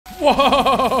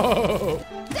Whoa!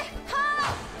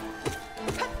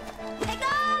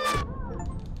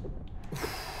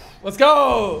 Let's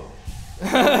go!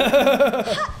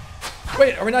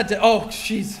 Wait, are we not dead? Oh,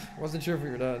 jeez. Wasn't sure if we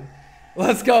were done.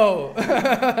 Let's go.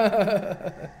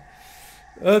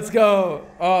 Let's go.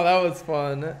 Oh, that was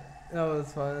fun. That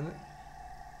was fun.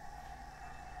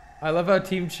 I love how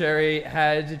Team Cherry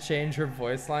had to change her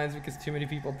voice lines because too many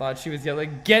people thought she was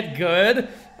yelling, "Get good!"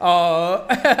 Oh.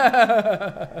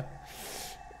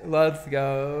 Let's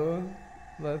go.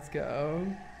 Let's go.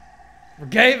 We're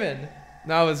gaming.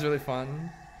 That was really fun.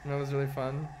 That was really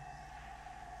fun.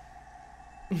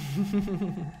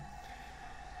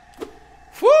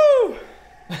 Woo!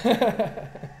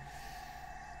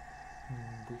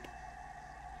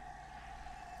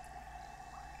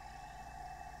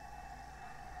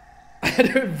 I had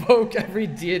to invoke every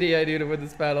deity I knew to win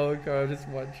this battle. I just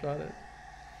one-shot it.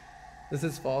 This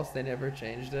is false. They never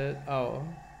changed it. Oh,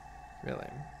 really?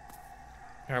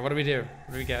 All right, what do we do?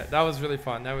 What do we get? That was really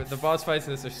fun. The boss fights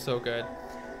in this are so good.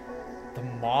 The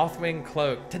Mothwing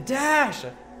cloak to dash.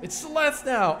 It's Celeste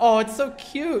now. Oh, it's so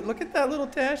cute. Look at that little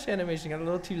dash animation. Got a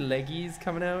little two leggies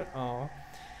coming out. Oh.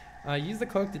 Use the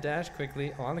cloak to dash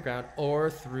quickly along the ground or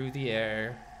through the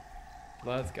air.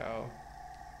 Let's go.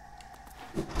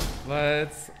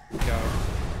 Let's go.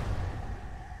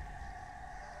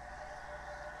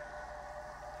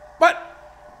 What?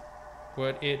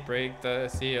 Would it break the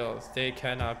seals? They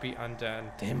cannot be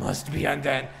undone. They must be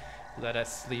undone. Let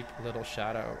us sleep, little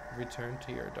shadow. Return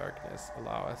to your darkness.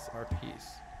 Allow us our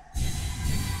peace.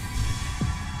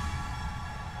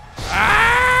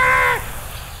 Ah!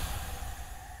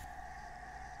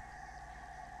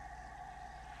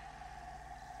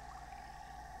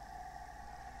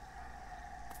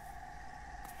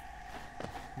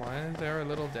 Why is there a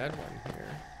little dead one here?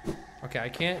 Okay, I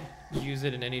can't use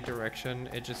it in any direction.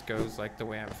 It just goes like the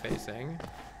way I'm facing.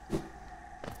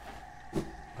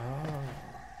 Oh.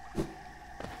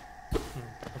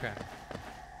 Okay.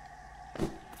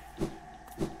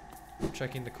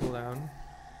 Checking the cooldown.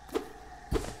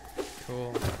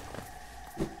 Cool.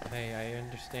 Hey, I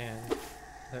understand.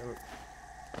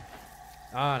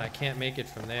 And I can't make it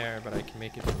from there, but I can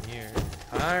make it from here.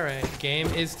 Alright, game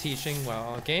is teaching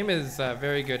well. Game is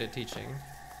very good at teaching.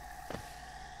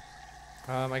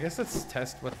 I guess let's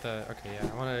test what the... Okay, yeah,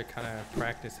 I want to kind of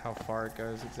practice how far it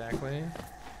goes exactly.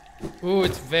 Ooh,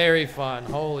 it's very fun.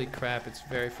 Holy crap, it's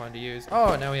very fun to use.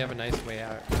 Oh, now we have a nice way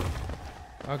out.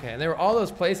 Okay, and there were all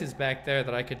those places back there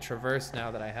that I could traverse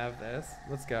now that I have this.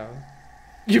 Let's go.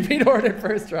 You beat Order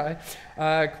first try.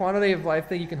 Quantity of life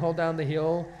thing, you can hold down the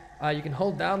heal. You can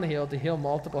hold down the heal to heal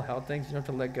multiple health things. You don't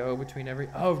have to let go between every...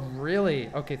 Oh, really?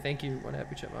 Okay, thank you, One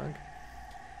Happy Chipmunk.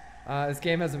 This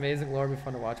game has amazing lore. It'll be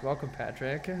fun to watch. Welcome,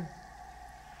 Patrick.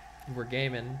 We're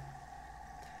gaming.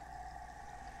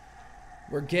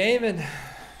 We're gaming.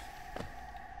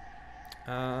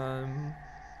 Alright,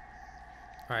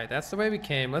 that's the way we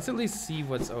came. Let's at least see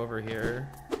what's over here.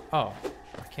 Oh,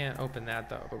 I can't open that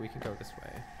though, but we can go this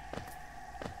way.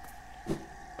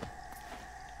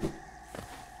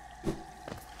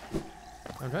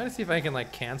 I'm trying to see if I can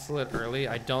like cancel it early.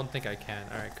 I don't think I can.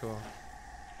 Alright, cool.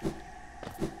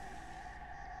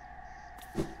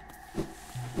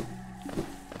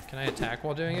 Can I attack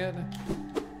while doing it?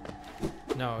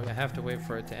 No, I have to wait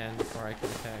for it to end before I can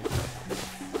attack.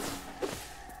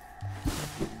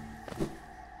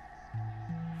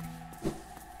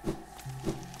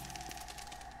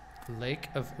 Lake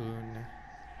of Un.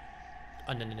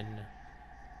 Oh, no.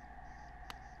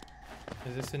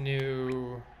 Is this a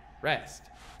new rest?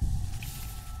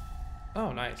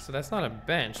 Oh, nice. So that's not a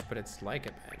bench, but it's like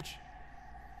a bench.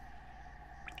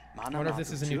 I wonder if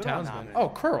this is a new townsman. Oh,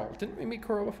 Curl. Didn't we meet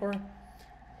Curl before?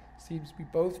 Seems we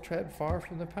both tread far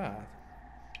from the path.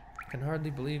 I can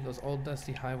hardly believe those old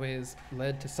dusty highways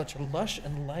led to such a lush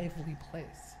and lively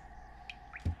place.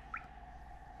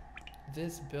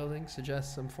 This building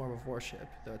suggests some form of worship,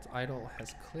 though its idol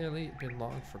has clearly been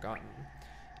long forgotten.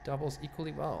 Doubles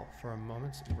equally well for a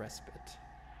moment's respite.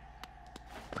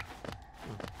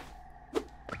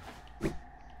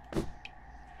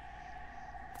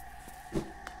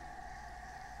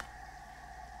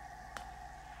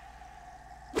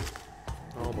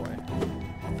 Oh boy.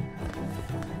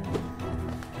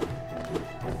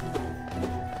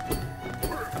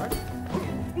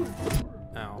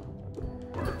 Ow.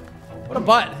 What a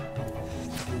butt!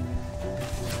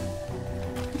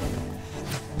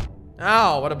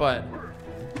 Ow, what a butt.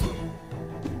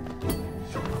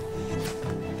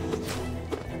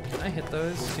 Can I hit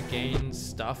those to gain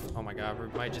stuff? Oh my god, we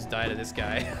might just die to this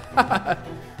guy. Ah!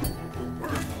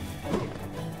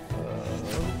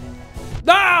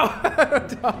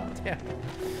 Oh, damn.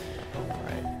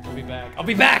 Alright, I'll be back. I'll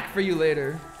be back for you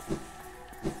later.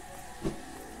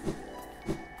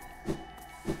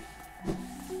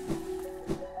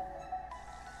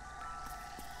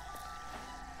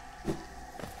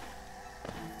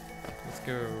 Let's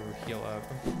go heal up.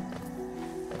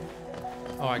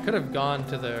 Oh, I could have gone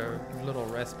to the little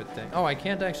respite thing. Oh, I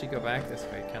can't actually go back this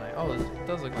way, can I? Oh, it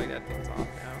does look like that thing's off now.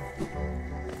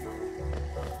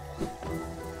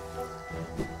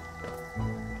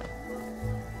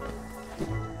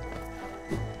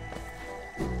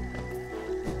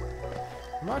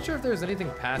 I'm not sure if there's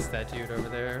anything past that dude over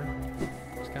there.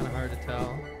 It's kind of hard to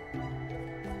tell.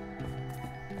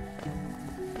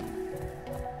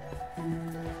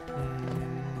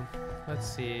 Let's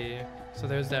see. So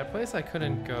there's that place I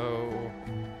couldn't go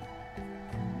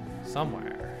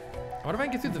somewhere. I wonder if I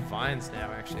can get through the vines now,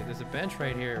 actually. There's a bench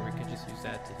right here. We can just use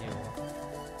that to heal.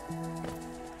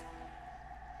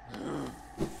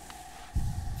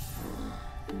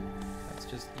 That's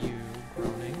just you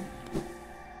groaning.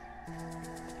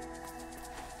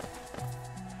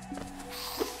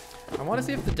 I want to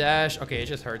see if the dash... Okay, it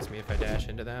just hurts me if I dash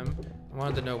into them. I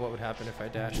wanted to know what would happen if I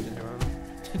dashed into them.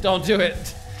 Don't do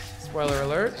it! Spoiler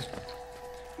alert.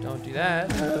 Don't do that.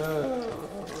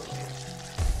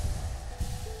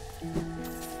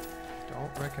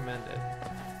 Don't recommend it.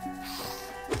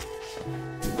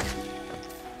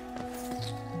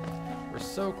 We're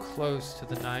so close to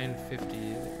the 950 that we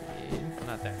need. Well,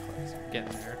 not that close. We're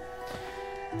getting there.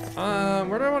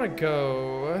 Where do I want to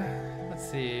go? Let's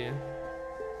see.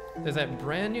 There's that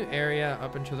brand new area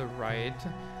up and to the right.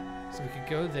 So we could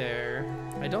go there.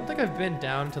 I don't think I've been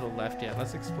down to the left yet.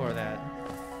 Let's explore that.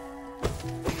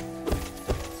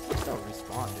 They don't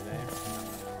respawn, do they?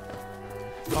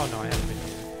 Oh no, I haven't been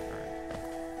here.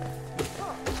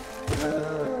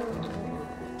 Alright.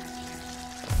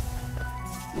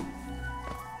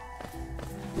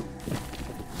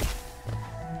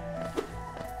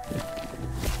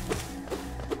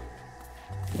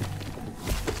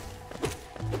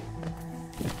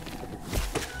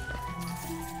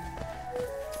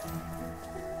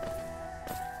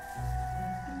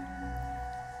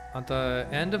 At the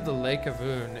end of the Lake of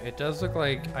Oon, it does look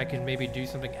like I can maybe do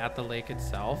something at the lake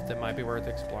itself that might be worth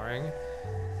exploring.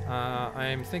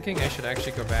 I'm thinking I should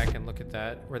actually go back and look at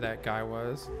that, where that guy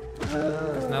was.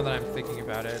 Because now that I'm thinking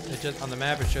about it, it just on the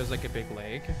map it shows like a big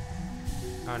lake.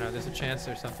 Oh no, there's a chance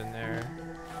there's something there.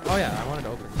 Oh yeah, I wanted to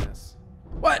open this.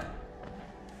 What?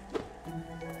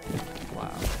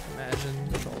 Wow,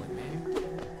 imagine trolling me.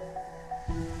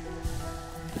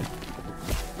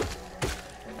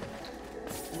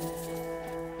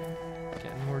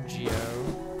 Geo.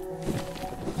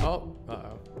 Oh,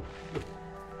 uh-oh. Okay.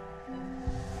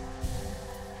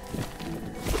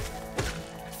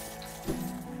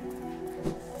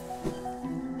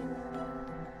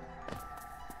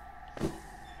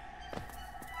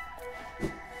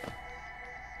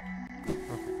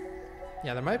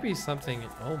 Yeah, there might be something.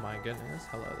 Oh my goodness.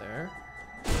 Hello there.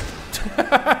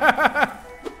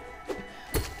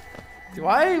 Do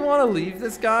I want to leave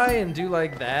this guy and do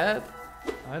like that?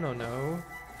 I don't know.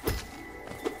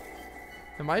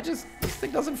 Am I just... This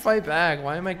thing doesn't fight back.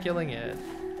 Why am I killing it?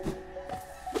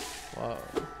 Whoa.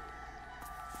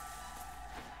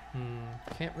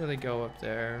 Can't really go up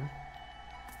there.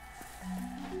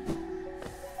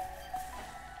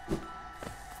 I'm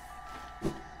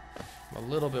a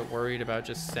little bit worried about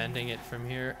just sending it from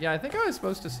here. Yeah, I think I was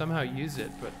supposed to somehow use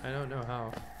it, but I don't know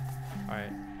how.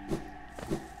 Alright.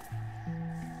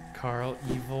 Carl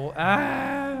Evil.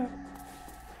 Ah!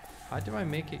 How do I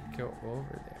make it go over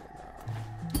there, though?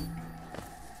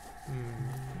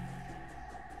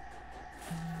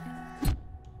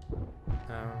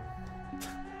 Oh.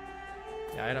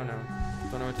 Yeah, I don't know.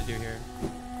 Don't know what to do here.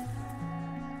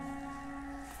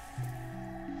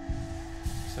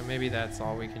 So maybe that's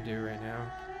all we can do right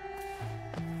now.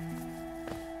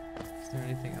 Is there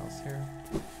anything else here?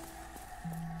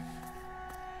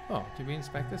 Oh, did we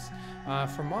inspect this?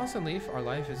 From moss and leaf our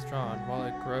life is drawn. While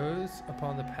it grows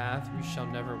upon the path, we shall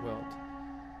never wilt.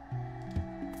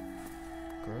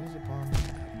 Grows upon the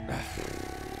path.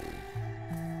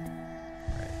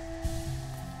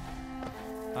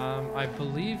 Right. I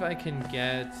believe I can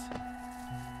get...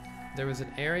 There was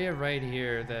an area right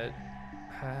here that...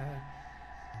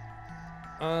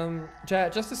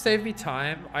 chat, just to save me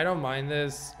time, I don't mind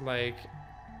this, like...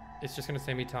 It's just gonna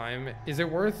save me time. Is it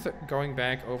worth going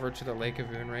back over to the Lake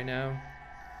of Oon right now?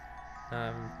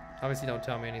 Obviously don't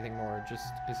tell me anything more,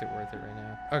 just is it worth it right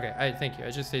now? Okay, thank you.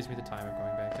 It just saves me the time of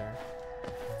going back there.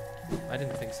 I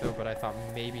didn't think so, but I thought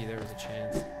maybe there was a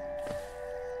chance.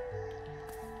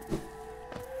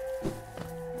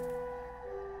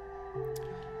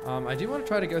 I do want to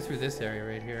try to go through this area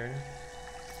right here.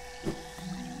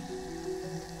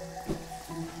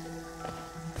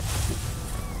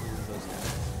 Those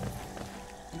guys.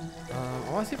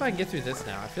 I want to see if I can get through this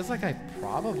now. It feels like I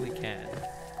probably can.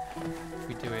 If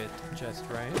we do it just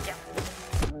right.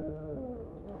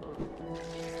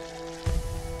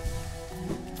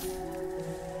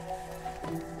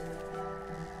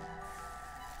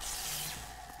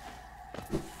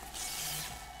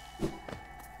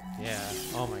 Yeah.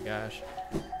 Oh my gosh.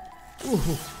 Ooh,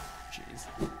 jeez.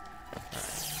 Alright.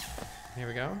 Here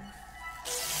we go.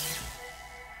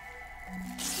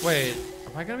 Wait,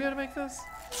 am I gonna be able to make this?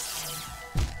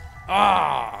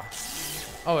 Ah!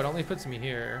 Oh, it only puts me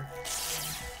here.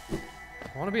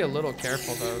 I want to be a little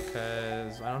careful though,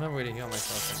 because I don't have a way to heal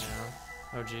myself right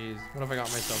now. Oh jeez, what have I got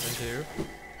myself into?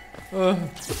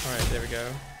 Alright, there we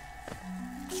go.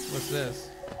 What's this?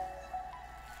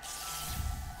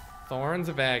 Thorns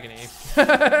of Agony.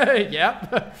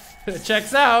 Yep.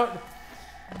 Checks out.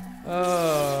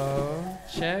 Oh,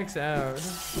 checks out.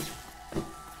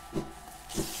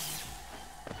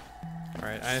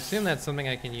 Alright, I assume that's something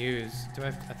I can use. Do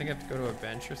I think I have to go to a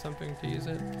bench or something to use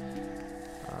it?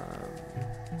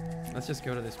 Let's just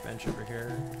go to this bench over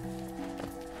here.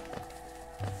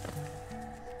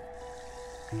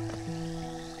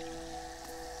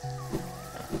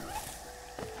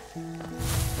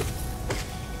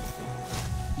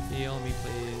 Heal me,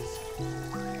 please.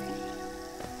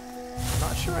 I'm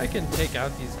not sure I can take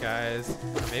out these guys.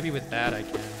 Or maybe with that I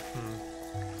can.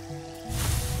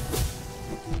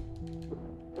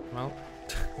 Well,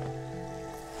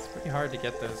 it's pretty hard to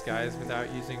get those guys without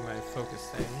using my focus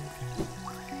thing.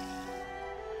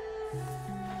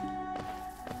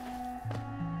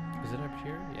 Is it up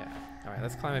here? Yeah. Alright,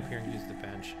 let's climb up here and use the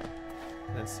bench.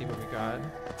 Let's see what we got.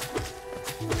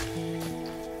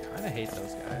 Kinda hate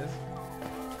those guys.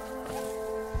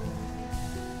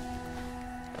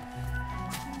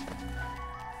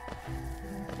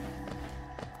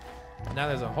 Now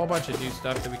there's a whole bunch of new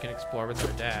stuff that we can explore with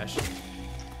our dash.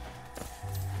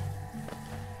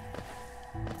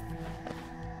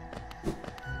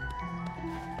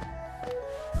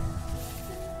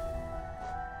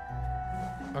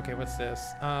 Okay, what's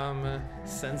this?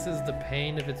 Senses the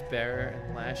pain of its bearer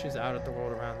and lashes out at the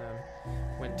world around them.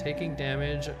 When taking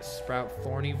damage, sprout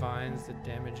thorny vines that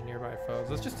damage nearby foes.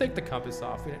 Let's just take the compass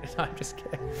off. I'm just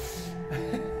kidding.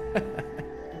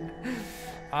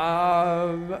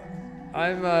 I'm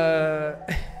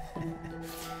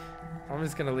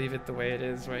just gonna leave it the way it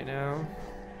is right now.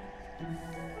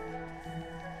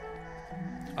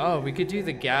 Oh, we could do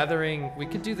the gathering. We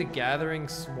could do the gathering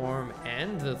swarm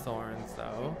and the thorns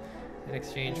though, in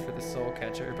exchange for the soul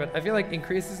catcher. But I feel like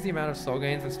increases the amount of soul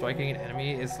gains when striking an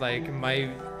enemy is like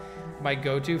my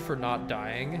go-to for not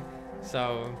dying.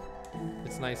 So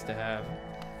it's nice to have.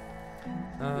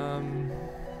 All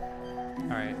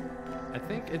right. I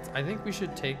think we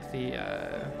should take the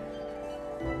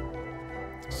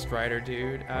Strider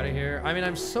dude out of here. I mean,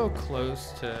 I'm so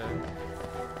close to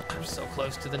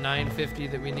the 950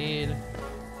 that we need.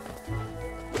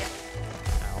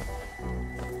 Ow.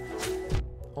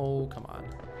 Oh, come on.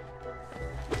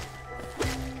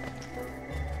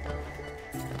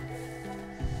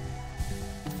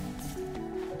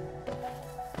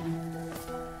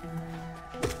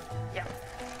 Yeah.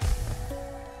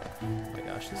 Oh my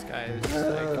gosh, this guy is just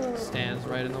like stands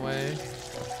right in the way.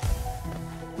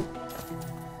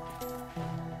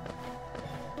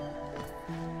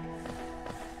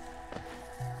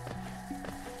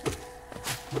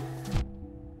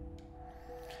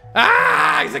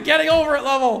 Ah! He's getting over it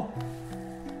level!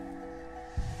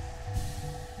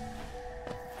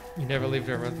 You never leave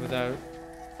Dermot without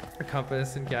a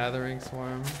compass and gathering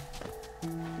swarm.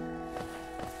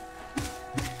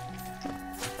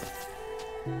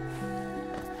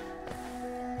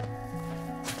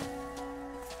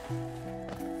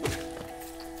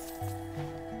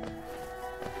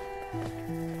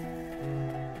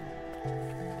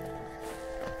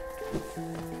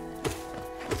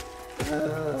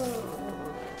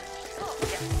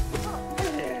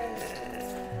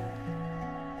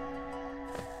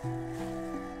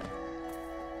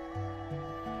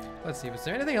 Let's see, was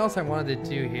there anything else I wanted to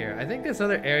do here? I think this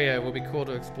other area will be cool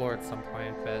to explore at some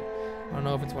point, but I don't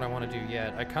know if it's what I want to do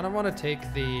yet. I kind of want to take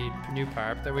the new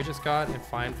power up that we just got and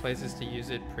find places to use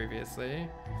it previously.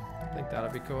 I think that'll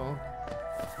be cool.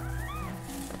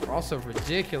 We're also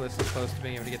ridiculously close to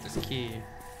being able to get this key.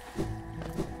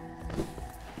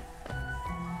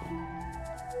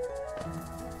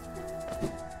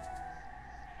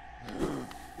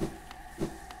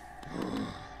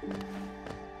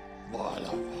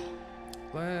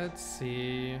 Let's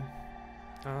see.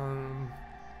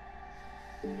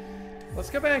 Let's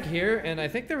go back here, and I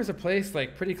think there was a place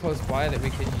like pretty close by that we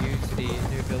could use the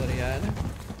new ability at.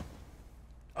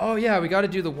 Oh yeah, we got to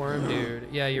do the worm dude.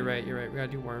 Yeah, you're right. You're right. We got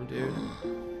to do worm dude.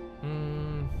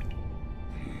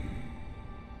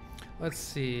 Let's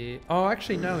see. Oh,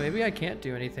 actually no. Maybe I can't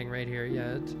do anything right here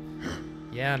yet.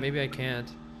 Yeah, maybe I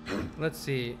can't. Let's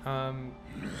see.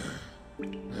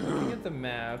 Looking at the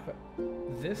map,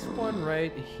 this one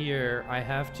right here, I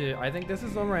think this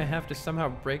is the one where I have to somehow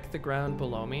break the ground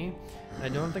below me. I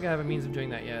don't think I have a means of doing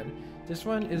that yet. This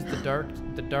one is the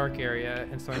dark area,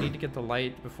 and so I need to get the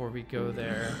light before we go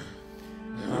there.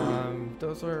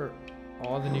 Those are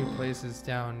all the new places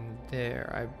down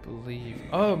there, I believe.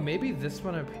 Oh, maybe this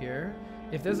one up here.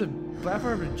 If there's a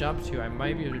platform to jump to, I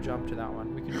might be able to jump to that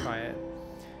one. We can try it.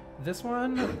 This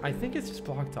one, I think it's just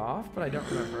blocked off, but I don't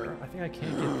remember. I think I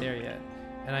can't get there yet.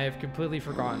 And I have completely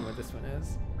forgotten what this one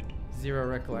is. Zero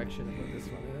recollection of what this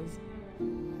one is.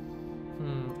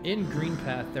 In Green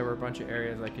Path, there were a bunch of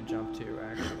areas I could jump to,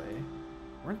 actually.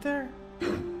 Weren't there?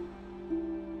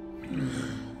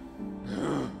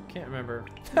 Can't remember.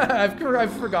 I've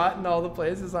forgotten all the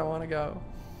places I want to go.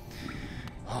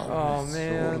 Oh,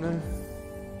 man.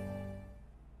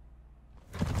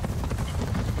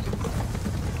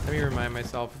 Let me remind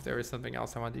myself if there was something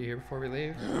else I wanted to do here before we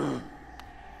leave.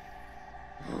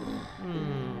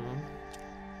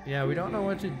 Yeah, we don't know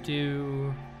what to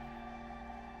do.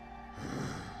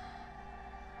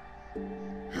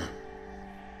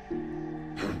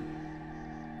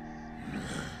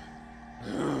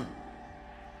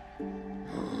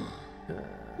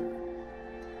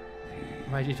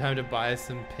 Might be time to buy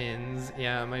some pins.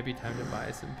 Yeah, it might be time to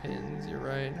buy some pins. You're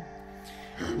right.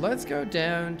 Let's go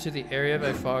down to the area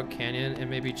by Fog Canyon and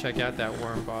maybe check out that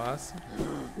worm boss.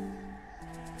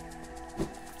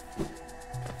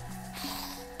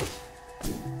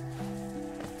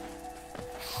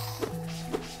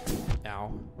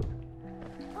 Ow.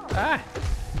 Ah!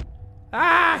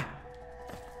 Ah!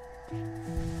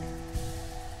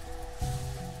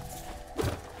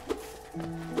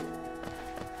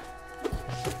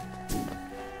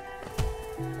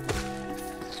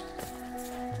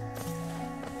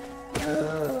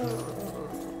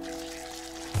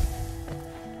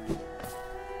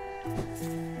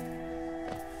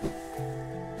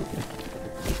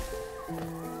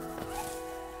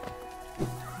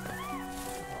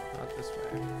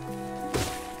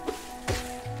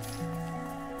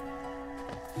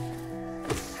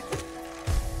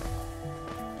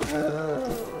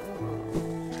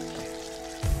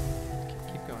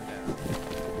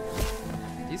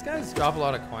 Drop a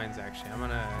lot of coins, actually. I'm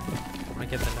gonna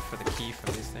get them for the key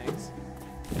from these things.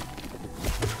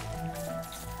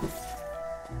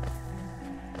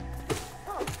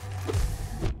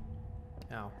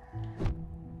 Ow.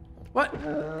 What?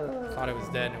 Thought it was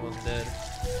dead and it wasn't dead.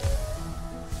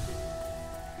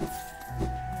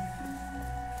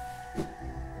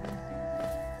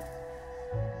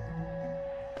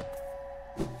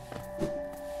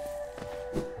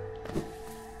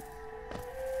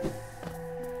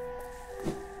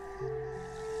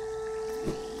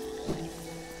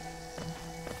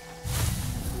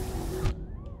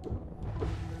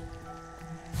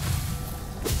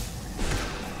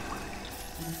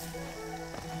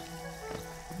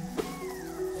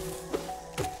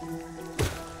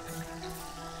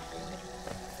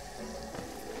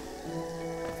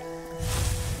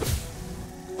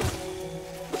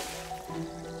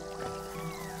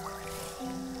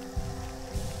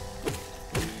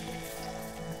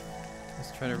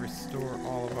 Try to restore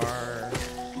all of our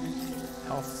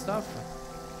health stuff.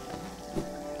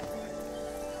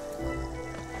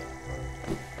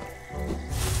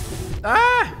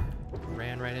 Ah!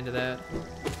 Ran right into that.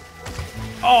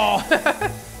 Oh!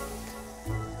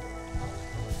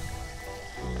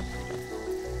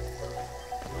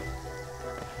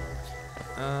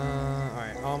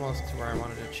 Alright, almost to where I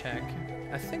wanted to check.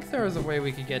 I think there was a way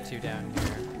we could get to down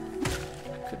here.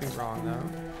 Could be wrong though.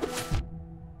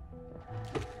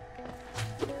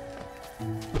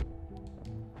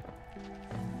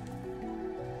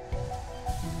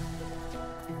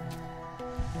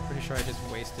 I just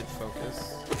wasted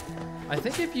focus. I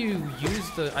think if you use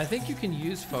I think you can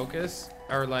use focus,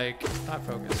 or like, not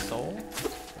focus, soul,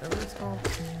 whatever it's called.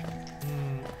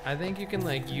 I think you can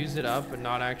like use it up but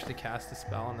not actually cast a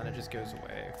spell and then it just goes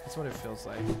away. That's what it feels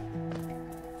like.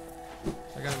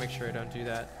 So I gotta make sure I don't do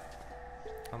that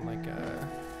on like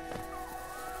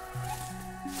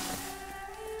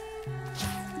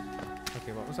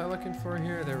Okay, what was I looking for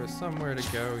here? There was somewhere to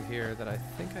go here that I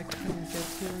think I couldn't get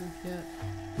to yet.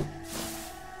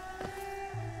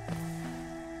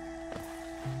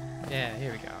 Yeah,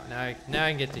 here we go. Now I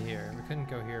can get to here. We couldn't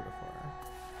go here before.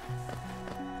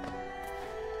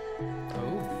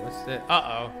 Oh, what's this?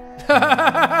 Uh-oh.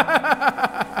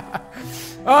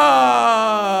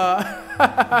 Oh!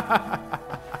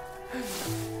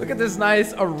 Look at this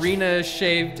nice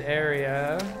arena-shaped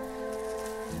area.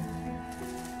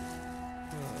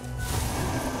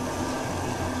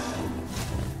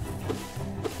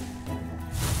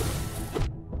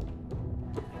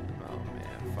 Oh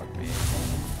man, fuck me.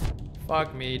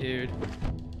 Fuck me, dude.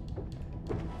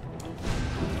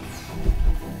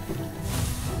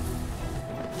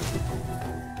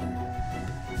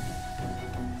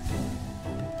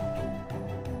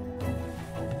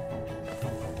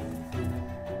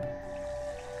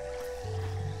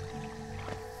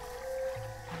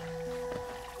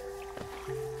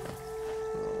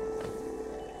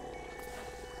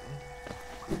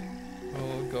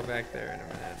 We'll go back there in a minute.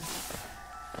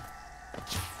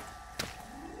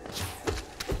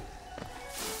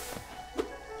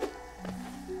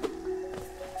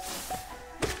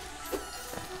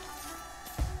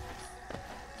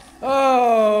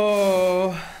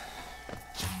 Oh,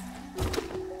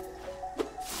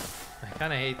 I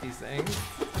kind of hate these things.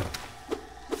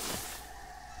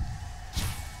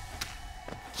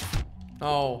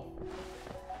 Oh,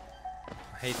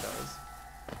 I hate those.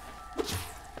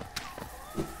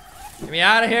 Get me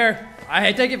out of here.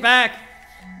 I take it back.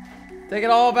 Take it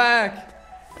all back.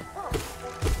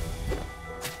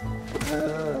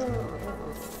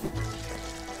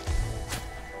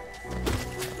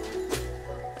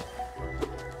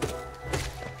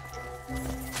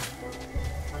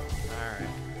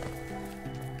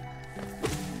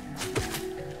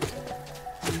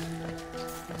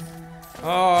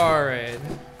 Alright.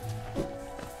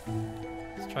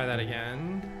 Let's try that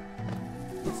again.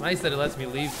 It's nice that it lets me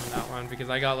leave from that one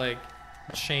because I got like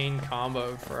chain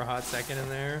combo for a hot second in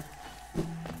there.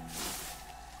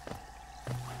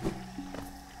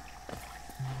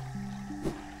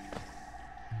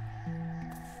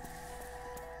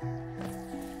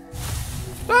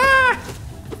 Ah!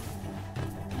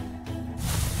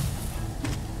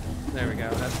 There we go.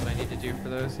 That's what I need to do for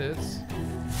those hits.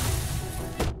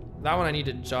 That one I need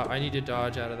to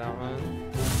dodge out of that one.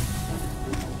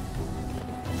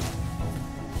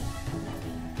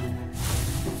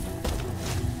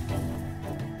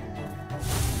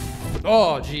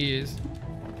 Oh, jeez.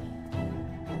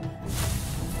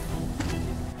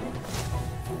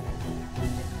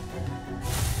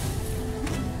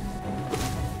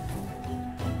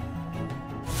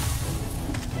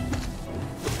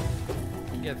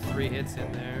 Get 3 hits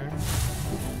in there.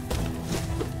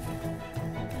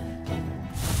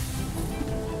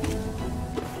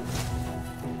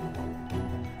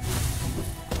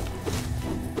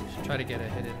 Try to get a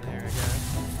hit in there, I guess.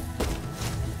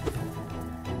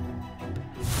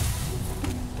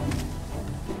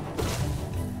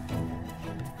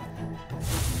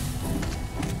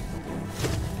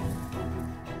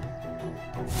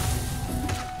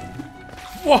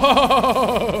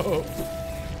 Whoa!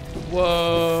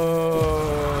 Whoa!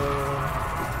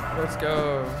 Let's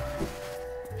go.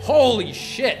 Holy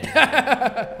shit!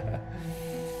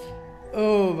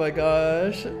 Oh my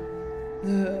gosh.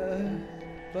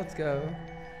 Let's go.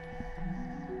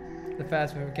 The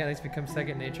fast movement mechanics become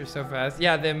second nature so fast.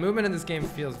 Yeah, the movement in this game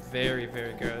feels very,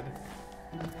 very good.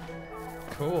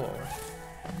 Cool.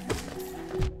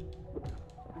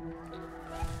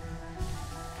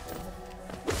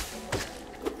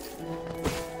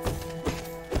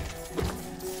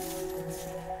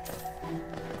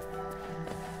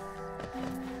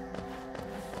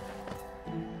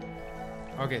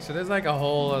 Okay, so there's like a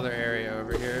whole other area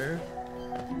over here.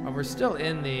 Oh, we're still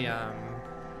in the,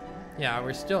 yeah,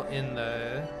 we're still in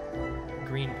the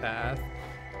green path.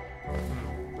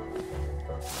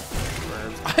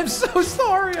 I'm so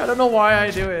sorry. I don't know why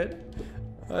I do it.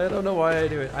 I don't know why I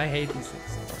do it. I hate these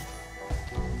things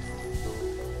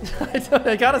so much.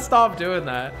 I gotta stop doing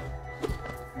that.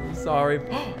 I'm sorry.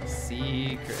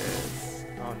 Secrets.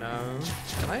 Oh no.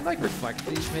 Can I like reflect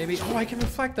these maybe? Oh, I can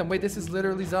reflect them. Wait, this is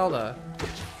literally Zelda.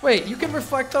 Wait, you can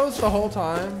reflect those the whole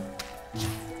time?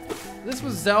 This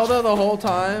was Zelda the whole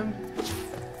time?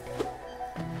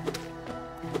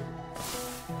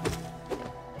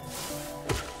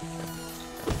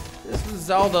 This was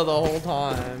Zelda the whole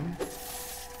time.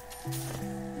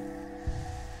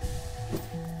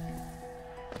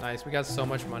 Nice, we got so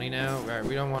much money now. All right,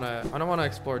 I don't wanna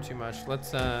explore too much.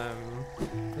 Let's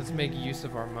make use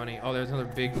of our money. Oh, there's another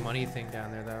big money thing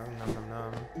down there though. Nom nom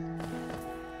nom.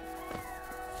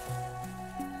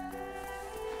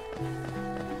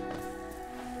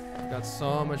 Got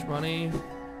so much money.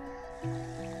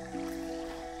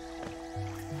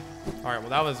 All right, well,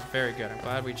 that was very good. I'm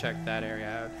glad we checked that area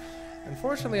out.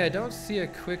 Unfortunately, I don't see a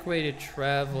quick way to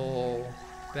travel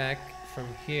back from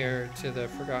here to the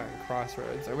Forgotten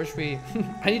Crossroads. I wish we...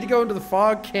 I need to go into the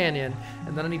Fog Canyon,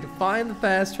 and then I need to find the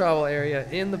fast travel area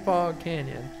in the Fog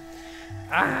Canyon.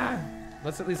 Ah!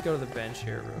 Let's at least go to the bench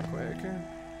here real quick.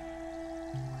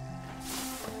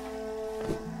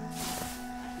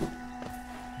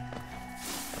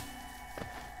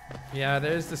 Yeah,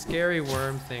 there's the scary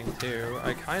worm thing too.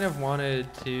 I kind of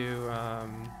wanted to,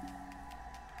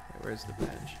 where's the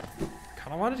bench?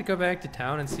 Kind of wanted to go back to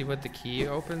town and see what the key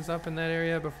opens up in that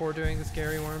area before doing the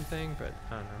scary worm thing, but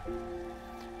I don't know.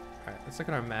 All right, let's look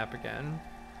at our map again.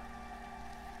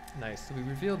 Nice, so we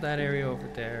revealed that area over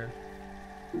there.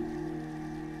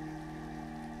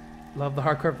 Love the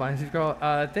hardcore vines you've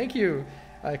got. Thank you,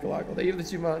 Icolacal. Thank you for the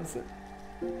 2 months.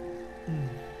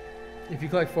 If you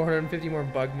collect 450 more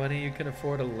bug money, you can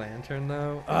afford a lantern,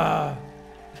 though. Ah!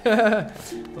 The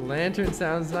lantern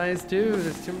sounds nice, too.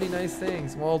 There's too many nice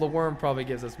things. Well, the worm probably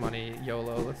gives us money.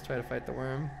 YOLO. Let's try to fight the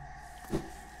worm.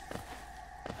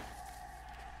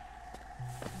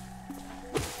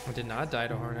 I did not die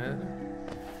to Hornet.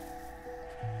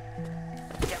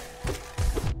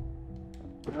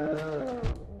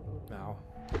 No.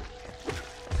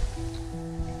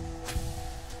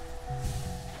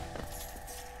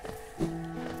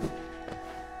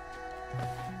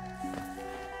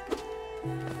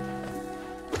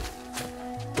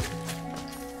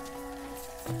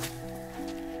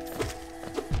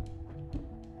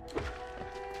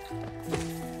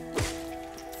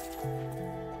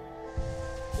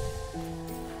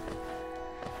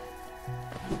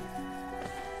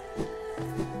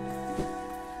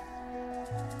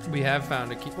 We have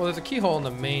found a key. Well, there's a keyhole in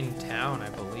the main town, I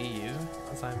believe.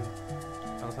 Unless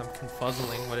I'm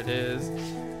confuzzling what it is.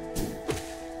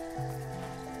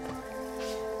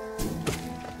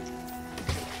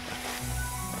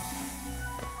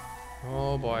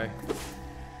 Oh boy.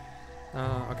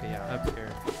 Okay, yeah, up here.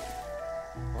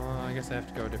 Well, I guess I have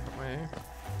to go a different way.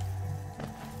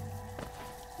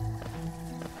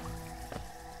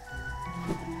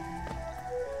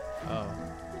 Oh.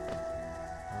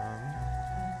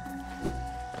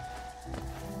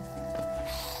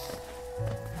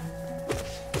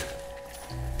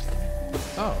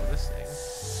 Oh, this thing.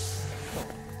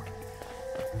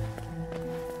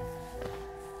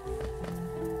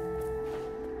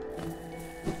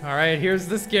 All right, here's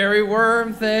the scary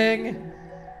worm thing.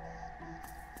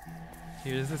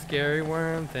 Here's the scary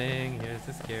worm thing. Here's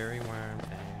the scary worm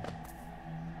thing.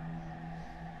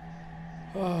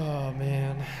 Oh,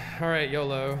 man. All right,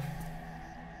 YOLO.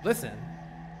 Listen.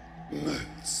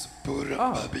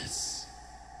 Oh.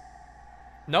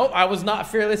 Nope, I was not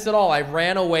fearless at all. I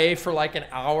ran away for like an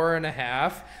hour and a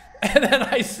half, and then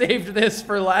I saved this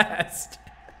for last.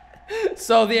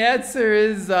 So the answer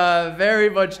is very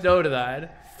much no to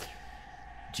that.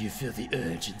 Do you feel the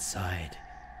urge inside?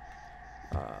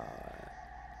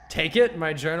 Take it,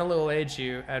 my journal will aid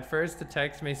you. At first, the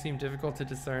text may seem difficult to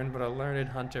discern, but a learned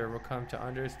hunter will come to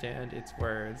understand its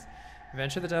words.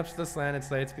 Venture the depths of this land and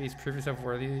slay its beasts. Prove yourself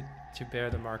worthy to bear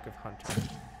the mark of hunter.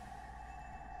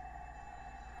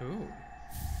 Ooh.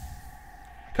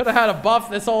 Could have had a buff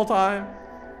this whole time.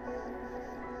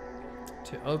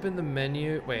 To open the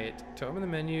menu, to open the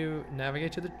menu,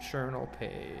 navigate to the journal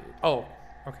page. Oh,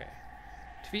 okay.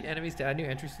 Defeat enemies to add new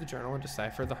entries to the journal and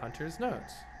decipher the hunter's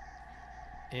notes.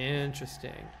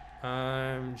 Interesting.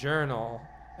 Journal.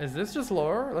 Is this just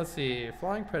lore? Let's see. A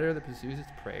flying predator that pursues its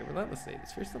prey relentlessly.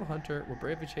 This fierce little hunter will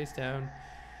bravely chase down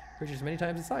creatures many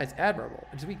times its size. Admirable.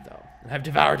 It's weak though. And I've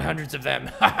devoured hundreds of them.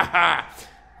 Ha ha ha!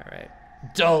 Alright.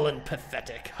 Dull and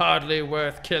pathetic. Hardly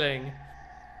worth killing.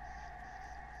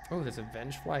 Oh, there's a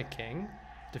Vengefly King.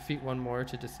 Defeat one more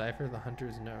to decipher the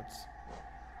hunter's notes.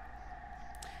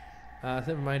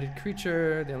 Simple-minded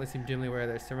creature. They only seem dimly aware of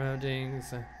their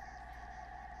surroundings.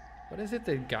 What is it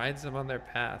that guides them on their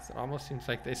paths? It almost seems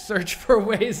like they search for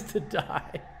ways to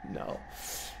die. No.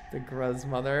 The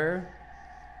Gruzmother.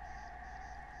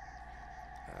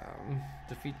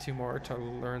 Defeat two more to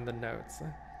learn the notes.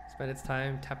 Spend its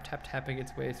time tapping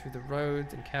its way through the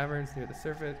roads and caverns near the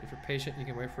surface. If you're patient, you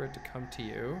can wait for it to come to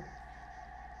you.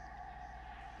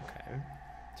 Okay.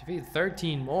 Defeat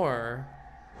 13 more.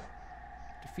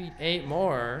 Defeat 8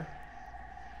 more.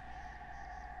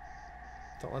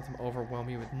 Don't let them overwhelm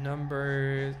you with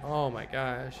numbers. Oh my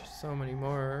gosh, so many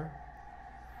more.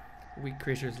 Weak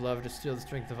creatures love to steal the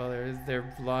strength of others. Their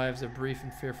lives are brief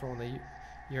and fearful, and they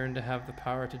yearn to have the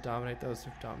power to dominate those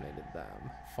who've dominated them.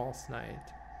 False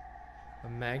Knight. A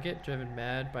maggot driven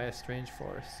mad by a strange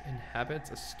force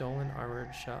inhabits a stolen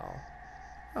armored shell.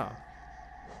 Oh.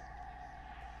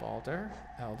 Balder,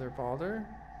 Elder Balder.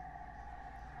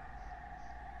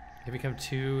 They become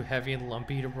too heavy and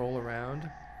lumpy to roll around.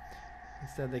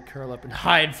 Instead, they curl up and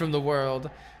hide from the world.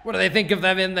 What do they think of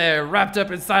them in there, wrapped up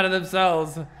inside of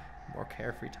themselves? More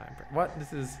carefree time. What?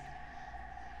 This is...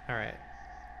 Alright.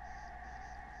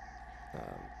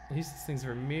 These things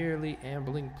are merely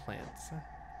ambling plants.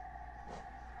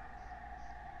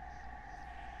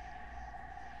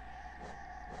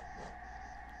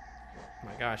 Oh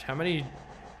my gosh, how many...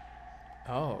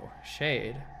 Oh,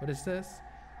 shade. What is this?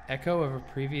 Echo of a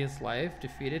previous life,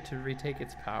 defeated to retake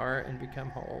its power and become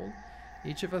whole.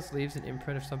 Each of us leaves an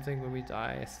imprint of something when we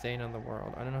die, a stain on the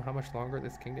world. I don't know how much longer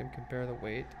this kingdom can bear the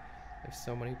weight of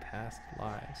so many past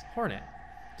lives. Hornet.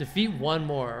 Defeat one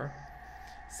more.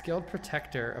 Skilled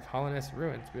protector of Hollowness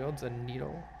ruins. Wields a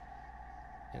needle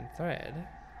and thread.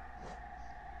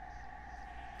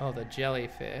 Oh, the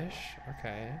jellyfish.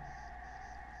 Okay.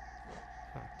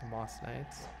 Huh, the moss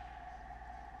knights.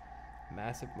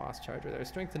 Massive moss charger. Their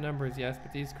strength in numbers, yes,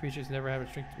 but these creatures never have a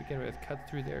strength to begin with. Cut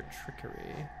through their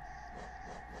trickery.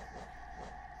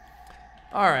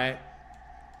 Alright.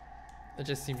 It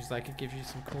just seems like it gives you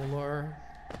some cool lore.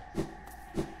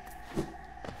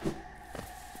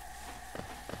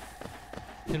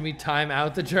 Can we time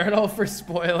out the journal for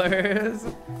spoilers?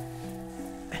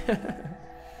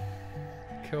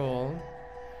 Cool.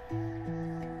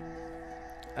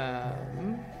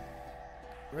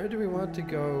 Where do we want to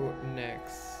go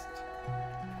next?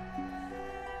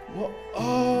 Well,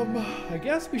 I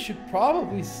guess we should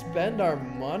probably spend our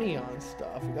money on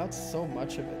stuff. We got so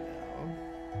much of it now.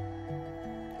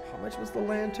 How much was the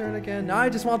lantern again? No, I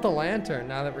just want the lantern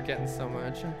now that we're getting so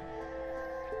much.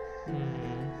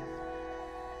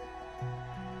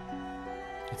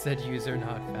 It said user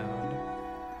not found.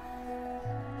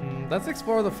 Let's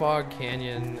explore the Fog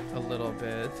Canyon a little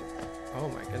bit. Oh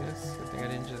my goodness, good thing I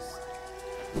didn't just...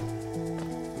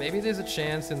 Maybe there's a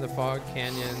chance in the Fog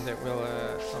Canyon that we'll,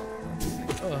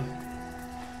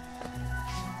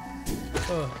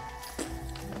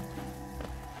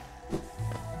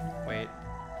 Wait,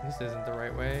 this isn't the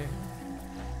right way.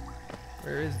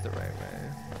 Where is the right way?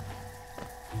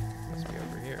 Must be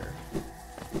over here.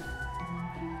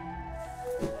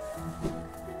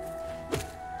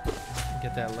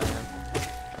 Get that lamp.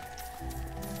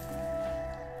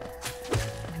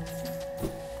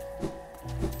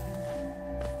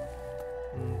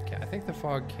 Okay, I think the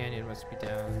Fog Canyon must be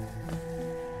down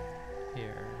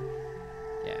here.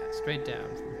 Yeah, straight down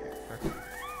from here. Okay.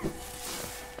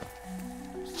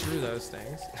 Screw those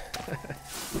things.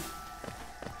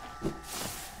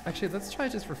 Actually, let's try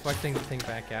just reflecting the thing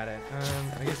back at it.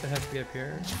 I guess it has to be up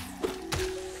here.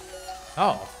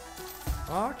 Oh.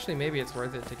 Well, actually, maybe it's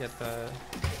worth it to get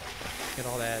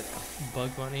all that bug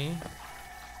money,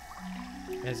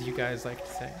 as you guys like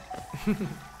to say.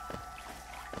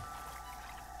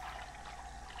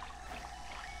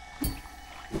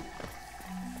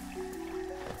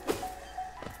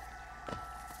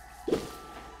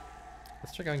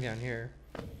 Let's check on down here.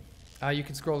 You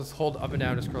can scroll this, hold up and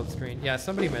down to scroll the screen. Yeah,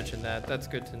 somebody mentioned that. That's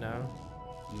good to know.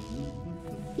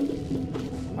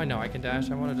 I know I can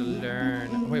dash. I wanted to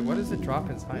learn. Wait, what does it drop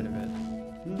inside of it?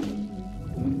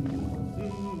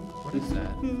 What is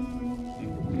that?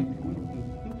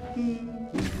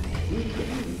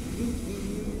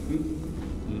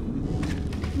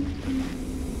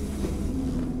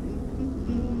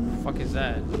 What the fuck is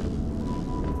that?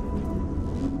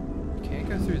 Can't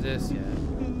go through this yet.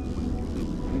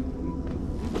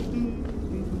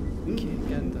 Can't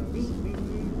get those.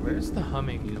 Where's the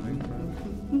humming coming from?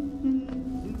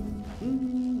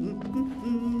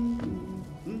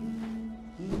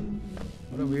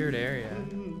 What a weird area.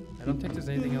 I don't think there's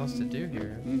anything else to do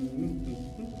here.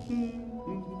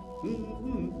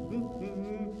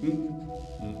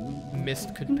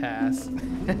 Mist could pass.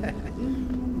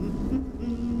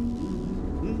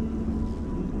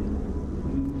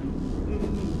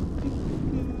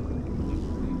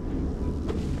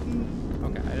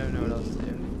 Okay, I don't know what else to do.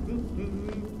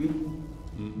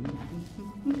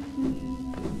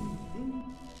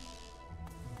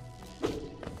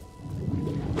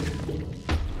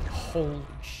 Holy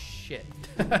shit.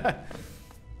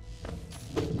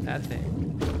 That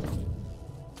thing.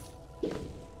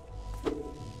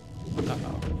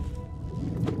 Uh-oh.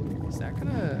 Is that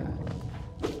gonna...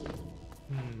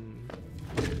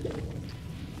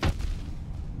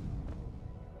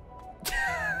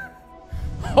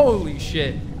 Holy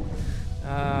shit.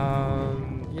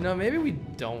 You know, maybe we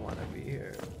don't want to be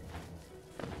here.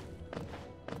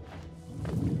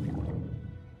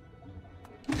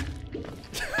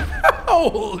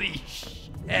 Holy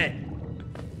shit.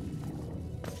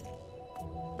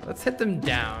 Let's hit them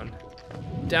down.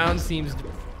 Down seems to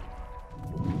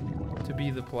be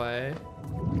the play.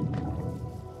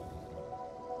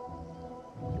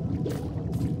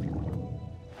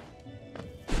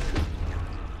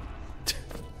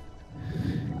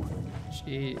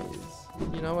 Jeez.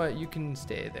 You know what? You can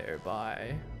stay there.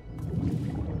 Bye.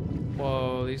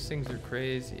 Whoa, these things are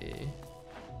crazy.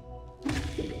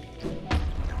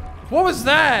 What was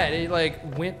that? It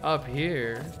like went up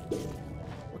here.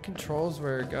 What controls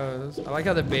where it goes? I like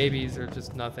how the babies are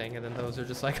just nothing and then those are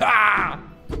just like, ah!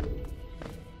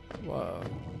 Whoa.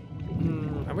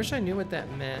 I wish I knew what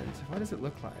that meant. What does it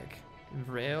look like?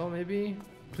 Rail, maybe?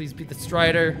 Please be the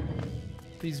Strider.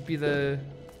 Please be the...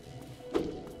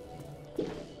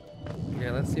 Okay,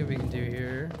 let's see what we can do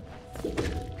here.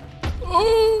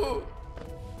 Oh!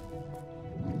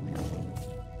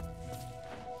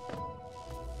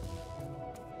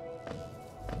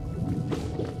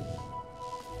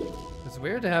 It's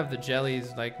weird to have the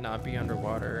jellies like not be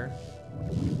underwater.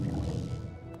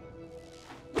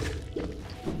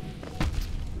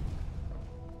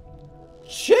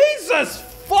 Jesus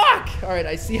fuck! All right,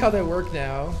 I see how they work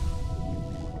now.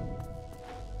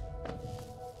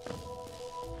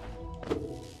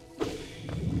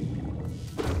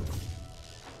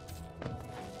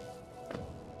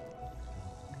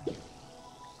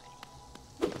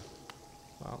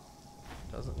 Well,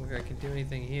 doesn't look like I can do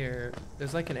anything here.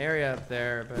 There's like an area up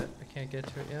there, but I can't get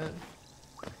to it yet.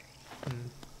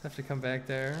 Have to come back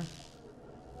there.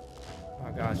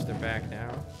 Oh gosh, they're back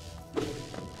now.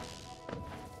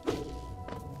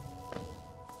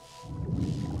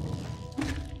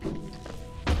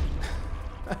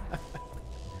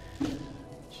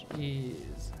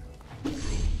 Jeez.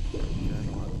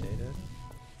 Journal updated.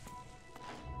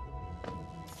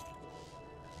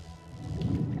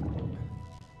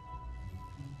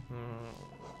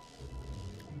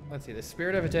 Let's see. The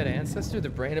spirit of a dead ancestor, the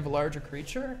brain of a larger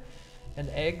creature, an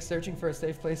egg searching for a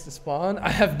safe place to spawn. I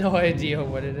have no idea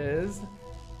what it is.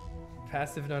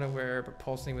 Passive, not aware, but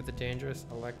pulsing with a dangerous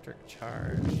electric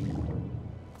charge.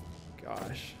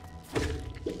 Gosh.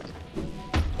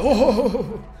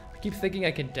 Oh! I keep thinking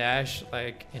I can dash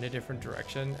like in a different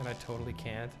direction and I totally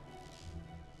can't.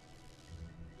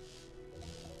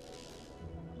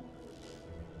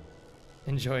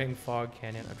 Enjoying Fog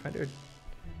Canyon. I'm trying to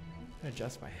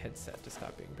adjust my headset to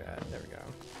stop being bad. There we go.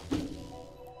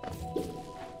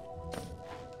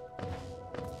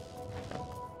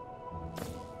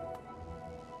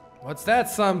 What's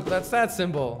that that's that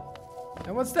symbol?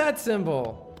 And what's that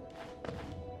symbol?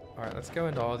 All right, let's go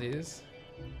into all these.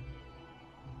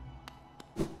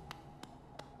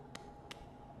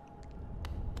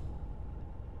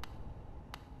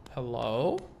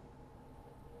 Hello?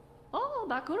 Oh,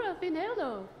 Bakura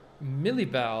Finello.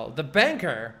 Millibell, the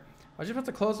banker. I was just about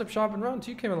to close up shop and run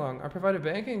until you came along. I provide a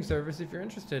banking service if you're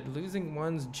interested. Losing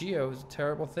one's geo is a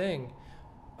terrible thing.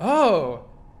 Oh,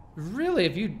 really?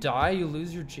 If you die, you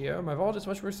lose your geo? My vault is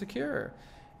much more secure.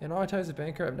 In all my time as a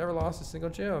banker, I've never lost a single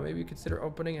geo. Maybe you consider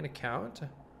opening an account?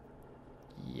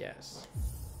 Yes.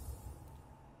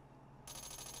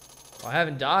 Well, I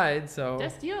haven't died, so.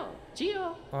 That's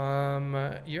Geo.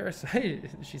 You're a,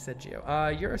 she said Geo.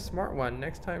 You're a smart one.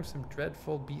 Next time some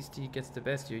dreadful beastie gets the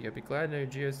best of you, you'll be glad to know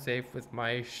Geo's safe with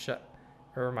my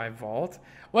my vault.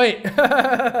 Wait.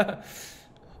 Now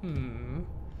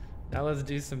let's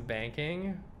do some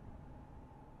banking.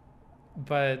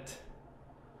 But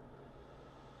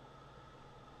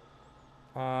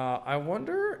I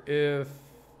wonder if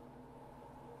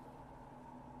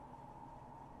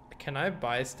can I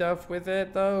buy stuff with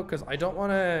it though? Because I don't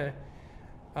want to.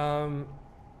 I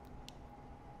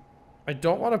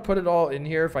don't want to put it all in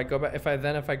here if I go back. If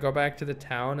I go back to the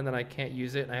town and then I can't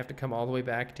use it and I have to come all the way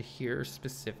back to here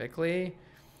specifically.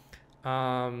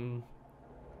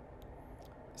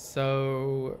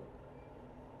 So.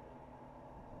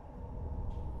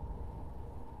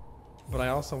 But I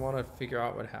also want to figure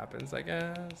out what happens, I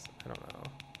guess. I don't know.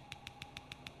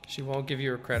 She won't give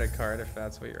you a credit card if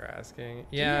that's what you're asking.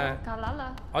 Yeah.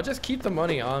 I'll just keep the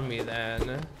money on me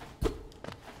then.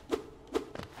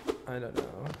 I don't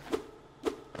know.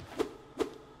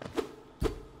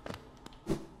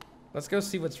 Let's go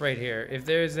see what's right here. If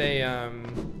there's a,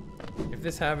 if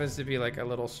this happens to be like a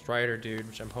little Strider dude,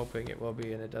 which I'm hoping it will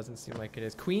be, and it doesn't seem like it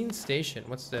is. Queen Station.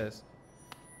 What's this?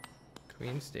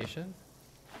 Queen Station?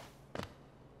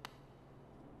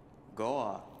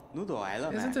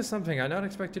 Isn't this something? I not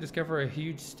expect to discover a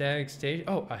huge stag station.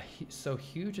 Oh, so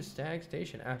huge a stag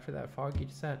station after that foggy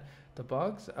descent. The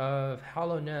bugs of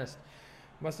Hollow Nest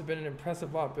must have been an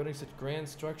impressive lot building such grand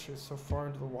structures so far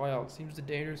into the wild. Seems the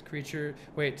dangerous creatures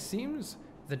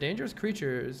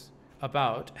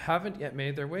about haven't yet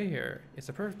made their way here. It's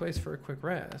a perfect place for a quick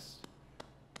rest.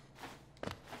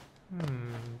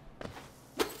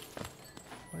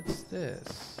 What's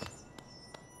this?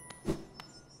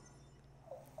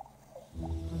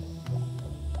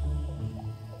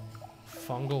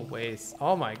 Fungal waste.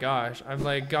 Oh my gosh. I've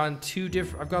like gone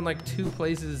I've gone like 2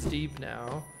 places deep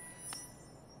now.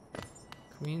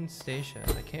 Queen Station.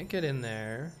 I can't get in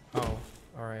there. Oh,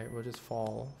 alright, we'll just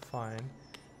fall. Fine.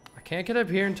 I can't get up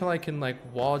here until I can like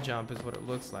wall jump is what it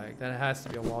looks like. That has to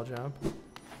be a wall jump.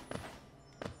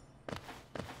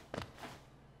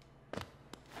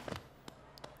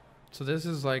 So this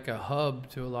is like a hub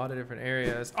to a lot of different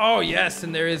areas. Oh yes,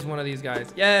 and there is one of these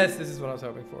guys. Yes, this is what I was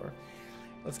hoping for.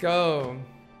 Let's go.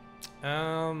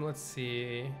 Let's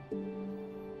see.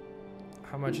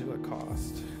 How much will it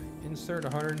cost? Insert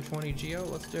 120 geo.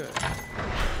 Let's do it.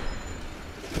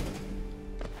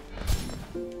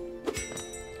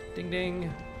 Ding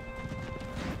ding.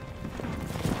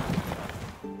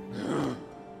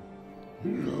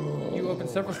 You opened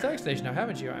several stag stations now,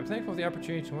 haven't you? I'm thankful for the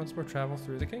opportunity to once more travel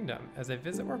through the kingdom. As I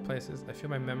visit more places, I feel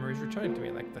my memories returning to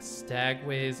me, like the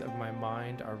stagways of my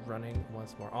mind are running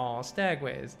once more. Aw,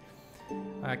 stagways.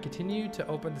 Continue to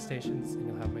open the stations, and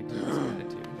you'll have my deepest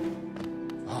gratitude.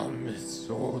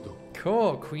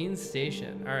 Cool, Queen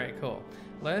Station. All right, cool.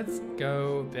 Let's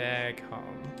go back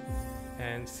home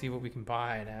and see what we can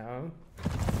buy now.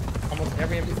 Almost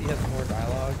every NPC has more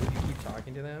dialogue if you keep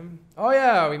talking to them. Oh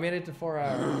yeah, we made it to 4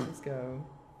 hours. Let's go.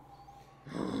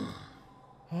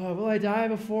 Oh, will I die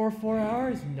before 4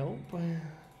 hours? Nope.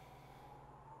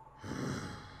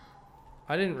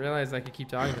 I didn't realize I could keep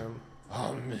talking to him.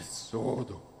 You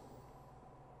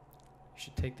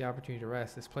should take the opportunity to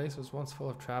rest. This place was once full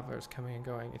of travelers coming and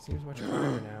going. It seems much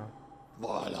quieter now.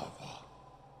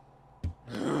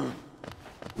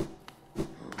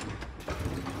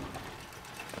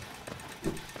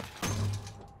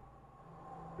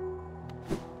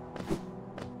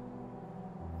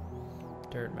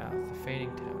 Dirtmouth, the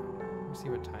fading town. Let me see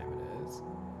what time it is.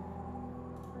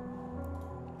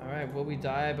 Alright, will we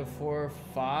die before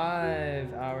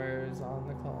 5 hours on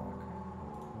the clock?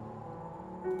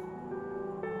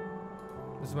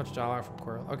 This is much dialogue from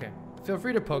Quirrell. Okay. Feel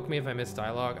free to poke me if I miss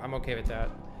dialogue. I'm okay with that.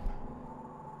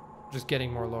 Just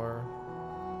getting more lore.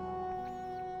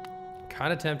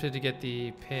 Kind of tempted to get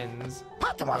the pins.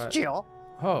 But...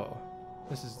 Oh,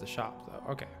 this is the shop though.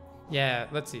 Okay. Yeah,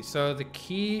 let's see. So the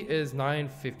key is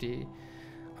 950.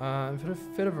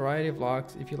 Fit a variety of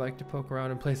locks if you like to poke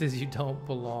around in places you don't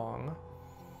belong.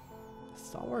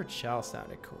 Stalwart shell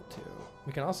sounded cool too.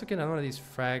 We can also get another one of these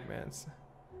fragments.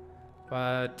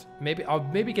 But I'll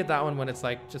maybe get that one when it's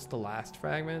like just the last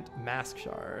fragment. Mask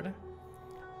shard.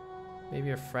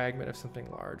 Maybe a fragment of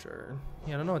something larger.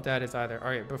 Yeah, I don't know what that is either. All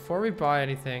right, before we buy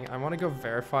anything, I want to go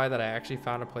verify that I actually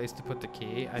found a place to put the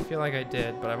key. I feel like I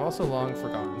did, but I've also long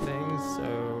forgotten things,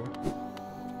 so...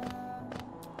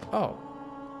 Oh.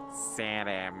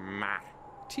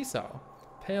 Tiso.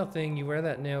 Pale thing, you wear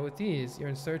that nail with ease. You're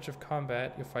in search of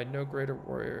combat. You'll find no greater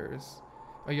warriors.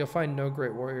 Oh, you'll find no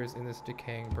great warriors in this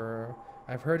decaying burrow.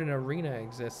 I've heard an arena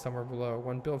exists somewhere below,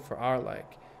 one built for our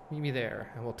like. Meet me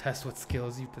there, and we'll test what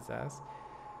skills you possess.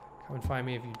 Come and find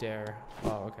me if you dare.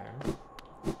 Oh, okay.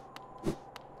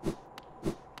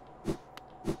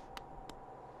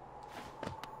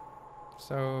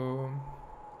 So,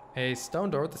 a stone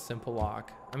door with a simple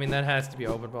lock. I mean, that has to be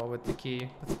openable with the key.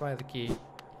 Let's buy the key.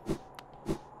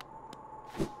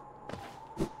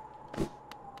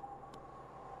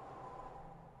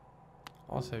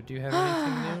 Also, do you have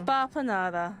anything new?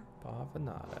 Bafanada.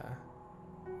 Bafanada.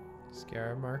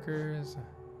 Scarab markers.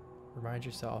 Remind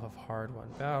yourself of hard-won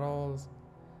battles.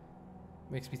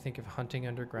 Makes me think of hunting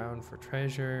underground for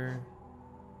treasure.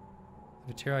 The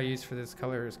material I use for this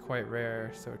color is quite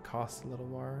rare, so it costs a little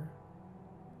more.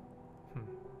 You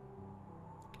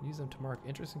can use them to mark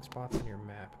interesting spots on your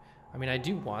map. I mean, I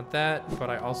do want that, but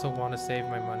I also want to save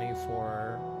my money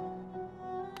for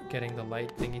getting the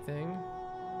light thingy thing.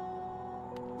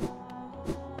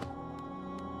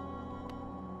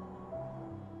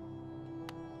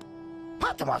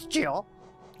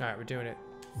 Alright, we're doing it.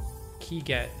 Key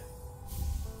get.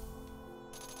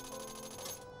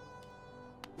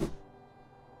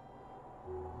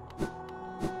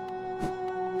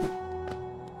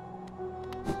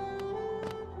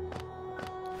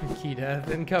 Key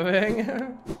death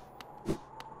incoming.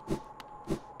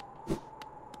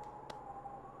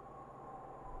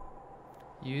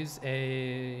 Use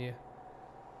a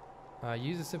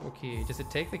simple key. Does it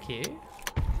take the key?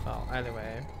 Well, either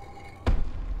way.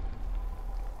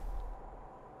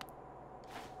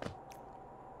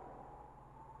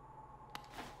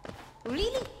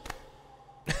 Really?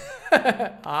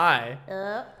 Hi.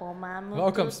 我麻木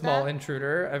Welcome, 不 small 得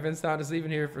intruder. I've been sound asleep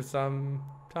in here for some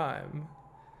time.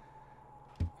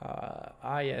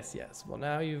 Yes, yes. Well,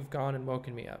 now you've gone and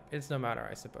woken me up. It's no matter,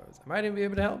 I suppose. I might even be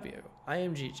able to help you. I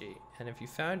am Gigi, and if you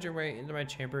found your way into my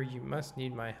chamber, you must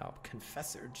need my help.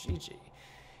 Confessor Gigi.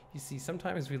 You see,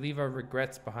 sometimes we leave our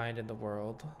regrets behind in the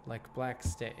world, like black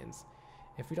stains.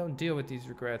 If we don't deal with these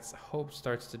regrets, hope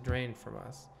starts to drain from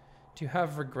us. Do you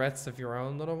have regrets of your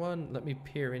own, little one? Let me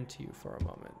peer into you for a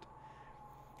moment.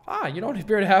 You don't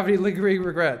appear to have any lingering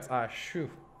regrets. Shoo.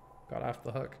 Got off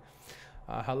the hook.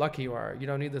 How lucky you are. You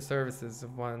don't need the services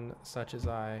of one such as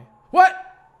I. What?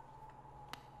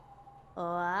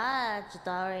 知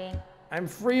道了 I'm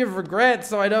free of regret,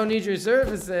 so I don't need your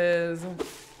services.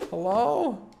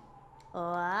 Hello?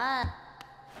 How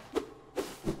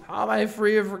am I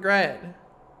free of regret?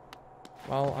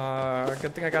 Well,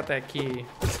 good thing I got that key.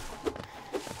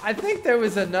 I think there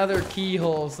was another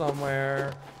keyhole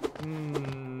somewhere.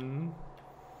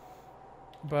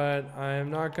 But I'm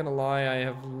not gonna lie, I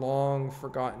have long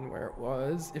forgotten where it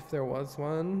was, if there was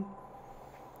one.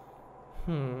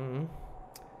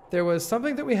 There was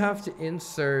something that we have to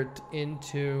insert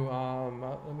into,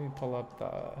 let me pull up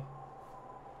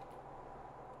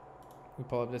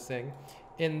this thing.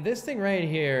 In this thing right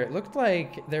here, it looked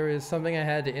like there was something I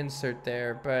had to insert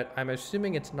there, but I'm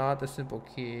assuming it's not the simple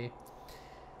key.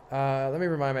 Let me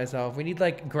remind myself. We need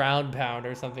like ground pound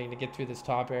or something to get through this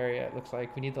top area. It looks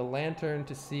like we need the lantern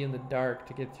to see in the dark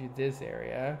to get through this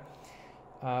area.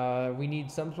 We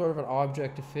need some sort of an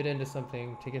object to fit into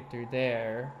something to get through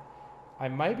there. I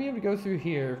might be able to go through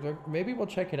here. Maybe we'll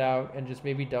check it out and just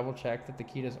maybe double check that the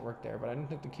key doesn't work there, but I don't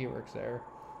think the key works there.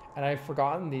 And I've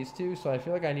forgotten these two, so I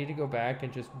feel like I need to go back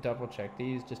and just double check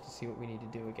these just to see what we need to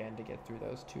do again to get through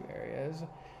those two areas.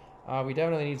 We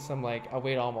definitely need some like a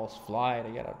way to almost fly to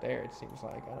get up there, it seems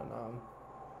like. I don't know.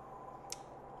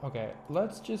 Okay,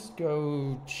 let's just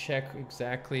go check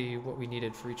exactly what we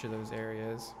needed for each of those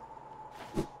areas.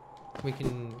 We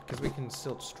can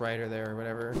still Strider there or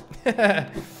whatever.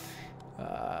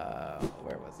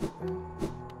 Where was it?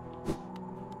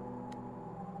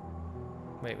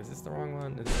 Wait, was this the wrong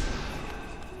one? This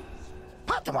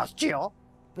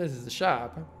is the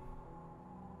shop. I'm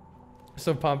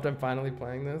so pumped I'm finally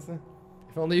playing this.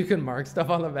 If only you can mark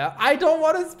stuff on the map. I don't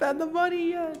want to spend the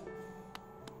money yet.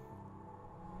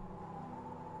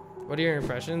 What are your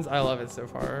impressions? I love it so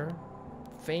far.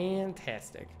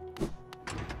 Fantastic.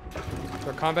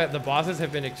 For combat, the bosses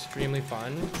have been extremely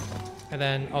fun. And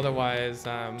then otherwise,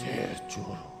 I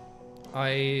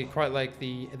quite like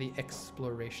the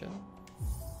exploration.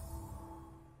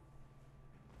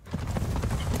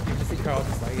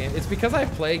 It's because I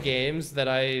play games that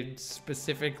I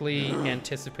specifically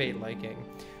anticipate liking.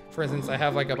 For instance, I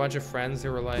have like a bunch of friends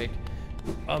who are like,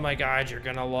 oh my god, you're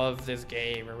gonna love this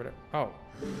game or whatever. Oh.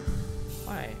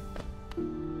 Hi.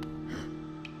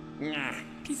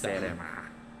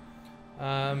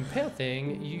 Pale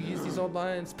Thing, you use these old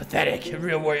lines. Pathetic, a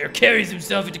real warrior carries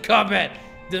himself into combat.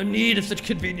 No need of such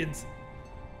convenience.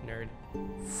 Nerd.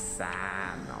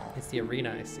 It's the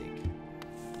arena I seek.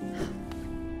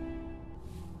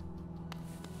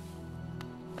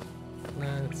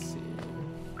 Let's see.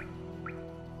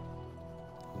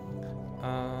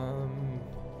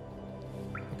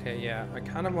 Okay, yeah, I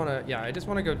kind of want to, I just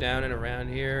want to go down and around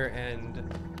here, and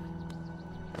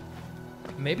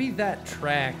maybe that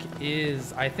track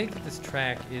is, I think that this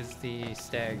track is the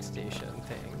Stag Station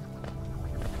thing.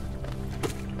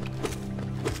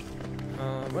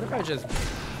 What if I just,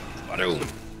 ooh,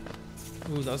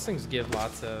 those things give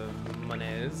lots of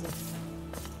monies.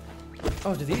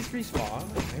 Oh, do these respawn?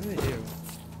 Maybe they do.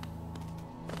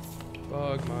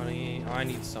 Bug money. Oh, I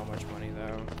need so much money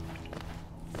though.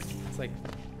 It's like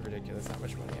ridiculous how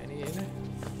much money I need.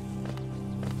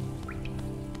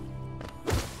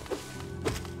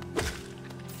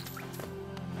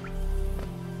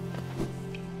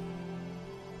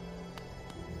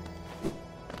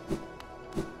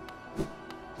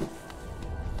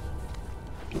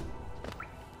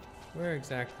 Where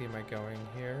exactly am I going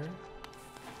here?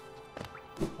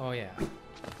 Oh yeah.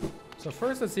 So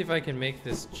first let's see if I can make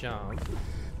this jump.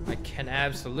 I can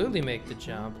absolutely make the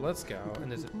jump. Let's go.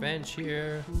 And there's a bench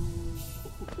here.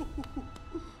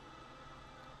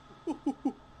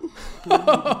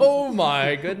 Oh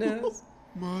my goodness.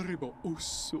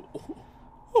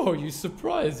 Oh, you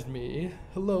surprised me.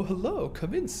 Hello, hello.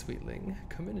 Come in, sweetling.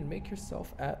 Come in and make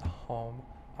yourself at home.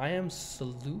 I am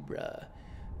Salubra.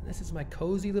 This is my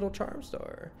cozy little charm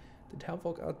store. The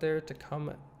townfolk out there to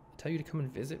come tell you to come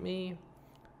and visit me?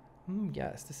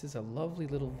 Yes, this is a lovely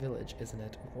little village, isn't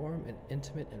it? Warm and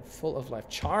intimate and full of life.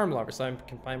 Charm lover, so I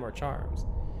can find more charms.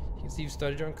 You can see you've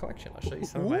started your own collection. I'll show you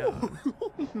some of my own.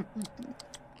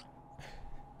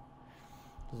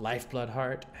 Lifeblood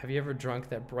heart. Have you ever drunk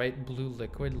that bright blue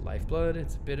liquid, lifeblood?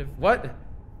 It's a bit of what?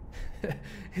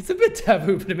 It's a bit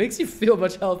taboo, but it makes you feel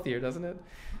much healthier, doesn't it?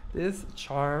 This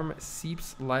charm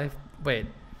seeps life. Wait,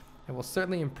 it will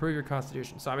certainly improve your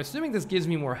constitution. So I'm assuming this gives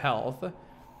me more health.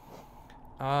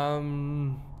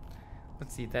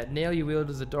 Let's see. That nail you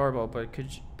wield is adorable, but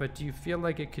do you feel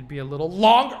like it could be a little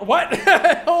longer? What?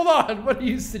 Hold on. What are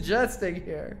you suggesting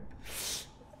here?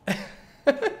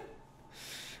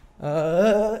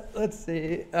 Let's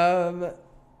see.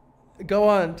 Go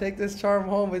on. Take this charm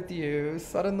home with you.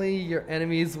 Suddenly, your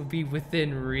enemies will be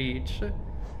within reach.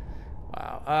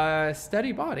 Wow.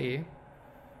 Steady body.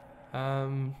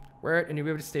 Wear it and you'll be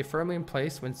able to stay firmly in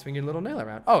place when swinging your little nail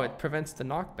around. Oh, it prevents the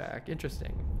knockback.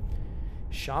 Interesting.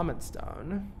 Shaman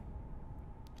stone.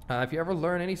 If you ever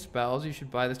learn any spells, you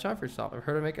should buy this charm for yourself. I've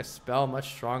heard it make a spell much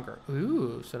stronger.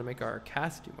 Ooh, so to make our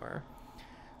cast do more.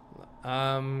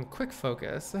 Quick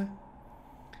focus.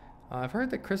 I've heard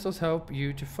that crystals help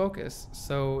you to focus,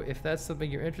 so if that's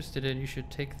something you're interested in, you should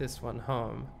take this one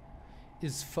home.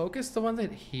 Is focus the one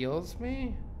that heals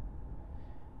me?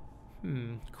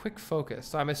 Quick focus.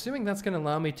 So I'm assuming that's going to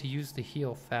allow me to use the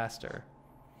heal faster.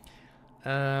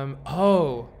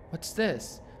 Oh, what's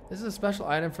this? This is a special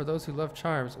item for those who love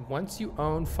charms. Once you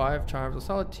own 5 charms, I'll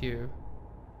sell it to you.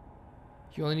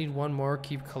 You only need 1 more.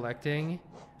 Keep collecting.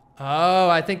 Oh,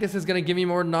 I think this is going to give me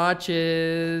more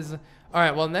notches. All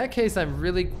right, well, in that case, I'm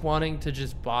really wanting to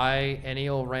just buy any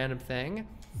old random thing.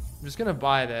 I'm just going to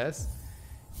buy this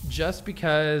just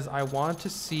because I want to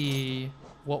see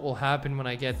what will happen when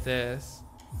I get this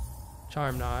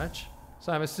charm notch.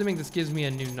 So I'm assuming this gives me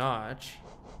a new notch.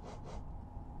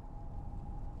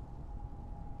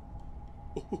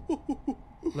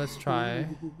 Let's try.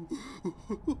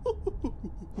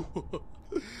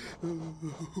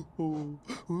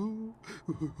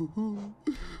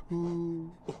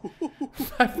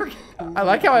 I forget. I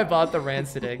like how I bought the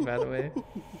rancid egg, by the way.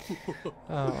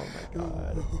 Oh my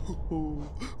god.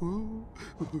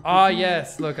 Ah,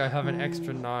 yes. Look, I have an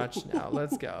extra notch now.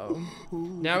 Let's go.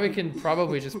 Now we can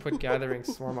probably just put Gathering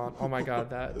Swarm on. Oh my god,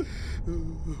 that.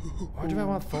 Or do I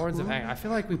want Thorns of Anger? I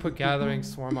feel like we put Gathering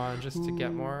Swarm on just to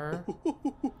get more.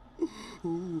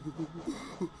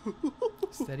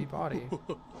 Steady body.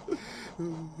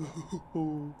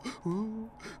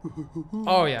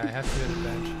 Oh yeah, I have to do the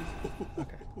bench.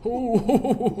 Okay.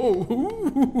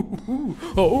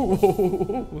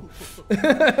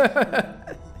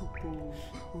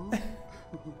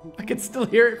 I can still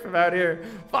hear it from out here.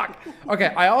 Fuck. Okay,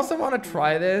 I also want to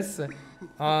try this.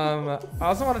 I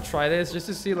also want to try this just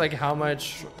to see like how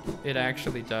much it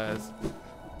actually does.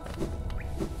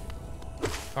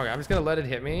 Okay, I'm just gonna let it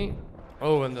hit me.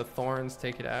 Oh, and the thorns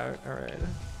take it out. All right.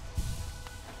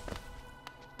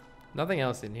 Nothing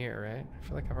else in here, right? I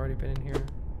feel like I've already been in here.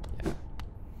 Yeah. All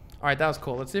right, that was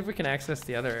cool. Let's see if we can access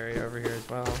the other area over here as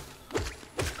well.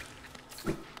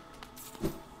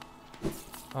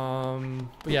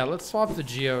 But yeah, let's swap the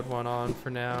geode one on for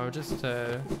now, just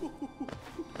to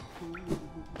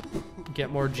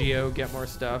get more geo, get more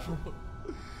stuff.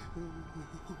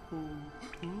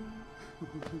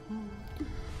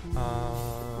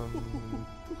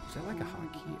 Is that like a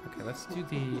hotkey? Okay, let's do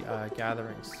the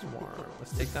Gathering Swarm.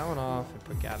 Let's take that one off and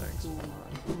put Gathering Swarm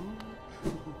on.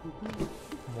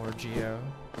 More geo.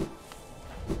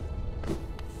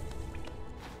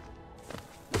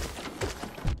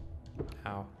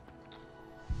 Ow.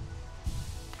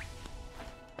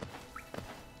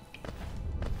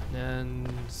 And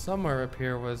somewhere up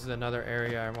here was another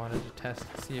area I wanted to test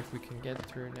to see if we can get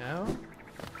through now.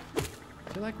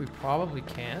 I feel like we probably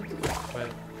can't, but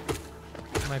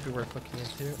it might be worth looking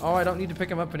into. Oh, I don't need to pick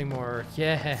them up anymore.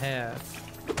 Yeah.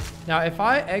 Now, if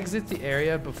I exit the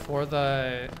area before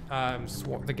the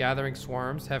Gathering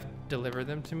Swarms have delivered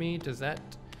them to me, do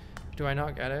I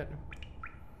not get it?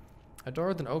 A door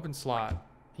with an open slot.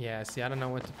 Yeah, see, I don't know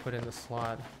what to put in the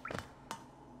slot.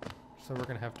 So we're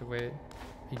gonna have to wait.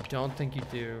 You don't think you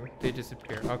do. They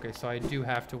disappear. Okay, so I do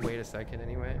have to wait a second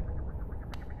anyway.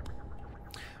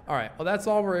 All right, well, that's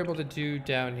all we're able to do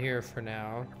down here for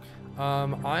now.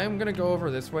 I'm gonna go over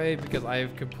this way because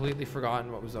I've completely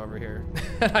forgotten what was over here.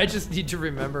 I just need to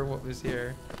remember what was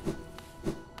here.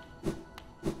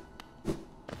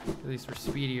 At least we're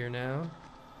speedier now.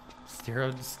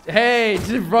 Hey,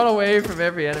 just run away from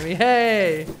every enemy.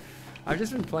 Hey! I've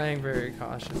just been playing very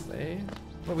cautiously.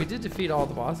 But we did defeat all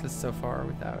the bosses so far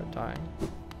without dying.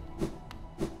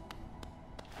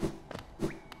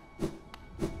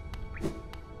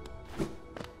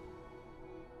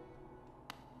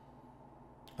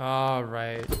 All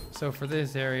right, so for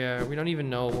this area, we don't even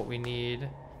know what we need.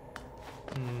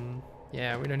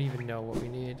 Yeah, we don't even know what we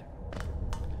need.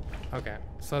 Okay,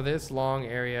 so this long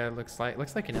area looks like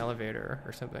an elevator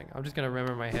or something. I'm just gonna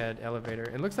remember in my head, elevator.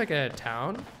 It looks like a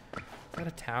town. Is that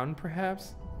a town,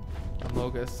 perhaps?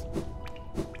 Amogus.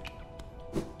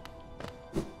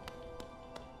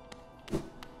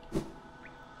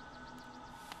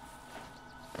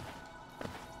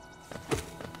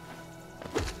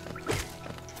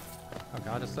 Okay,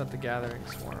 I'll just let the gathering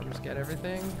swarms get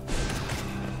everything.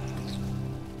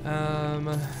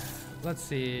 Let's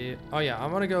see. Oh yeah,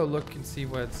 I'm gonna go look and see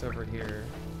what's over here.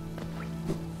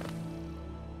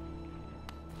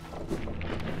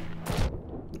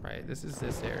 Right, this is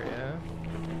this area.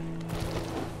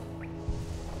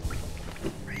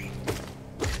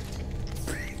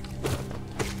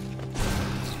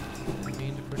 I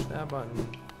need to push that button.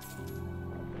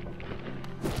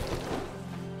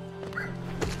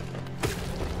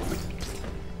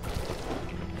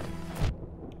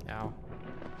 Ow.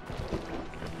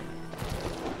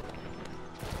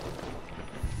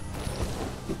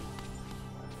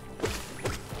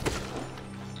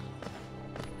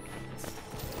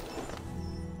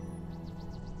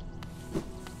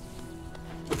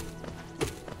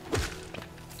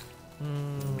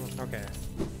 Okay,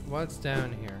 what's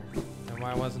down here? And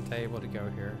why wasn't I able to go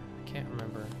here? I can't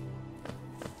remember.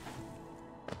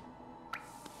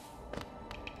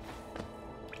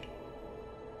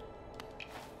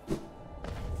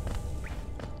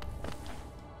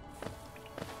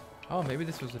 Oh, maybe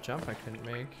this was a jump I couldn't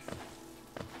make.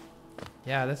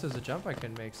 Yeah, this is a jump I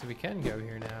couldn't make, so we can go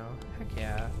here now. Heck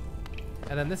yeah.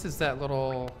 And then this is that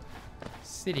little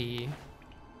city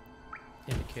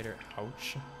indicator.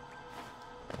 Ouch.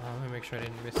 Let me make sure I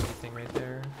didn't miss anything right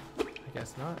there. I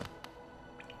guess not.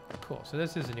 Cool, so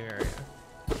this is a new area.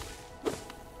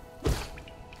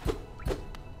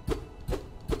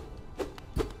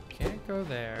 Can't go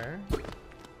there.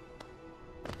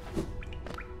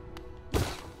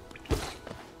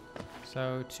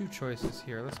 So, two choices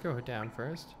here. Let's go down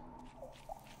first.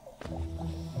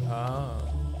 Oh.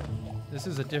 This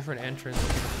is a different entrance to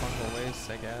the fungal wastes,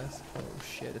 I guess. Oh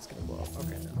shit, it's gonna blow up.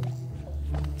 Okay, no.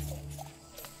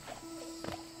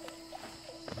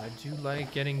 I do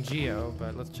like getting Geo,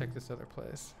 but let's check this other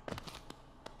place.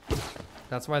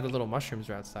 That's why the little mushrooms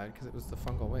are outside, because it was the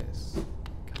fungal waste.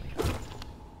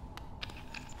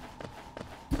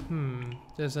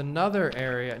 There's another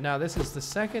area. Now, this is the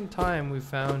second time we've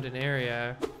found an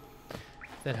area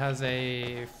that has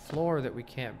a floor that we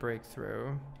can't break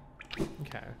through.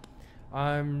 Okay.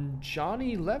 I'm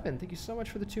Johnny Levin. Thank you so much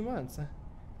for the 2 months.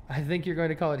 I think you're going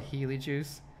to call it Healy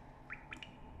Juice.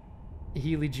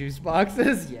 Healy Juice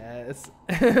boxes? Yes.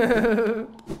 The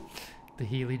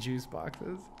Healy Juice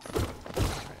boxes.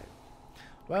 Alright.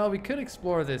 Well, we could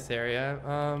explore this area.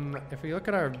 If we look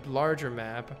at our larger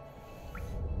map,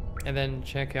 and then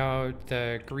check out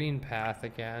the green path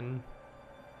again.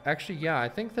 Actually, yeah, I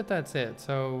think that that's it.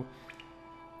 So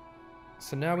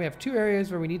now we have 2 areas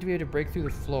where we need to be able to break through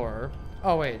the floor.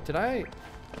 Oh, wait, did I...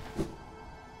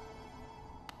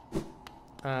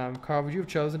 Carl, would you have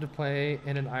chosen to play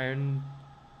in an Iron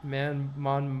Man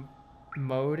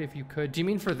mode if you could? Do you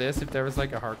mean for this, if there was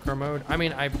like a hardcore mode? I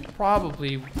mean, I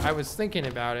was thinking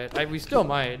about it. We still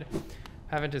might.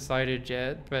 Haven't decided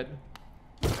yet, but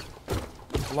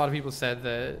a lot of people said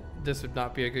that this would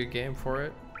not be a good game for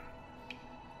it.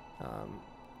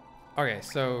 Okay,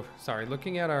 so, sorry,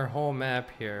 looking at our whole map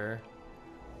here.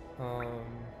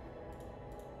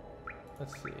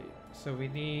 Let's see. So we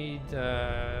need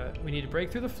to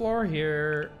break through the floor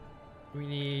here. We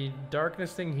need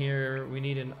darkness thing here. We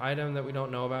need an item that we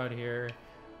don't know about here.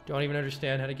 Don't even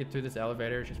understand how to get through this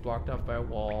elevator. It's just blocked off by a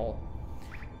wall.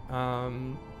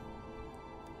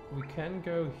 We can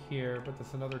go here, but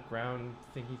there's another ground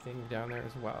thingy thing down there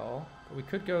as well. But we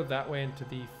could go that way into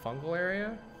the fungal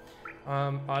area.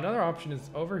 Another option is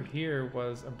over here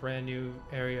was a brand new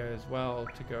area as well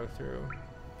to go through.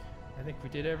 I think we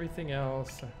did everything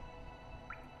else.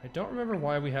 I don't remember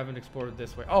why we haven't explored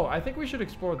this way. Oh, I think we should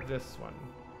explore this one,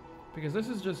 because this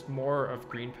is just more of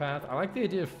Green Path. I like the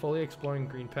idea of fully exploring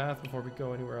Green Path before we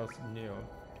go anywhere else new.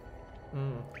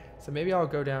 So maybe I'll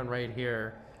go down right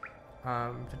here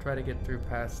to try to get through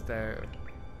past that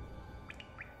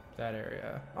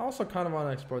area. I also kind of want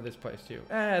to explore this place too.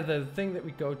 The thing that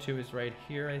we go to is right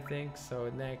here, I think. So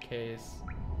in that case,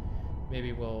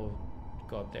 maybe we'll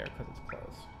go up there because it's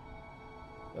close.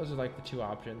 Those are like the 2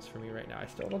 options for me right now. I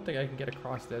still don't think I can get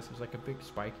across this. There's like a big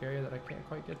spike area that I can't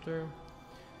quite get through.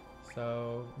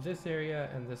 So this area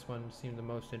and this one seem the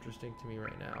most interesting to me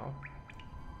right now.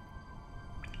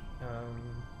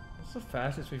 What's the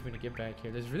fastest way for me to get back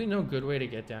here? There's really no good way to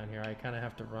get down here. I kind of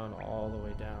have to run all the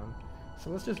way down. So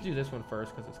let's just do this one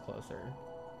first because it's closer.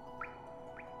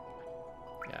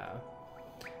 Yeah.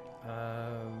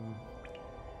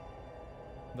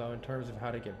 Though in terms of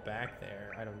how to get back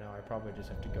there, I don't know. I probably just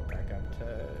have to go back up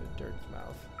to Dirt's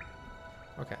Mouth.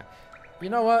 Okay. You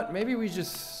know what? Maybe we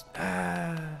just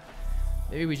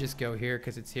go here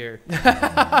because it's here.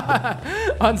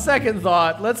 On second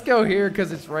thought, let's go here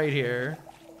because it's right here.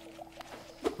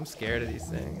 I'm scared of these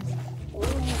things.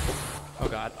 Oh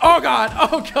god. Oh god.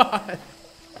 Oh god.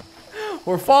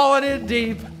 We're falling in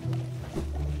deep.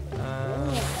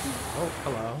 Oh,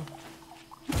 hello.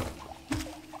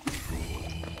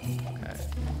 Okay.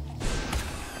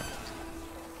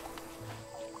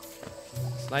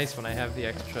 It's nice when I have the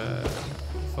extra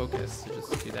focus to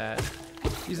just do that.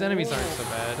 These enemies aren't so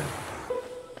bad.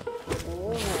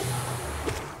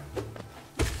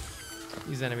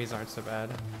 These enemies aren't so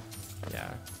bad.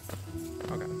 Yeah.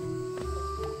 Okay.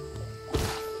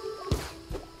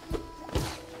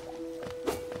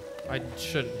 I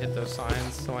shouldn't hit those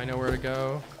signs, so I know where to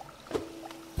go.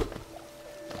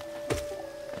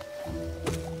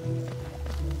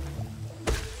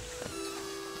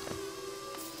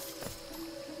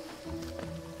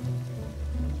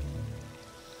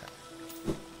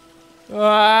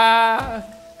 Ah!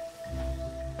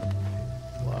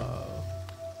 Whoa.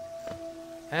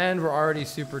 And we're already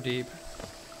super deep.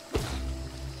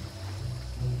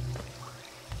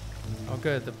 Oh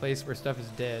good, the place where stuff is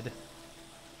dead.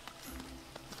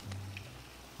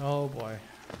 Oh boy.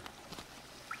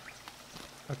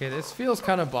 Okay, this feels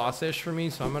kind of bossish for me,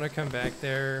 so I'm gonna come back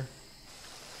there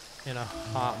in a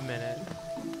hot minute.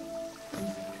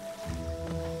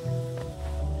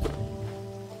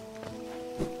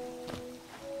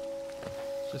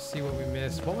 Just see what we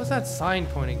missed. What was that sign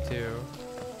pointing to?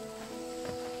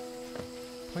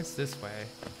 Points this way.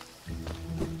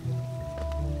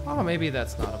 Oh, maybe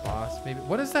that's not a boss. Maybe.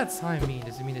 What does that sign mean?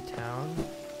 Does it mean a town?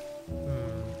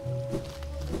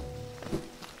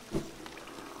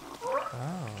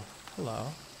 Oh, hello.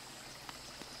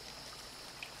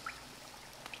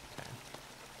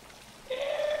 Okay.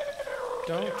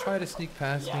 Don't try to sneak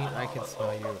past me. I can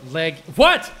smell you. Leg.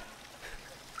 What?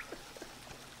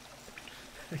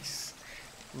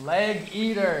 Leg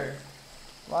eater.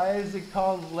 Why is it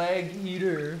called leg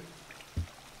eater?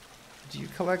 Do you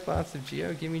collect lots of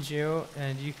geo? Give me geo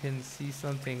and you can see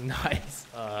something nice.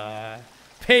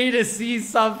 Pay to see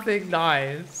something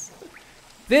nice.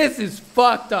 This is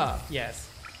fucked up. Yes.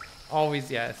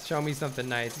 Always yes. Show me something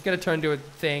nice. It's gonna turn into a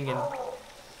thing and...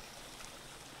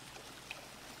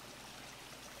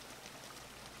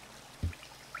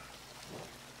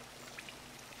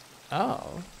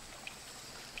 Oh.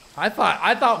 I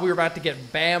thought we were about to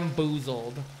get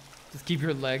bamboozled. Just keep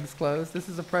your legs closed. This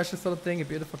is a precious little thing, a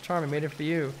beautiful charm. I made it for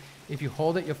you. If you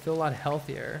hold it, you'll feel a lot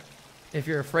healthier. If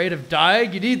you're afraid of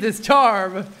dying, you need this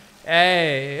charm.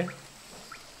 Hey.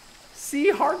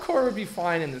 See, hardcore would be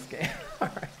fine in this game.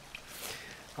 Alright.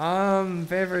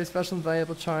 Very, very special and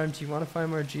valuable charm. Do you want to find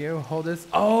more geo? Hold this.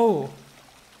 Oh!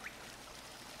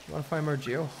 You want to find more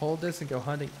geo? Hold this and go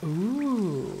hunting.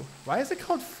 Ooh. Why is it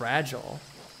called fragile?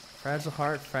 Fragile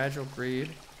heart, fragile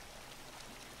greed.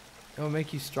 It will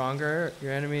make you stronger.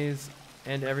 Your enemies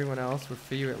and everyone else will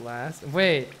free you at last.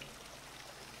 Wait.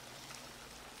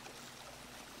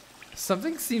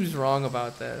 Something seems wrong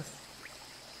about this.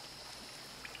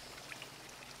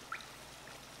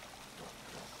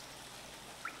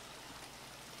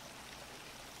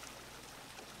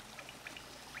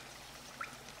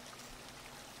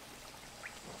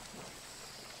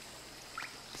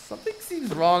 Something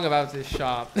seems wrong about this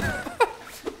shop.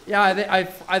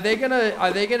 Yeah, are they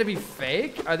gonna be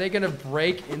fake? Are they gonna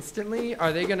break instantly?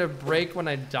 Are they gonna break when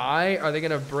I die? Are they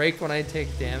gonna break when I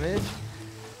take damage?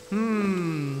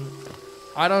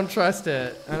 I don't trust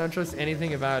it. I don't trust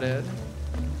anything about it.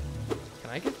 Can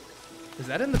I get... Is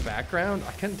that in the background?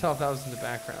 I couldn't tell if that was in the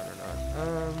background or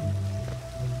not.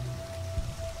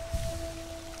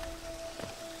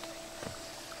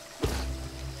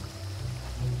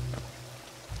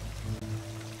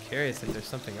 Curious if there's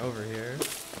something over here.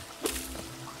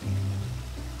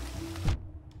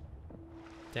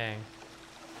 Dang.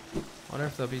 Wonder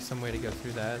if there'll be some way to go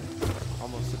through that.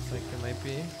 Almost looks like there might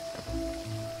be.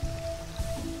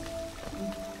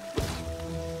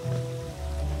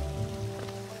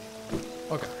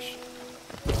 Oh gosh.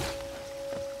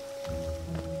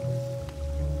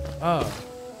 Oh.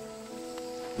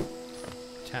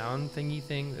 Town thingy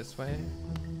thing this way.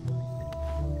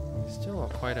 Still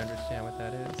don't quite understand what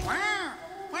that is.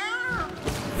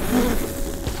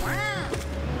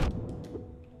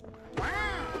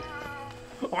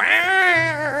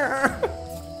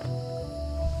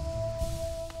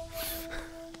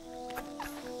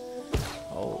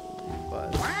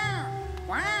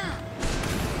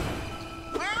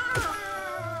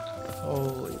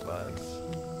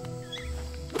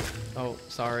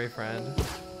 friend.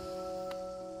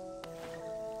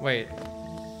 Wait.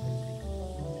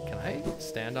 Can I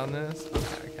stand on this? Okay,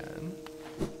 I can.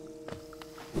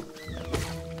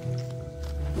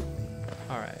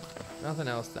 Alright. Nothing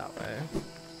else that way.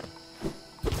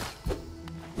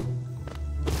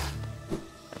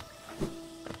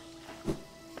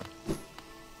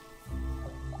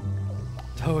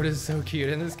 Toad is so cute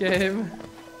in this game.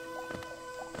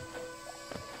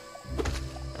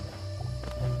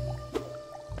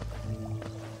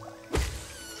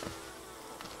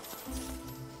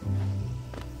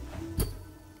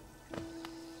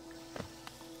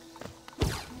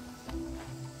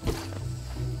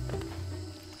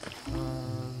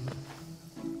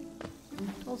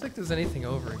 I don't think there's anything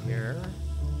over here.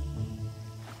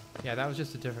 Yeah, that was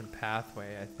just a different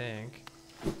pathway, I think.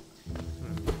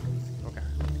 Okay.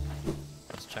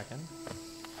 Just checking.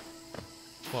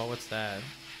 Well, what's that?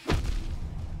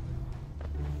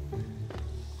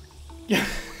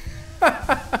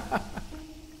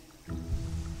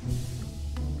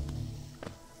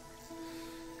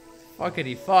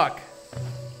 Fuckity fuck.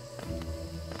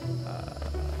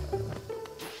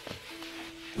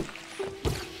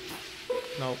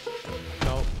 Nope.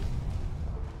 Nope.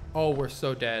 Oh, we're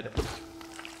so dead.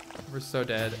 We're so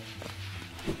dead.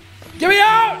 Get me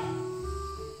out!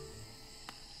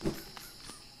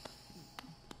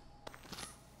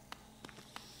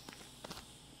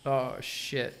 Oh,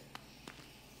 shit.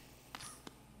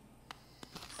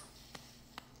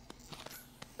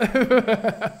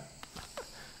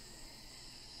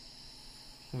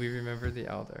 We remember the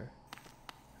Elder.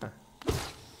 Huh.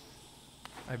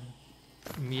 I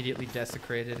immediately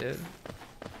desecrated it.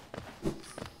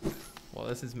 Well,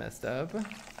 this is messed up.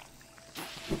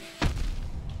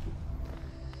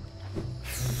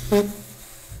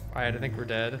 Alright, I think we're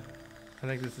dead. I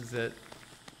think this is it.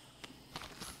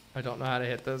 I don't know how to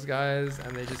hit those guys,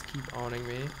 and they just keep owning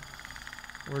me.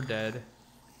 We're dead.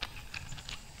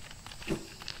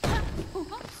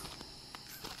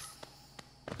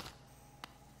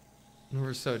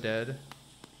 We're so dead.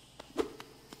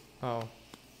 Oh.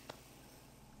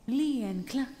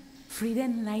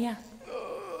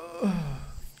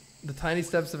 The tiny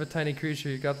steps of a tiny creature.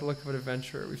 You got the look of an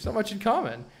adventurer. We've so much in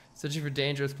common. Searching for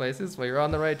dangerous places? Well, you're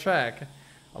on the right track.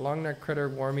 A long-necked critter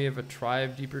warned me of a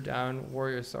tribe deeper down,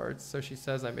 warrior swords. So she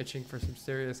says I'm itching for some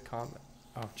serious combat.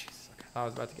 Oh, jeez. Okay. I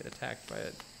was about to get attacked by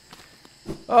it.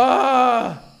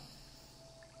 Ah!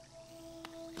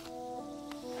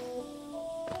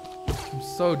 I'm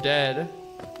so dead.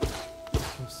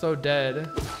 I'm so dead.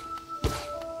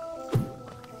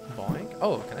 Boink.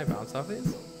 Oh, can I bounce off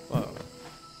these? Whoa.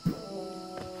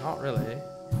 Not really.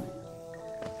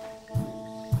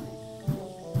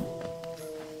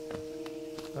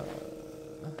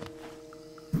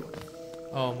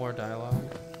 Oh, more dialogue.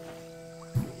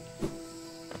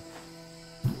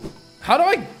 How do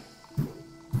I...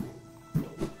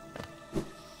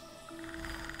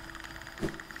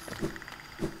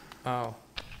 Oh.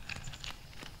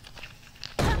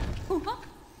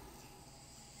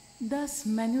 Thus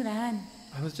Manuran.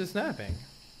 I was just napping.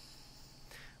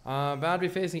 Bound to be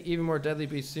facing even more deadly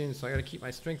beasts soon, so I gotta keep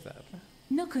my strength up.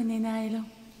 No konenailo.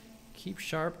 Keep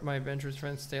sharp, my adventurous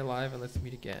friends. Stay alive, and let's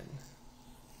meet again.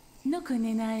 No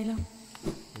konenailo.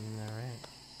 Alright.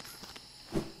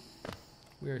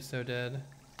 We are so dead.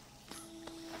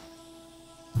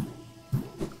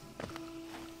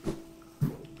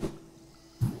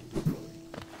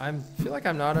 I feel like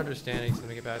I'm not understanding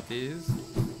something about these.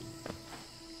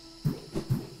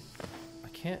 I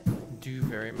can't do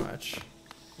very much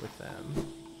with them.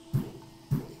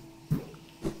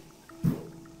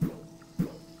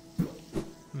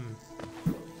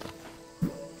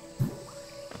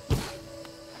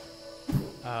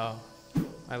 Oh,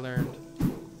 I learned.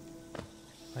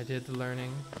 I did the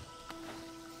learning.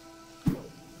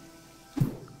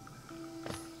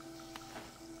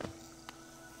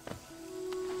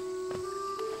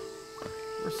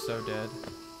 We're so dead.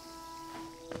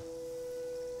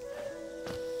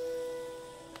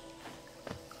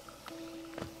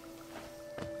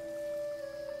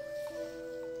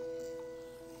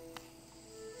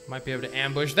 Might be able to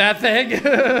ambush that thing.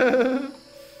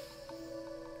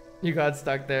 You got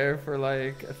stuck there for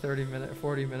like a 40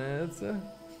 minutes.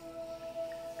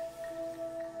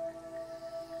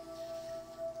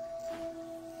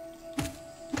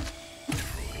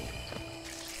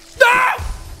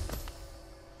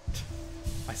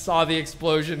 I saw the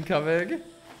explosion coming.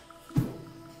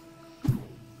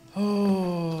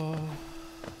 Oh.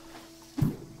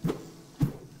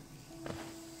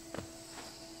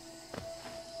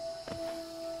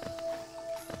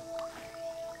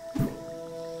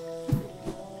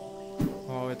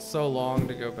 so long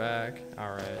to go back.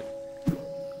 All right.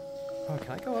 Oh,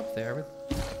 can I go up there with?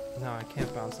 No, I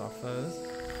can't bounce off those.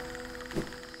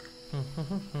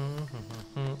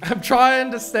 I'm trying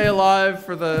to stay alive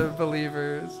for the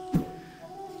believers.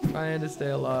 Trying to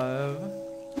stay alive.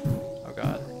 Oh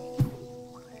God.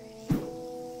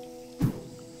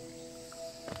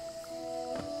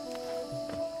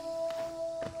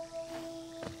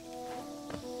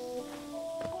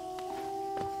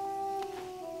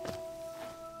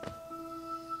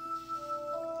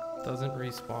 Doesn't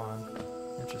respawn.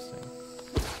 Interesting.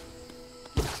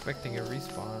 Expecting a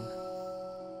respawn.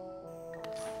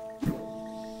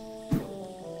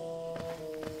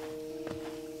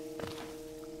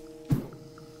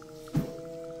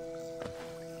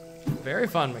 Very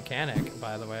fun mechanic,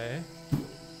 by the way.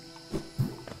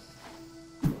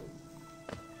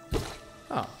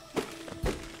 Oh.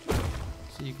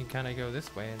 So you can kind of go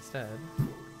this way instead.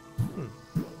 Hmm.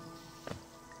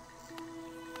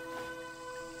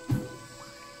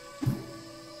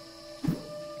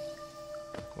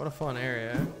 What a fun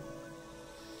area.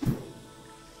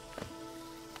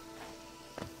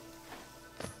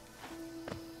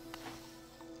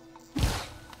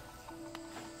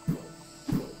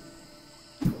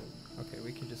 Okay,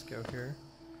 we can just go here.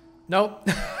 Nope.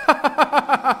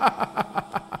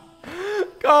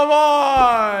 Come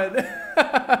on.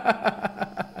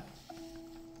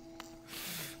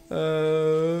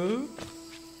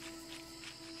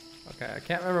 Okay, I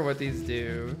can't remember what these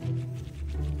do.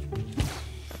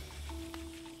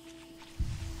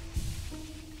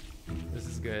 This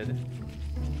is good.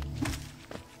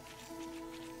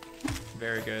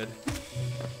 Very good.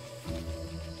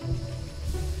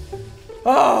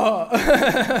 Oh!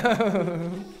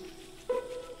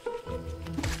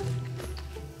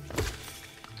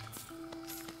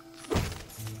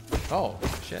 Oh,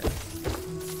 shit.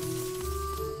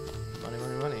 Money,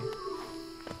 money, money.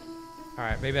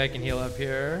 Alright, maybe I can heal up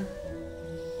here.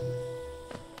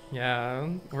 Yeah,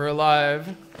 we're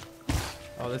alive.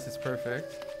 Oh, this is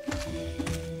perfect.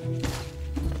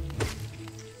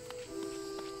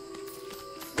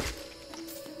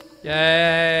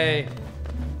 Yay!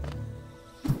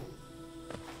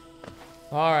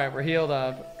 Alright, we're healed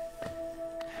up.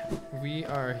 We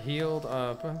are healed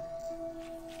up.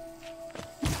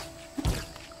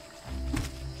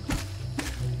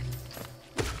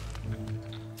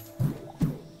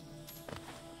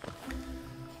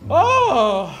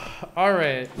 Oh!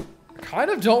 Alright. Kind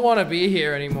of don't want to be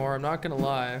here anymore, I'm not gonna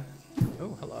lie.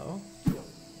 Oh, hello.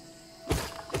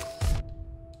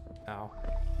 Ow.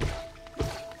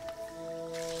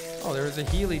 Oh, there was a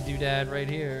Healy doodad right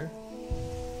here.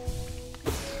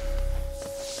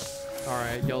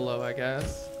 Alright, YOLO, I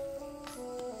guess.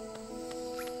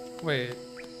 Wait.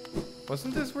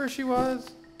 Wasn't this where she was?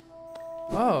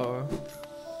 Oh.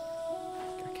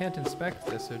 I can't inspect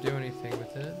this or do anything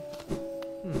with it.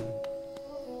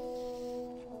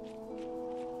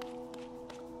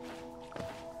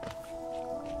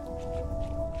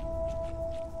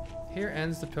 Here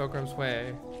ends the Pilgrim's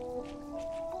Way.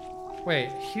 Wait,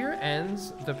 here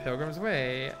ends the Pilgrim's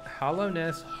Way.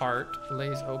 Hallowness Heart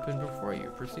lays open before you.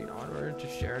 Proceed onward to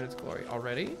share in its glory.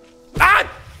 Already? Ah!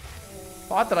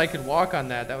 Thought that I could walk on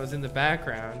that. That was in the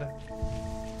background.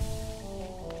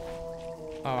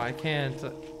 Oh, I can't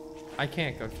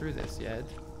go through this yet.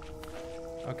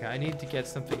 Okay, I need to get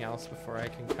something else before I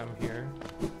can come here.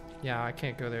 Yeah, I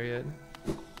can't go there yet.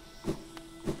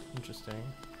 Interesting.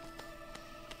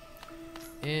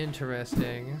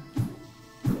 Interesting.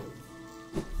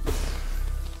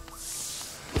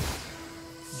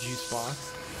 Juice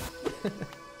box.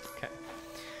 Okay.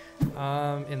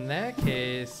 In that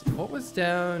case, what was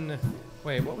down?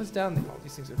 Wait, what was down? Oh,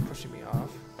 these things are pushing me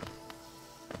off.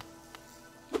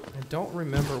 I don't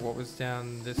remember what was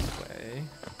down this way.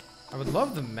 I would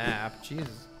love the map.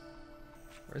 Jesus.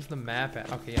 Where's the map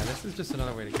at? Okay, yeah, this is just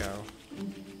another way to go.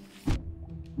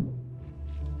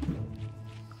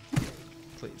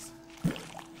 Please.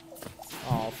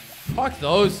 Oh, fuck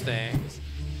those things.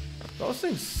 Those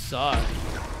things suck.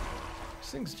 Those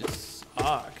things just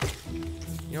suck.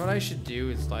 You know what I should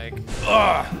do is like,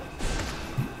 ugh!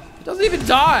 It doesn't even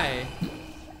die.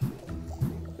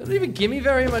 It doesn't even give me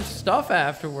very much stuff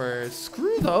afterwards.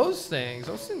 Screw those things.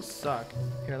 Those things suck.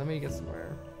 Here, let me get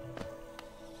somewhere.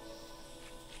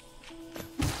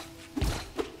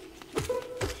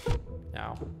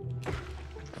 Ow.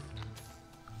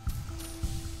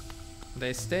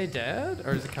 They stay dead?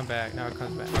 Or does it come back? No, it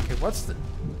comes back. Okay, what's the...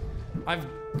 I'm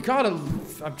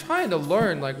trying to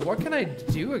learn, like, what can I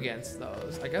do against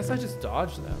those? I guess I just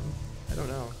dodge them. I don't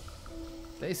know.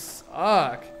 They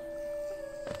suck.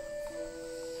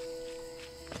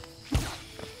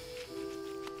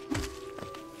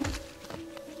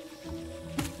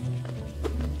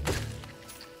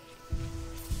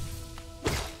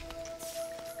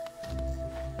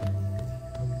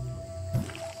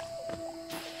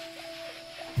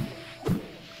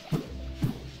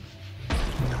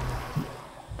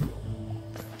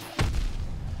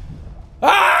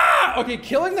 Okay,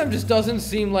 killing them just doesn't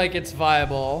seem like it's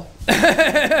viable.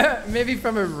 Maybe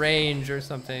from a range or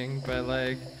something, but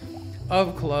like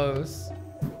up close,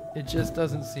 it just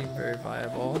doesn't seem very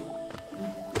viable.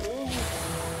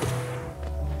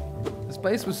 This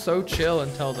place was so chill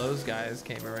until those guys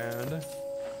came around.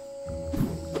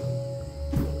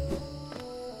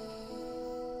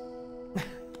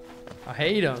 I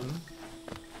hate them.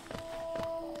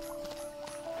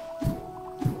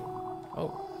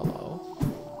 Oh, hello.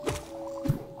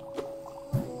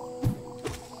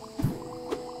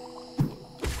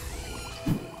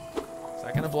 Is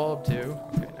that gonna blow up too?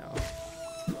 Okay, no.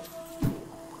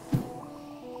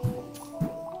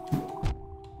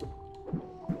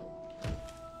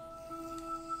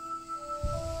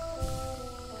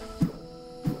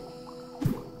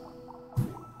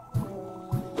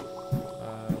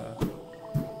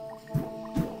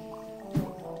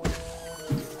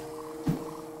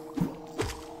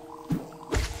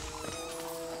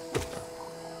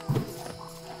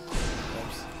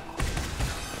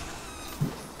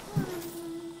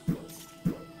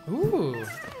 Ooh,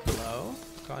 hello.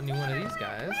 Got a new one of these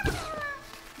guys.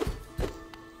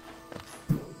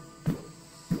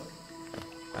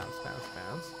 Bounce, bounce,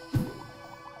 bounce.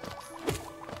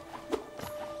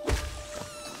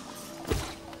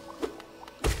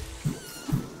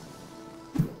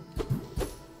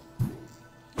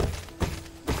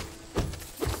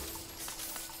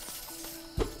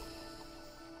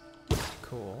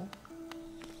 Cool.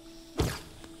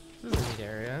 This is a neat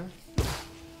area.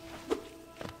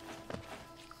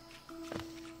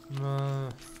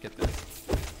 Let's get this.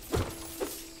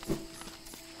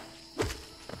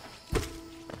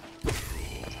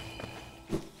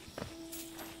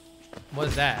 What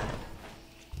is that?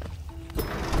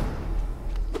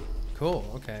 Cool,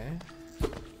 okay.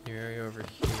 New area over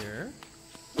here.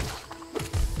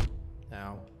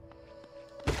 Now.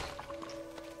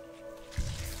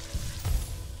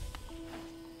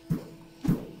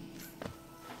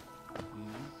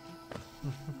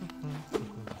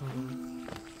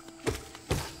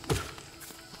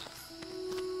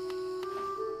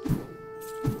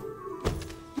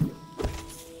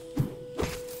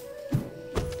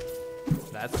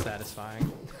 That's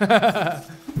satisfying.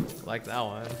 Like that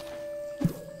one.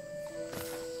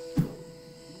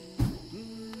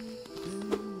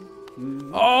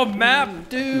 Oh, map,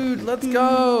 dude, let's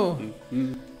go.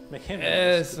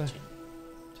 Yes.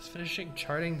 Just finishing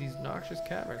charting these noxious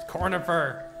caverns.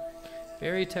 Cornifer.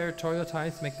 Very territorial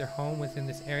types make their home within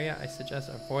this area. I suggest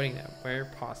avoiding them where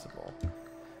possible.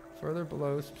 Further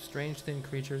below, some strange thin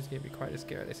creatures can be quite a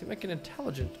scare. They seem like an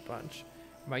intelligent bunch.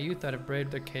 In my youth, I'd have braved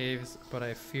their caves, but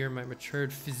I fear my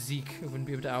matured physique wouldn't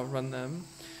be able to outrun them.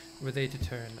 Were they to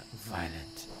turn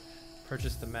violent?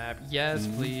 Purchase the map. Yes,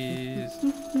 please.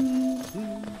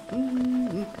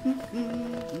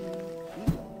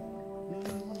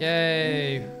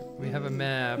 Yay! We have a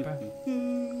map.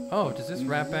 Oh, does this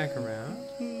wrap back around?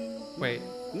 Wait.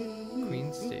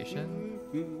 Queen Station?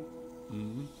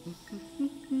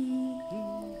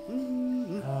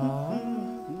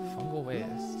 Fungal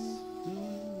wastes.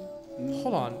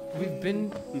 Hold on, we've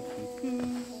been...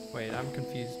 Wait, I'm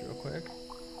confused real quick.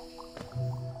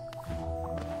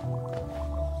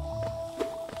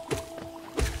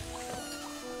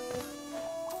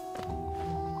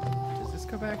 Does this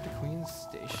go back to Queen's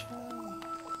Station?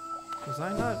 Was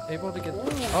I not able to get...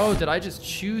 Oh, did I just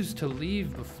choose to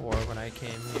leave before when I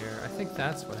came here? I think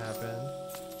that's what happened.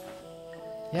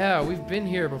 Yeah, we've been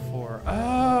here before.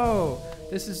 Oh,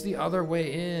 this is the other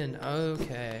way in.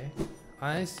 Okay.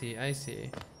 I see, I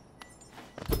see.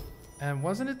 And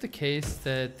wasn't it the case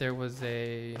that there was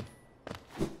a...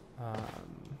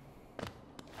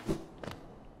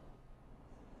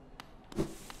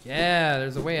 Yeah,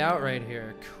 there's a way out right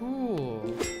here.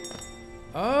 Cool.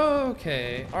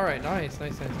 Okay. All right, nice,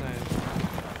 nice, nice,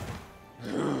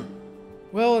 nice.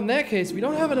 Well, in that case, we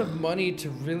don't have enough money to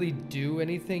really do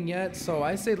anything yet, so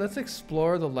I say let's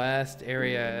explore the last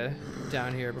area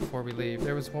down here before we leave.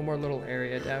 There was one more little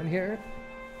area down here.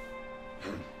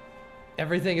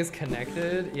 Everything is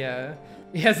connected, yeah.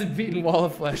 He hasn't beaten Wall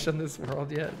of Flesh on this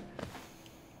world yet.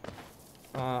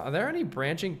 Are there any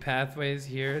branching pathways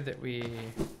here that we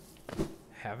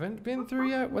haven't been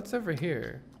through yet? What's over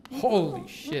here? Holy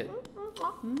shit.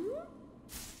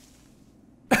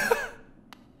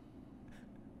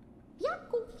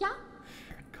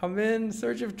 Come in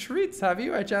search of treats, have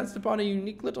you? I chanced upon a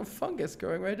unique little fungus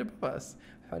growing right above us.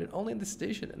 I found it only in the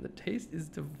station, and the taste is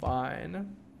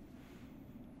divine.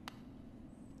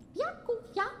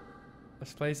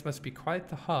 This place must be quite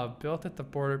the hub, built at the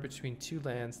border between two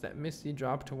lands, that misty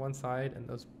drop to one side and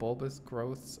those bulbous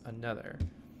growths another.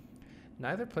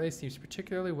 Neither place seems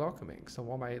particularly welcoming, so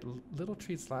while my little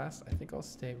treats last, I think I'll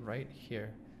stay right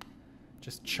here.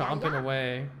 Just chomping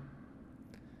away.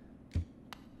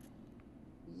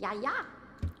 Yeah, yeah.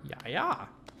 Yeah, yeah.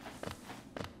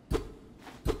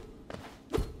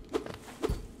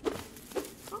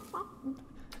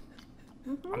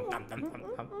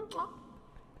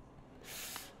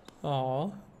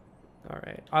 Aw.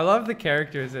 Alright. I love the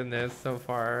characters in this so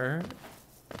far.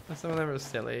 Some of them are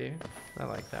silly. I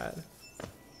like that.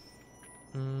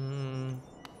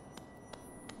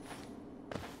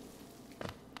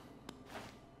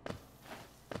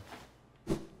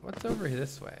 What's over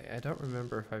this way? I don't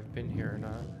remember if I've been here or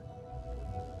not.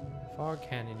 Fog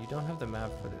Canyon. You don't have the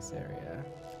map for this area.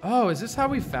 Oh, is this how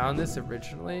we found this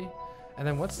originally? And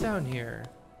then what's down here?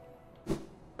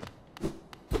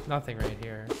 Nothing right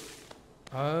here.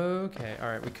 Okay,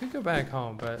 alright, we could go back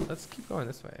home, but let's keep going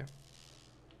this way.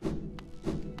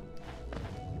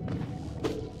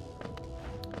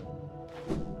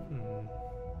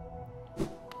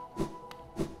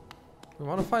 We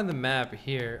want to find the map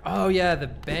here. Oh yeah, the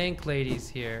bank lady's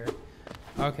here.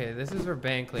 Okay, this is where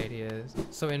Bank Lady is.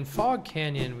 So in Fog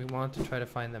Canyon, we want to try to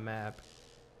find the map.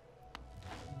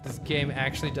 This game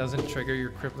actually doesn't trigger your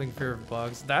crippling fear of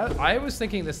bugs. That I was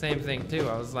thinking the same thing too.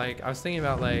 I was thinking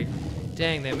about like,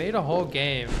 dang, they made a whole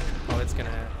game. Oh, it's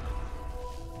gonna.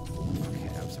 Okay,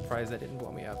 I'm surprised that didn't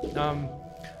blow me up.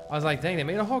 I was like, dang, they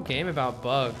made a whole game about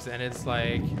bugs, and it's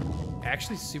like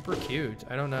actually super cute.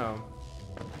 I don't know.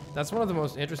 That's one of the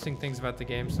most interesting things about the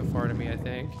game so far to me, I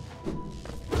think.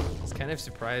 It's kind of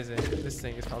surprising. This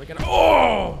thing is probably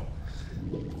gonna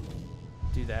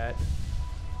do that.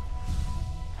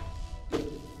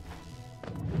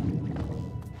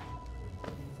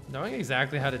 Knowing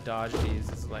exactly how to dodge these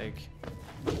is like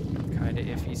kind of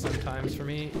iffy sometimes for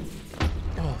me.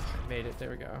 Oh, I made it. There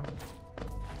we go.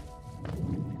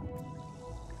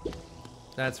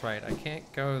 That's right. I can't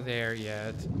go there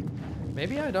yet.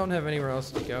 Maybe I don't have anywhere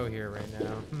else to go here right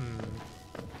now.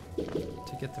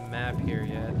 To get the map here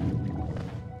yet.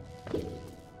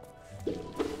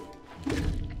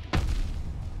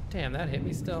 Damn, that hit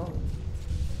me still.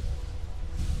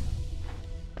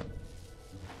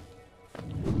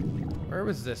 Where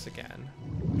was this again?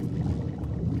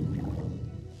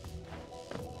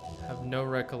 Have no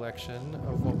recollection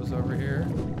of what was over here.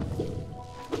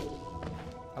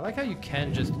 I like how you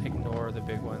can just ignore the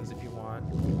big ones if you want.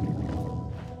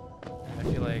 I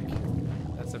feel like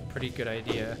that's a pretty good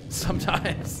idea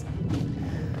sometimes.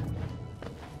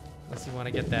 Unless you want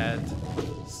to get that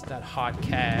hot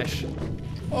cash.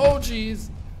 Oh jeez.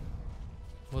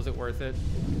 Was it worth it?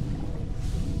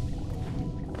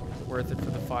 Was it worth it for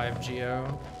the 5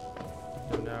 Geo?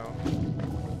 Don't know.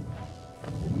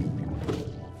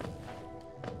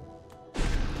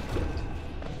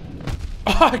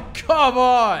 Oh, come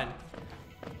on!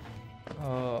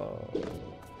 Oh.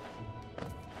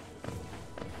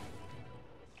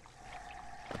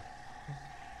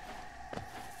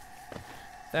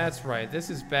 That's right,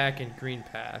 this is back in Green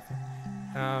Path.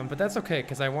 But that's okay,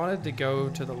 because I wanted to go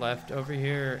to the left over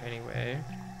here anyway.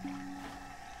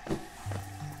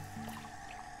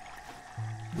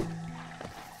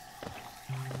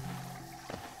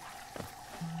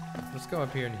 Let's go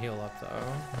up here and heal up,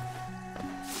 though.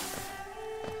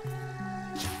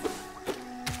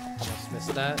 Almost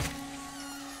missed that.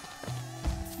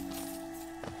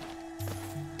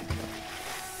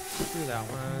 Screw that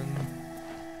one.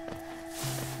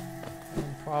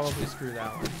 And probably screw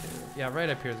that one, too. Yeah, right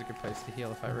up here is a good place to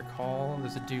heal, if I recall.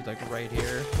 There's a dude, like, right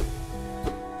here.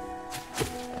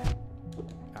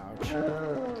 Ouch.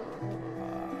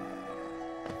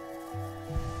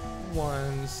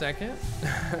 1 second.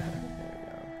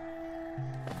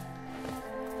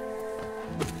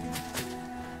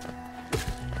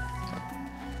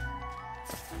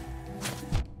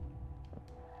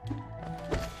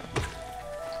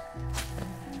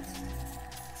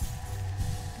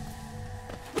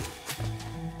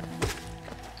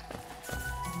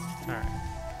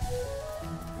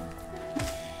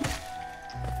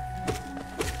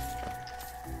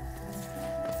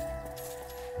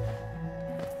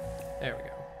 There we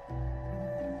go.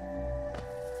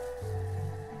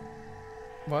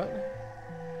 What?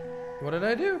 What did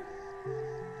I do?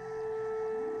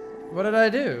 What did I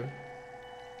do?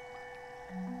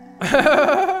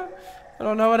 I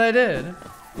don't know what I did.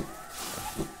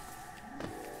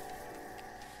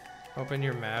 Open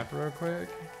your map real quick.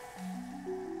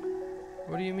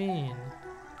 What do you mean?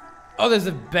 Oh, there's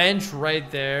a bench right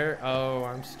there. Oh,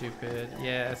 I'm stupid.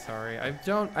 Yeah, sorry.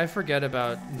 I forget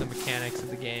about the mechanics of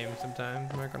the game sometimes,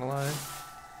 I'm not gonna lie.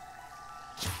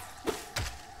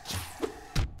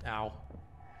 Ow.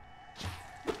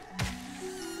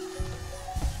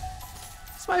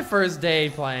 It's my first day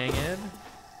playing it.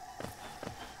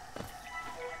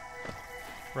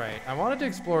 Right, I wanted to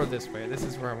explore this way. This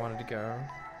is where I wanted to go.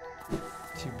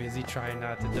 Too busy trying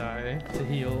not to die, to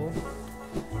heal.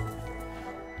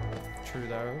 True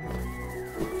though.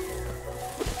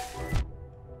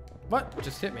 What?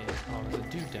 Just hit me. Oh, there's a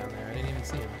dude down there. I didn't even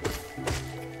see him.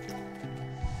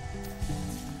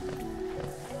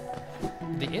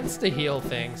 The insta-heal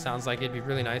thing sounds like it'd be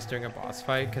really nice during a boss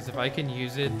fight, because if I can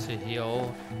use it to heal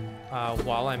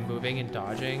while I'm moving and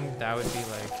dodging, that would be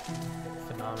like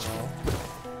phenomenal.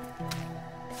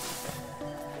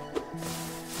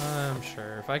 I'm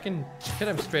sure. If I can hit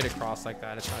him straight across like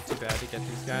that, it's not too bad to get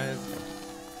these guys.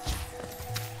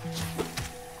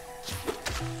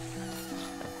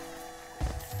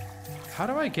 How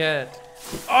do I get...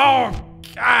 Oh,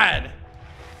 God!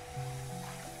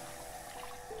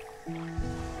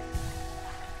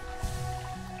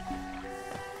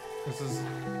 This is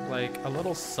like a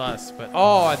little sus, but...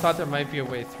 Oh, I thought there might be a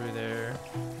way through there.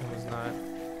 It was not.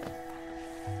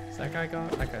 Is that guy gone?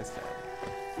 That guy's dead.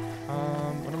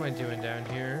 What am I doing down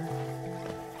here?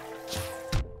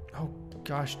 Oh,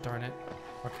 gosh darn it.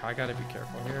 Okay, I gotta be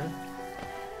careful here.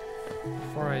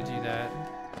 Before I do that...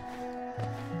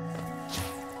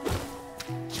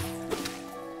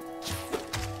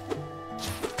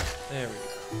 There we go.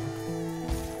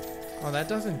 Oh, that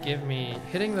doesn't give me...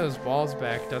 Hitting those balls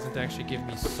back doesn't actually give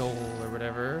me soul or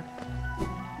whatever.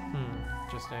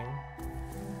 Interesting.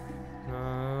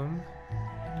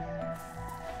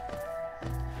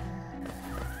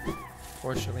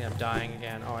 Fortunately, I'm dying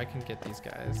again. Oh, I can get these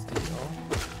guys to heal.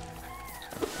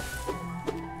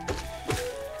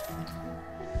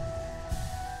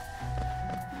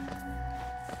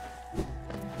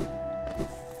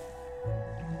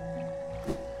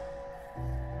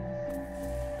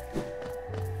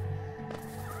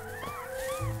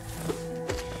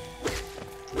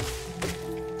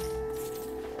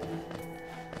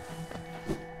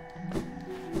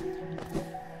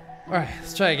 All right,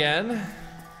 let's try again.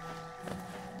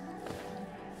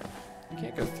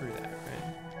 Can't go through that, right?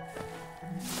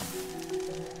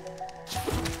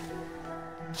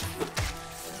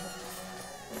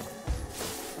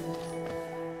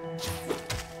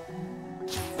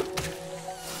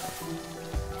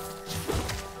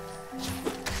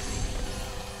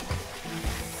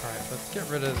 All right, let's get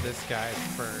rid of this guy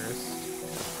first.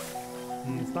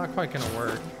 It's not quite gonna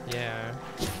work. Yeah.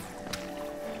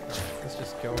 Let's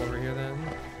just go over here then.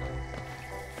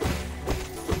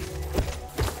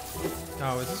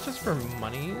 Oh, is this just for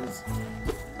monies? Is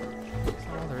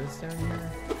that all there is down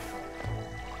here?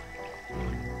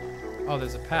 Oh,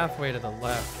 there's a pathway to the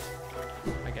left,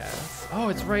 I guess. Oh,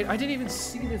 it's right. I didn't even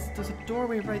see this. There's a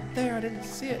doorway right there. I didn't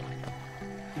see it.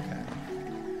 Okay.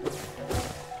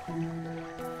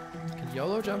 Can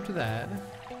YOLO jump to that?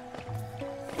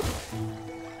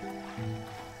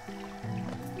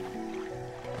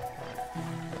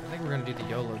 We're gonna do the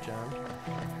YOLO jump.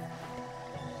 Right.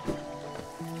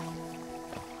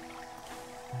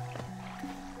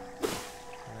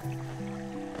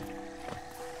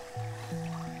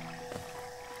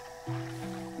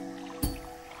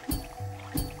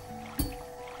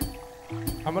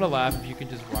 I'm gonna laugh if you can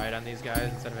just ride on these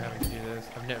guys instead of having to do this.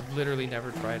 I've literally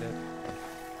never tried it.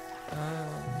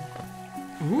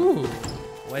 Ooh,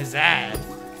 what is that?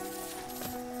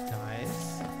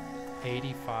 Nice.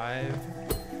 85.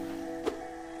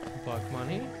 Bug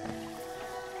money.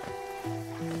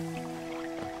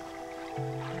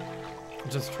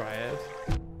 Just try it.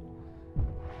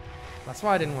 That's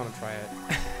why I didn't want to try it.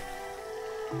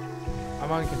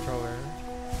 I'm on controller.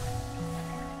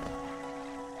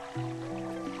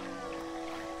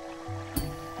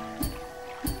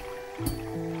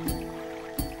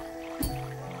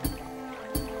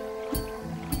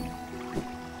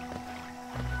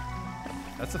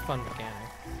 That's a fun mechanic.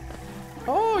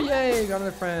 Oh, yay, got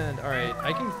another friend. All right,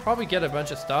 I can probably get a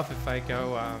bunch of stuff if I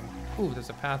go, ooh,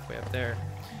 there's a pathway up there.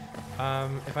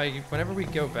 Whenever we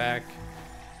go back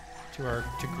to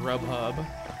Grubhub,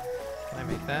 can I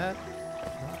make that?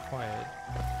 Not quite.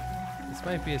 This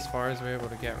might be as far as we're able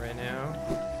to get right now.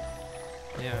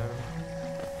 Yeah.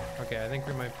 Okay, I think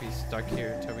we might be stuck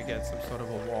here until we get some sort of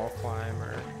a wall climb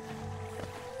or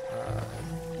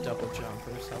double jump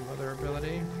or some other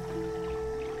ability.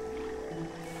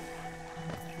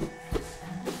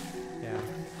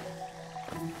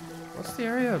 What's the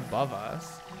area above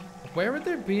us? Where would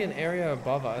there be an area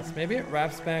above us? Maybe it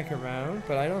wraps back around,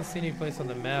 but I don't see any place on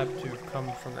the map to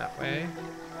come from that way.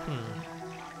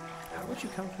 How would you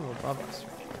come from above us?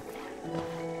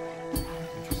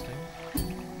 Interesting.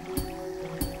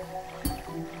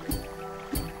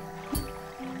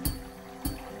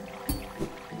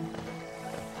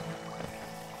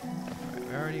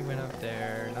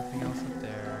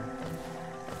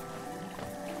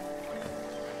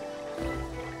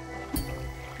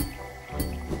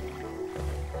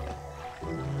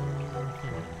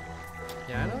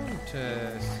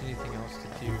 else to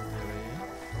do, really.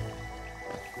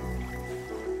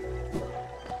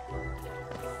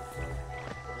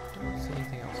 Don't see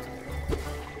anything else to do.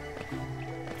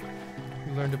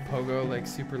 You learned to pogo like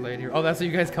super late here. Oh, that's what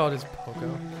you guys call it, is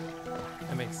pogo.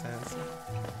 That makes sense.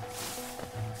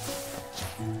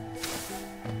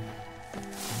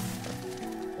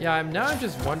 Yeah, I'm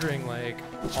just wondering, like,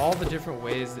 all the different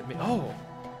ways that oh,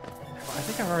 I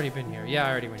think I've already been here. Yeah, I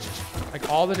already went here. Like,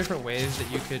 all the different ways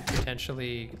that you could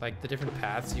potentially, like, the different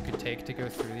paths you could take to go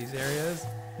through these areas,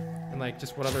 and like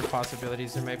just what other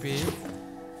possibilities there might be.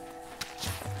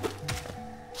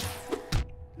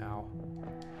 Ow.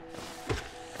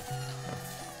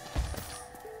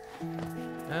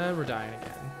 And we're dying again.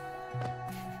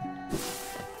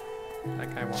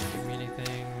 That guy won't give me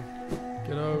anything.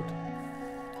 Get out.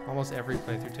 Almost every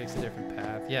playthrough takes a different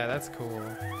path. Yeah, that's cool.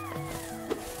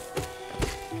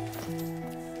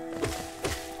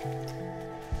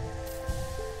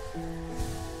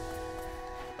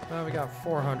 Well, we got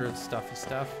 400 stuffy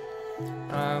stuff.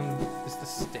 Is the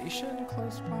station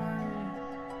close by?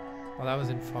 Well, that was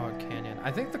in Fog Canyon.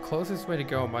 I think the closest way to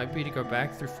go might be to go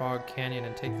back through Fog Canyon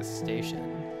and take the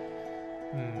station.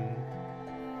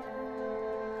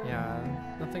 Yeah,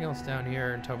 nothing else down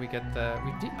here until we get the...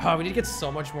 we need to get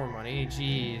so much more money.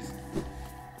 Jeez.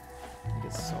 We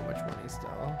get so much money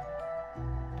still.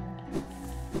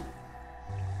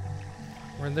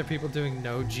 Weren't there people doing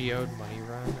no geode money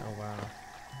run? Oh, wow.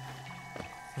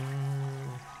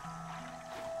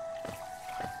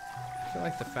 I feel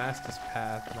like the fastest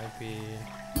path might be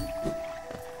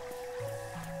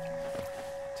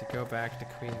to go back to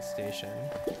Queen Station.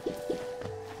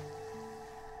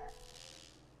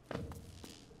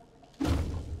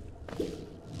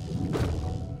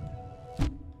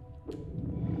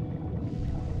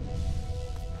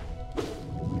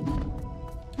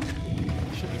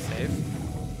 Should be safe.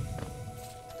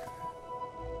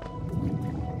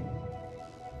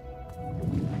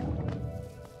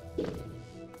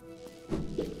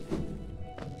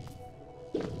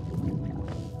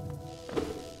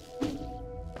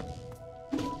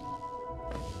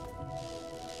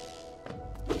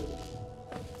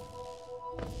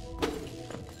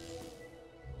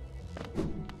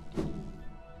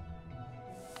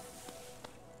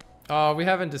 Oh, we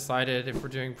haven't decided if we're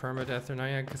doing permadeath or not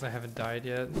yet because I haven't died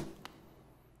yet.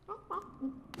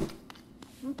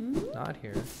 Not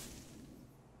here.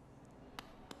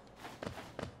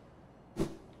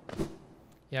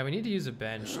 Yeah, we need to use a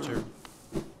bench to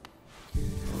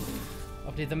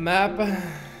update the map.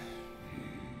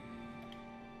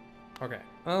 Okay.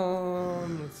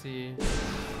 Let's see.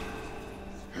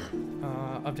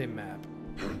 Update map.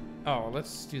 Oh,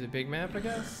 let's do the big map, I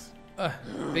guess.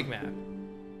 Big map.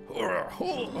 Alright,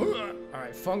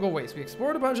 fungal waste. We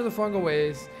explored a bunch of the fungal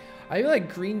waste. I feel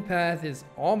like green path is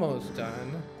almost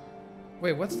done.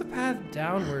 Wait, what's the path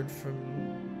downward from...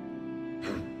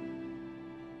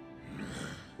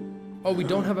 Oh, we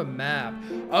don't have a map.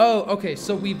 Oh, okay,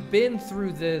 so we've been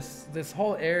through this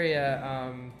whole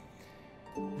area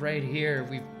right here.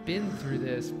 We've been through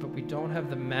this, but we don't have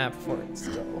the map for it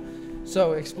still.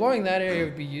 So exploring that area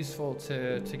would be useful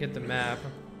to get the map.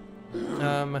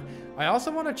 I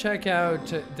also want to check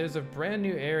out, there's a brand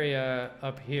new area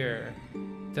up here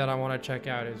that I want to check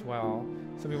out as well.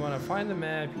 So we want to find the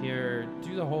map here,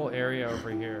 do the whole area over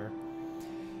here.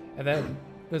 And then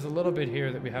there's a little bit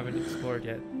here that we haven't explored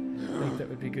yet. I think that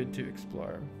would be good to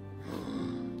explore.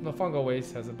 The fungal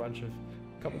waste has a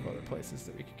couple of other places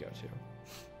that we could go to.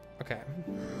 Okay.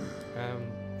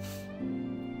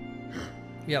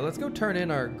 Yeah, let's go turn in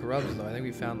our grubs though. I think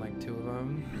we found like 2 of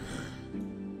them.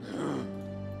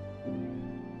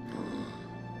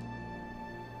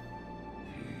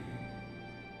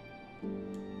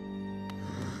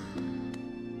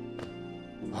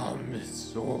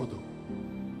 Amisodo.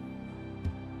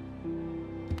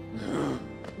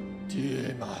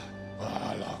 Tiema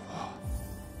Alava.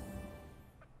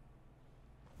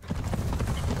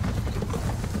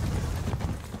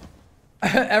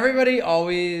 Everybody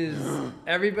always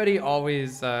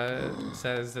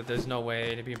says that there's no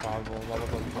way to be impossible, blah blah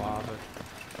blah blah, but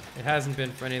it hasn't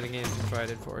been for any of the games we've tried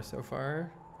it for so far.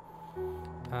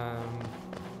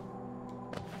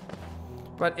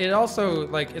 But it also,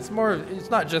 like, it's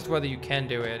not just whether you can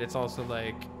do it, it's also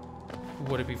like,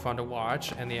 would it be fun to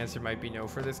watch? And the answer might be no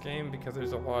for this game because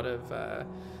there's a lot of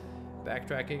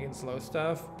backtracking and slow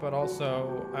stuff, but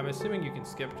also I'm assuming you can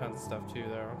skip tons of stuff too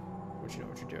though, which you know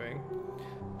what you're doing.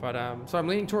 But so I'm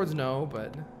leaning towards no,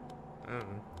 but I don't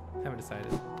know, haven't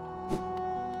decided.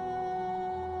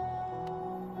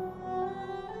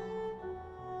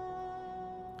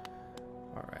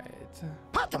 All right.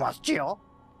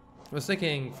 I was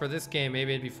thinking for this game,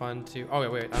 maybe it'd be fun to... Oh,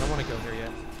 wait, I don't want to go here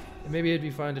yet. Maybe it'd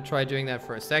be fun to try doing that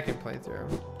for a second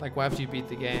playthrough. Like, after you beat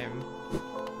the game.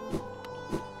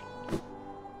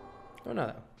 Oh,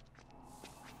 no,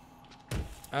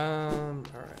 though.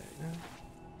 Alright.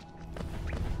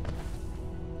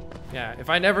 Yeah, if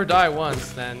I never die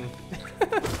once, then...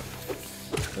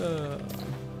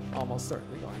 almost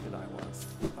certainly going to die once.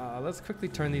 Let's quickly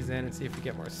turn these in and see if we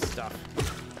get more stuff.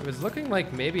 It was looking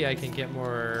like maybe I can get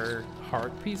more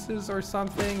heart pieces or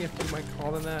something, if you might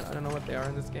call them that. I don't know what they are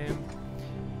in this game.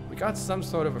 We got some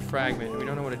sort of a fragment. We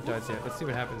don't know what it does yet. Let's see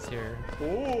what happens here.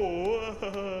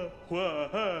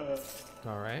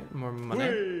 All right, more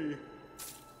money.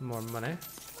 More money.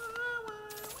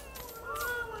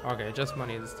 Okay, just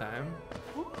money this time.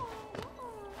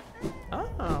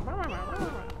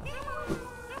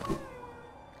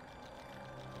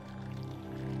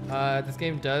 This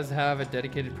game does have a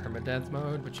dedicated permadeath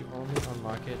mode, but you only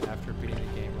unlock it after beating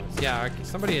the game modes. Yeah,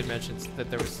 somebody had mentioned that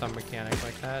there was some mechanic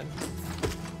like that.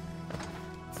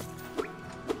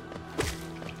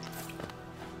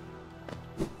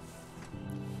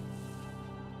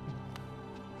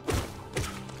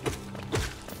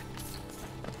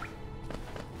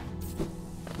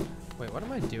 Wait, what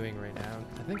am I doing right now?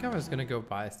 I think I was gonna go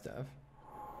buy stuff.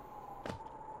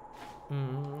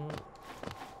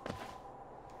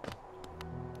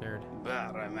 Nerd.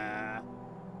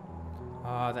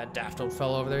 Ah, that daft old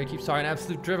fellow over there, he keeps talking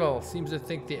absolute drivel. Seems to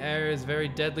think the air is very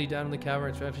deadly down in the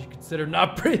caverns. Perhaps you should consider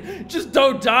not breathe. Just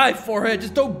don't die, forehead.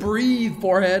 Just don't breathe,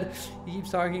 forehead. He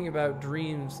keeps talking about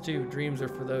dreams, too. Dreams are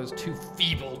for those too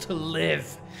feeble to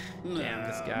live. Damn,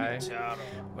 this guy.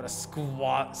 What a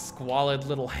squalid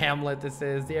little hamlet this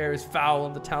is. The air is foul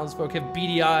and the townsfolk have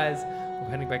beady eyes. I'm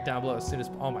heading back down below as soon as...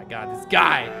 Oh my god, this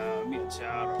guy.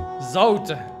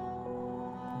 Zot.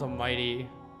 The mighty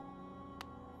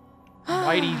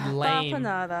lame.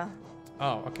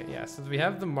 Oh, okay, yeah. So we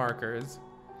have the markers.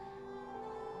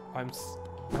 I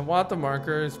want the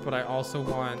markers, but I also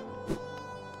want.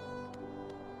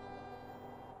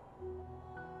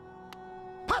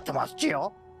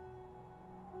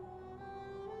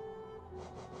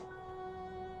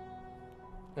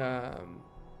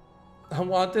 I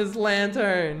want this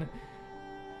lantern.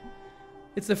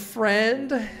 It's a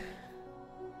friend.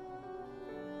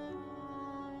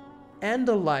 And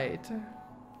a light.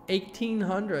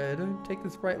 1800. Take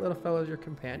this bright little fellow as your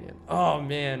companion. Oh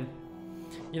man.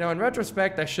 You know, in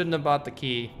retrospect, I shouldn't have bought the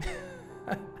key.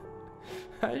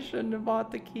 I shouldn't have bought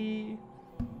the key.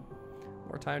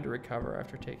 More time to recover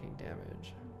after taking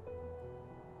damage.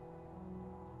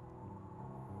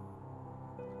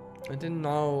 I didn't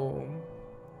know.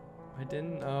 I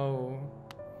didn't know.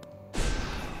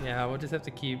 Yeah, we'll just have to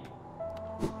keep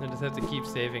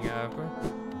saving up.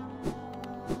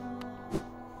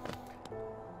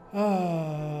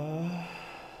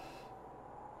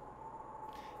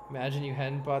 Imagine you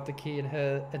hadn't bought the key and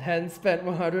hadn't spent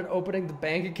 100 opening the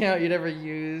bank account you never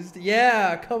used.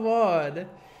 Yeah, come on.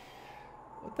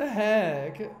 What the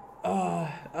heck?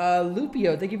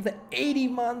 Lupio, thank you for the 80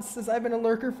 months since I've been a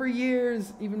lurker for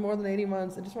years. Even more than 80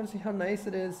 months. I just want to see how nice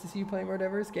it is to see you play more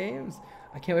diverse games.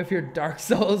 I can't wait for your Dark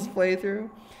Souls playthrough.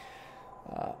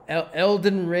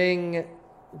 Elden Ring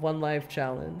One Life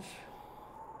Challenge.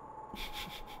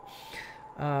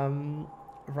 Ryan,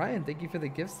 thank you for the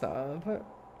gift sub.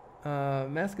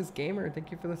 Maskus Gamer,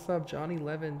 thank you for the sub. Johnny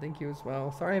Levin, thank you as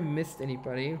well. Sorry I missed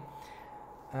anybody.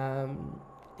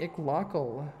 Ick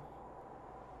Lockle,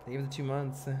 thank you for the 2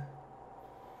 months.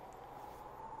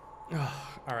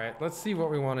 All right, let's see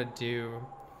what we want to do.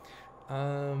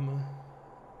 Time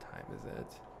is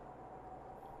it?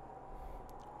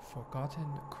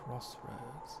 Forgotten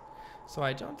Crossroads. So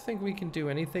I don't think we can do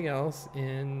anything else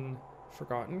in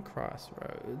Forgotten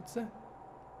Crossroads,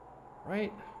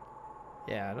 right?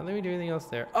 Yeah, I don't think we do anything else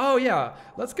there. Oh yeah,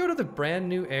 let's go to the brand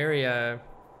new area.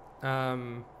 I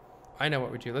know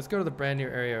what we do. Let's go to the brand new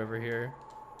area over here.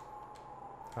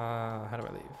 How do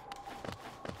I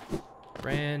leave?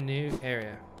 Brand new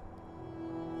area.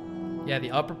 Yeah,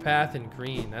 the upper path in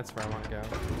green. That's where I want to go.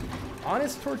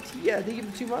 Honest Tortilla, thank you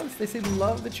for 2 months. They say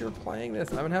love that you're playing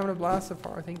this. I've been having a blast so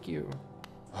far. Thank you.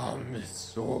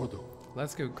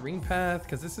 Let's go green path,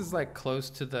 because this is like close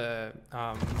to the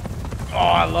oh,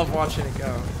 I love watching it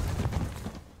go.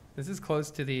 This is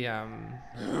close to the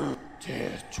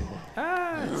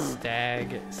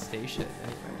Stag Station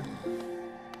anyway.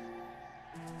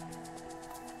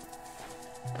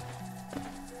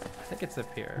 I think it's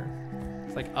up here.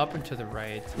 It's like up and to the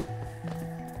right.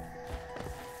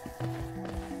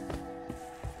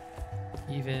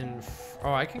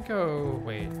 Oh, I can go,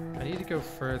 wait, I need to go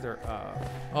further up.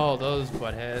 Oh, those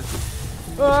buttheads.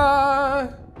 Ah!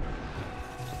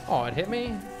 Oh, it hit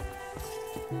me?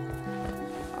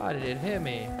 How did it hit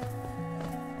me?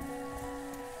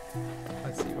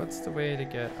 Let's see, what's the way to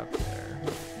get up there?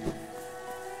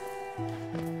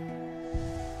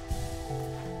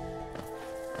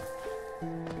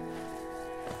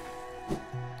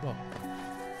 Whoa.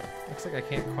 Looks like I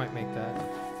can't quite make that.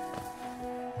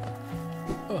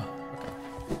 Oh, okay.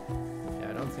 Yeah,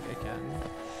 I don't think I can.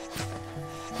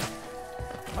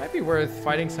 Might be worth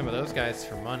fighting some of those guys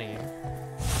for money.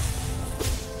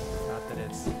 Not that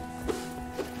it's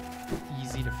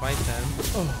easy to fight them.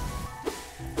 Oh.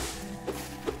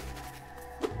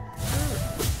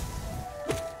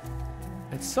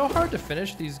 It's so hard to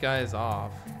finish these guys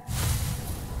off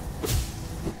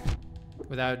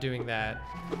without doing that.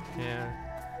 Yeah.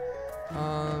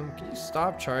 Can you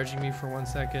stop charging me for 1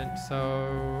 second?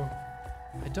 So,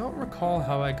 I don't recall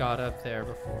how I got up there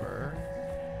before.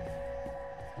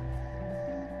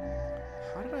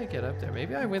 How did I get up there?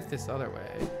 Maybe I went this other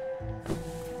way.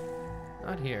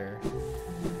 Not here.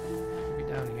 Maybe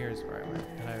down here is where I went,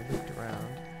 and I looped around.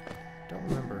 Don't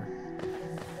remember.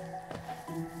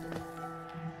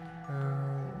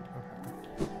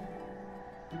 Okay.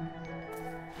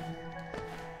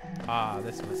 Ah,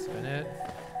 this must have been it.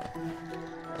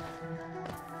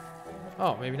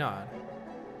 Oh, maybe not.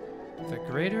 The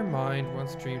greater mind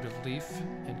once dreamed of Leaf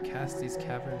and cast these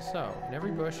caverns so. In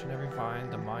every bush and every vine,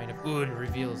 the mind of Un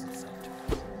reveals itself to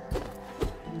us.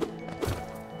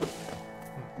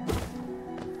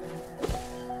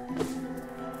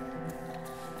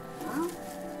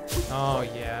 Oh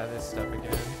yeah, this stuff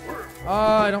again. Oh,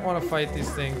 I don't want to fight these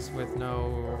things with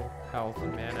no health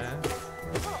and mana.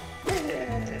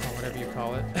 Or whatever you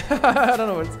call it. I don't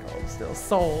know what it's called still.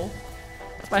 Soul.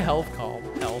 What's my health called?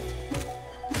 Health.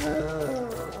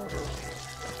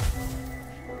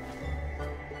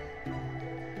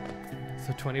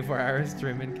 So 24 hours,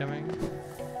 3 men coming.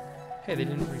 Hey, they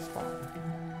didn't respawn.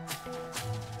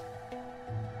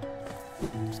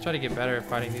 Just try to get better at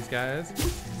fighting these guys.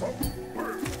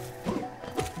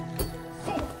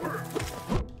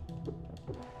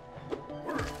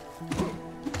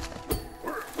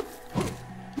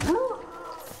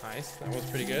 Nice, that was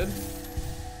pretty good.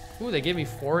 Ooh, they gave me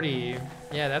 40.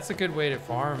 Yeah, that's a good way to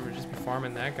farm, or just be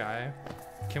farming that guy.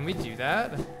 Can we do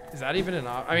that? Is that even an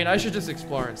option? I mean, I should just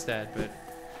explore instead, but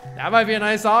that might be a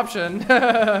nice option.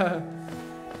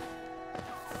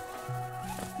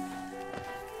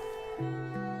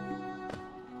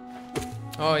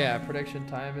 Oh yeah, prediction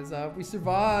time is up. We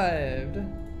survived.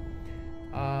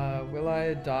 Will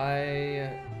I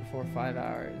die before 5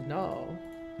 hours? No.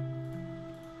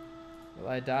 Will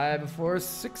I die before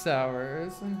 6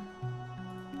 hours?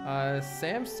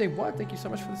 Sam, say what? Thank you so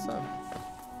much for the sub.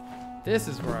 This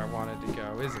is where I wanted to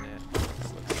go, isn't it?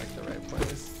 This looks like the right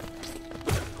place.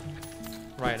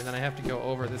 Right, and then I have to go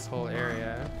over this whole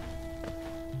area.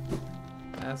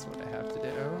 That's what I have to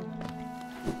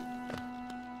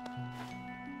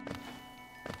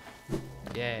do.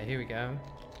 Yeah, here we go.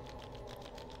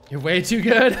 You're way too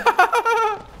good.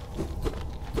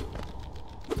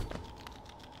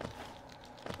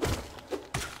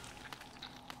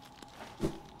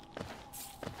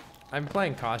 I'm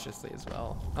playing cautiously as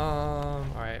well. All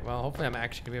right, well, hopefully I'm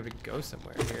actually gonna be able to go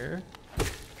somewhere here.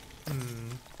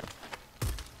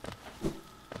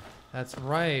 That's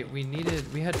right, we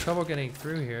had trouble getting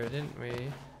through here, didn't we?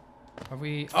 Are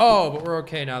we, oh, but we're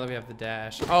okay now that we have the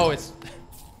dash. Oh, it's,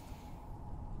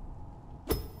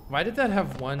 why did that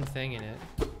have one thing in it?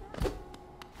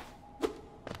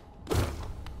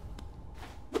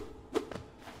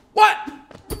 What?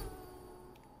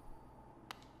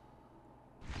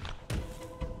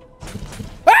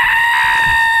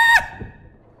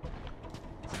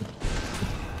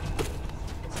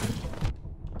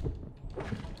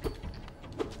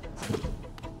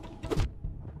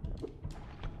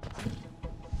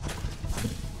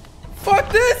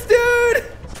 Fuck this, dude!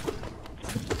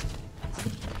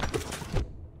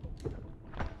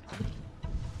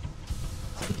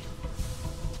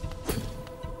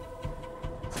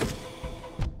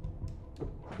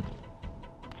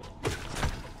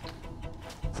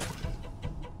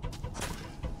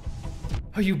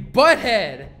 Oh, you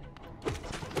butthead!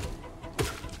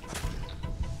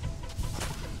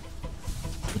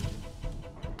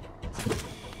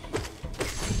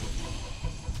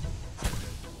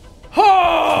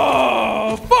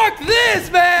 Oh, fuck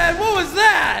this, man! What was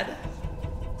that?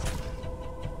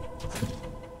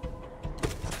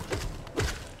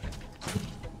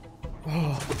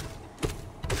 Oh.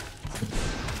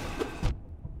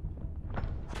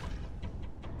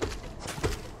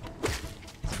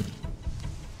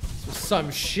 This was some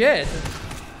shit.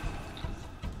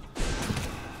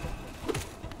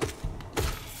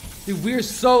 Dude, we're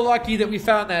so lucky that we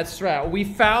found that strat. We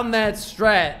found that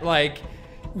strat, like,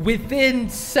 within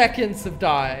seconds of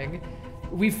dying.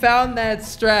 We found that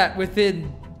strat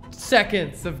within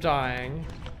seconds of dying.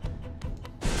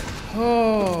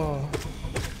 Oh.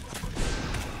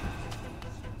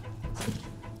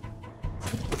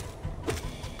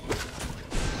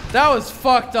 That was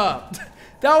fucked up.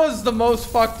 That was the most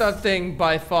fucked up thing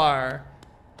by far.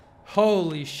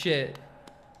 Holy shit.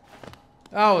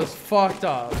 That was fucked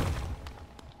up.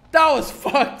 That was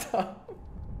fucked up.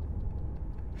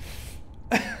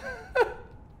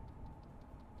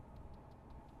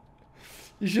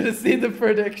 You should have seen the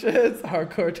predictions.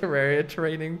 Hardcore Terraria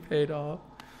training paid off.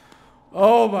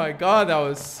 Oh my god, that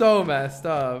was so messed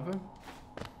up.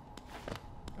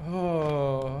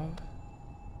 Oh.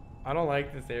 I don't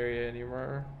like this area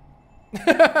anymore.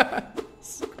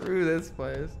 Screw this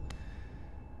place.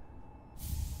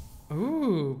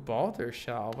 Ooh, Balder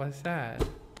Shell. What's that?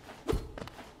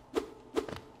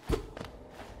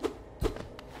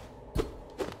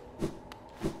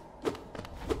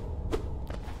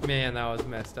 Man, that was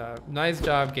messed up. Nice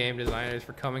job, game designers,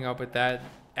 for coming up with that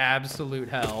absolute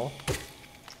hell.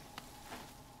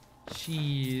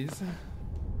 Jeez.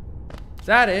 Is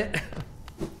that it?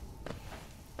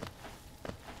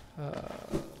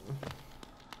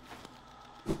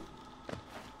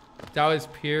 That was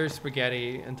pure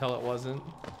spaghetti until it wasn't.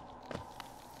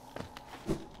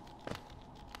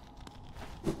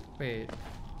 Wait.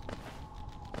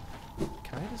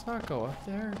 Can I just not go up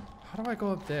there? How do I go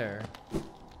up there?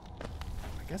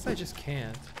 I guess I just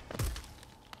can't.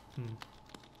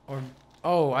 Or,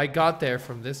 oh, I got there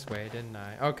from this way, didn't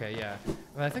I? Okay, yeah.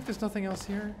 But I think there's nothing else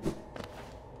here.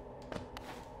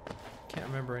 Can't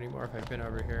remember anymore if I've been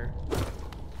over here.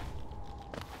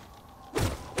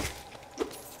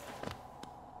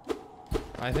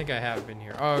 I think I have been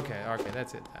here. Oh, okay, okay,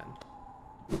 that's it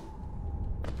then.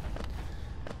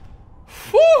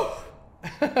 Whew!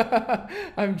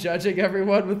 I'm judging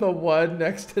everyone with a 1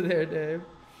 next to their name.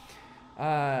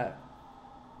 I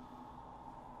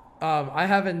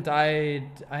haven't died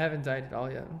at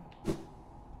all yet. All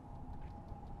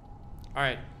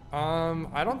right.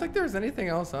 I don't think there's anything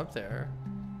else up there.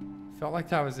 Felt like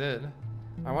that was it.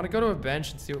 I want to go to a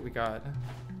bench and see what we got.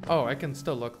 Oh, I can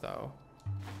still look though.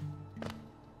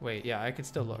 Wait, yeah, I can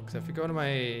still look. So if you go to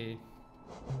my...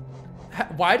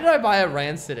 Why did I buy a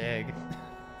rancid egg?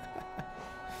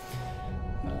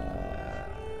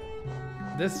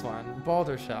 This one,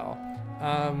 Balder Shell.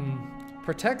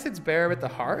 Protects its bearer with the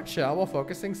hard shell while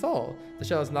focusing soul. The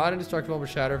shell is not indestructible but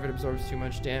shatter if it absorbs too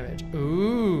much damage.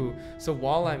 Ooh, so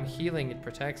while I'm healing, it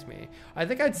protects me. I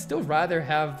think I'd still rather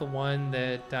have the one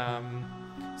that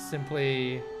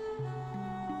simply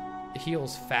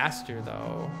heals faster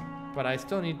though. But I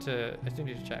still need to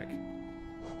check.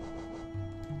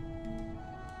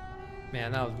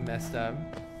 Man, that was messed up.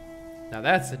 Now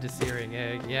that's a desearing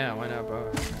egg. Yeah, why not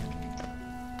both?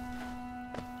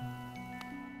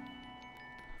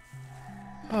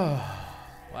 Oh,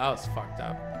 well, that was fucked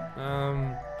up.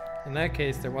 In that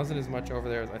case, there wasn't as much over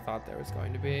there as I thought there was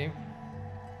going to be.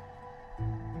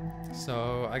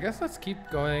 So I guess let's keep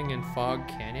going in Fog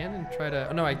Canyon and try to.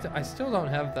 Oh no, I still don't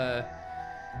have the.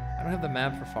 I don't have the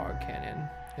map for Fog Canyon.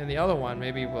 And the other one,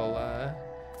 maybe we'll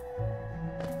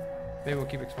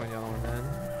keep exploring the other one then.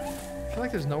 I feel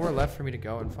like there's nowhere left for me to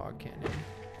go in Fog Canyon.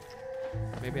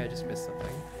 Maybe I just missed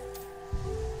something.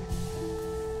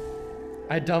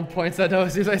 I dumped points on those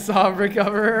as soon as I saw him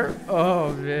recover.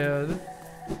 Oh man.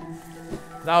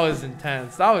 That was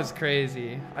intense. That was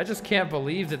crazy. I just can't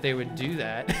believe that they would do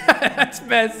that. That's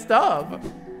messed up.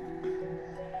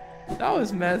 That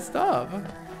was messed up.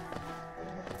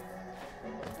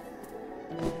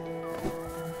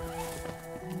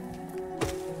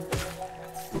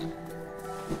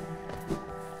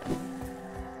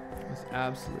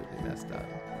 Absolutely messed up.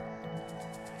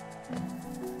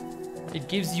 It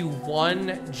gives you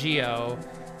 1 geo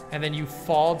and then you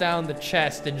fall down the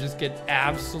chest and just get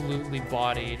absolutely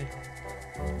bodied.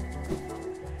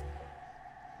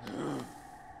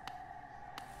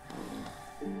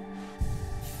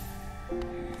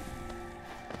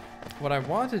 What I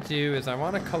want to do is I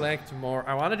want to collect more.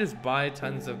 I want to just buy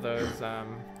tons of those I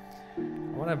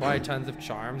want to buy tons of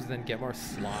charms and then get more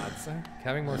slots.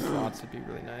 Having more slots would be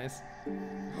really nice.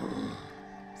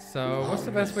 So, what's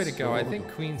the best way to go? I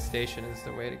think Queen Station is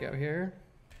the way to go here.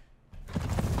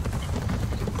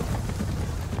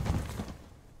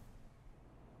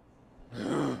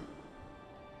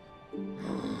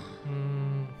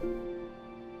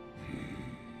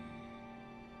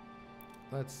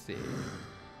 Let's see.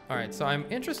 All right, so I'm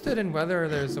interested in whether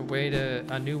there's a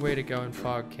new way to go in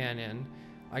Fog Canyon.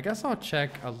 I guess I'll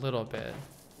check a little bit.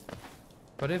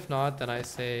 But if not, then I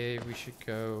say we should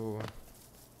go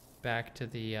back to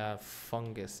the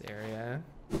fungus area.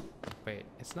 Wait,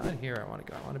 it's not here I want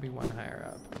to go. I want to be one higher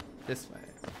up. This way.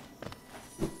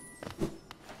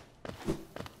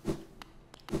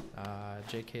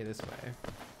 JK this way.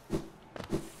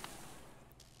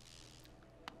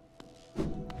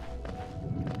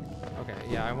 Okay,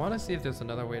 yeah, I want to see if there's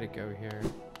another way to go here.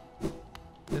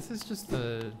 This is just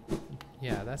the...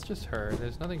 Yeah, that's just her.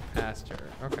 There's nothing past her.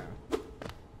 Okay.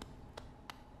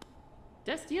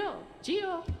 That's Gio.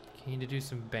 Gio. Keen to do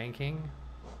some banking?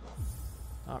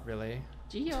 Not really.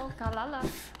 Gio. Kalala.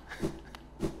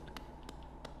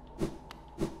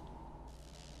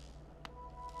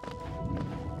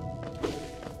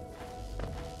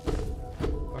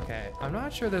 Okay, I'm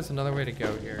not sure there's another way to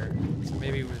go here. So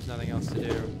maybe there's nothing else to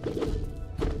do.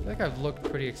 I feel like I've looked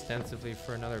pretty extensively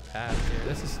for another path here.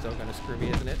 This is still gonna screw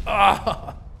me, isn't it?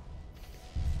 Oh!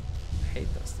 I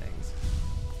hate those things.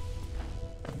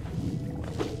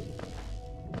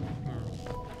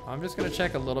 I'm just gonna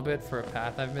check a little bit for a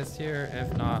path I've missed here.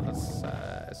 If not, let's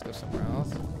go somewhere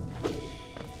else.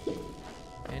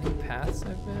 Any paths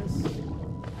I've missed?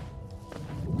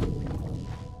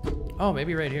 Oh,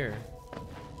 maybe right here.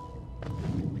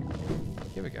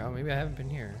 Here we go. Maybe I haven't been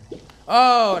here.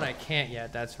 Oh, and I can't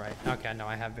yet. That's right. Okay, no,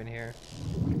 I have been here.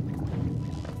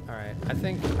 All right. I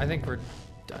think we're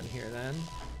done here then.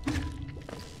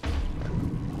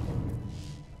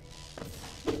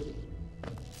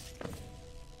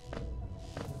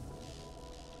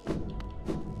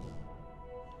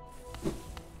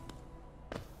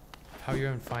 How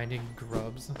you're finding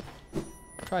grubs.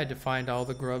 Tried to find all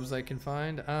the grubs I can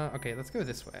find. Okay, let's go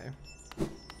this way.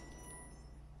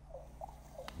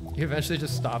 You eventually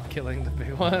just stop killing the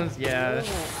big ones? Yeah.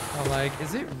 I'm like,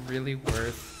 is it really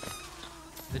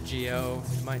worth the geo?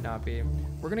 It might not be.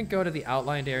 We're gonna go to the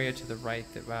outlined area to the right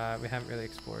that we haven't really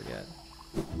explored yet.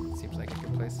 Seems like a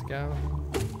good place to go.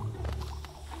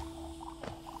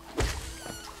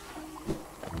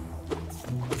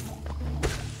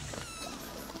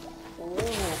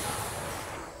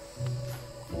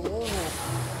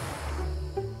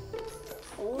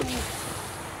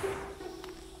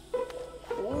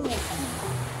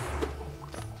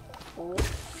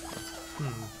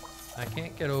 I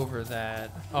can't get over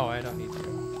that. Oh, I don't need to.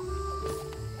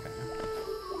 Okay.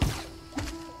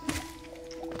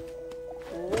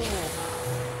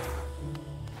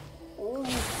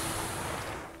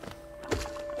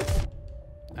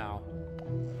 Ow.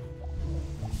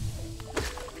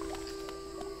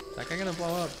 Is that guy gonna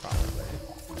blow up? Probably.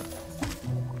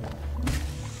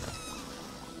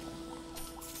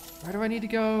 Where do I need to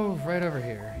go? Right over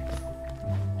here.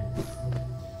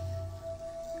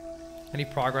 Any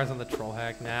progress on the troll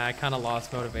hack? Nah, I kind of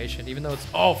lost motivation, even though it's...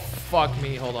 Oh, fuck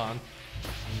me. Hold on.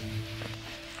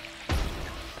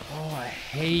 Oh, I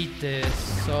hate this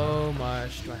so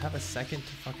much. Do I have a second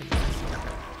to fucking do this?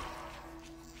 Okay.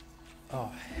 Oh,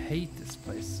 I hate this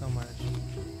place so much.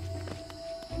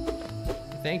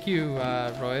 Thank you,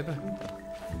 Roib.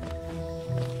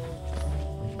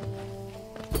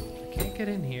 I can't get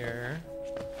in here.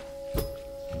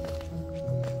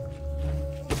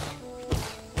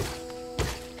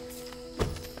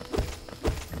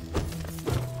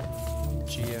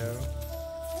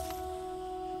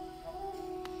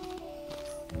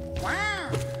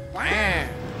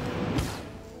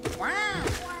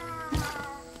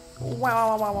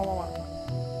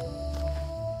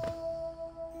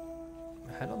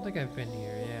 I don't think I've been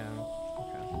here, yeah.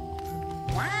 Okay.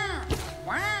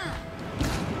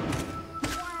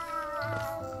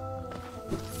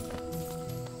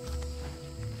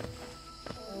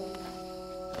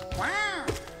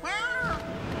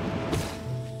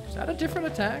 Is that a different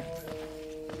attack?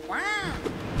 I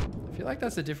feel like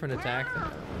that's a different attack than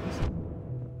that was.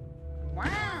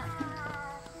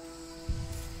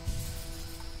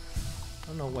 I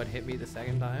don't know what hit me the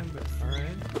second time, but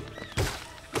alright.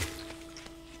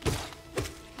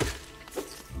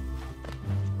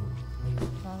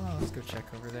 Oh, let's go check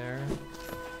over there.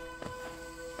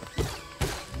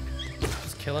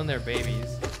 Just killing their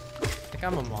babies. I think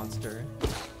I'm a monster.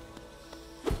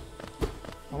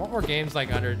 I want more games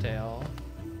like Undertale.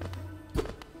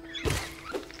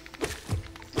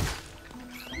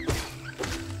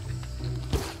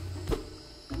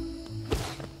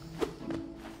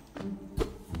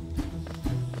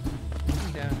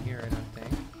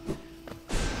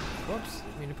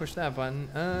 Push that button.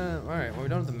 Alright, well we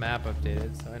don't have the map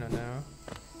updated, so I don't know.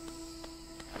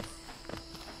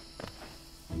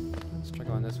 Let's try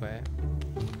going this way.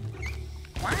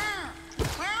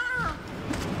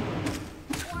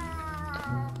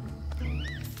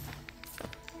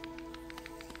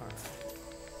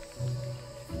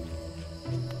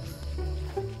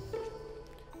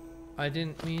 I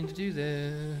didn't mean to do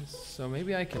this. So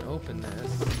maybe I can open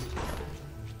this.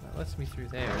 That lets me through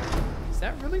there. Is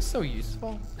that really so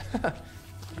useful?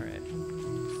 Alright.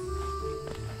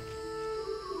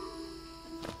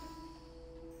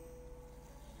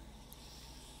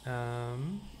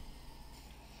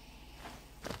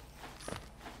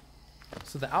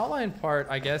 So the outline part,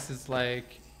 I guess, is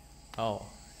like, oh,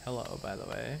 hello, by the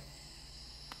way.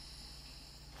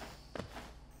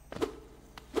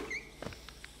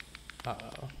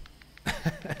 Uh-oh.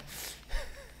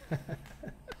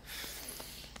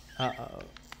 Uh-oh.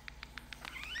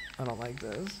 I don't like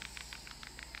this.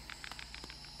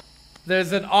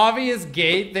 There's an obvious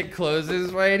gate that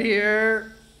closes right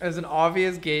here. There's an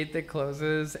obvious gate that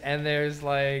closes, and there's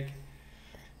like,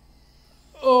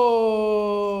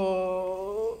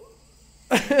 oh.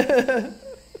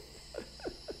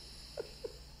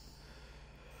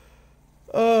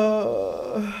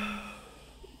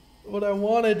 What I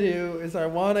want to do is I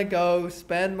want to go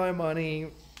spend my money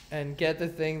and get the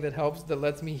thing that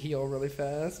lets me heal really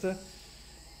fast. That's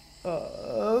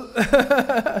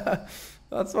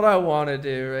what I want to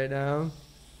do right now.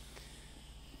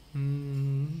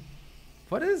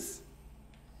 What is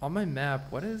on my map?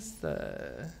 What is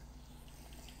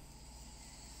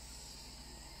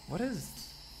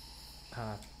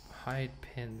hide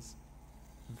pins?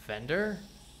 Vendor?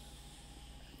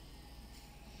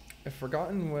 I've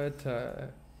forgotten what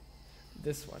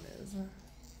this one is.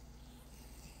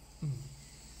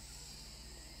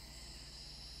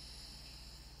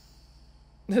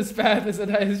 This path is a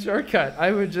nice shortcut.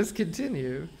 I would just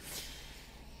continue.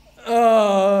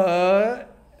 It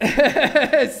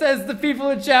says the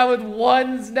people in chat with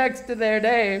ones next to their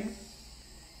name.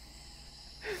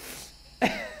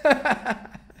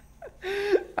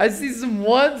 I see some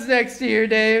ones next to your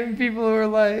name. People who are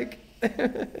like,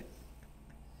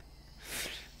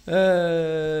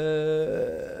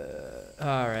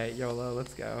 all right, YOLO,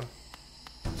 let's go.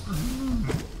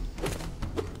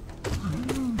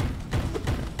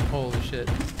 Holy shit.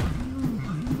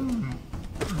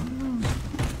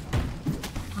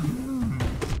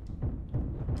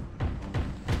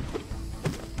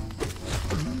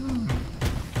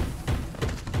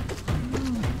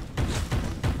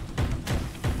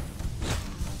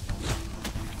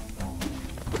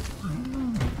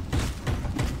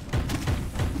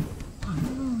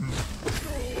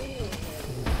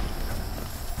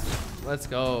 Let's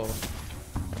go.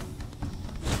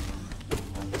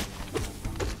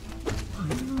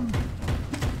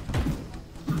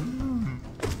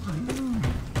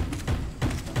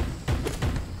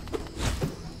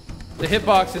 The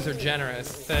hitboxes are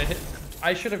generous.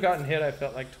 I should have gotten hit, I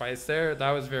felt like twice there.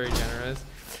 That was very generous.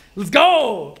 Let's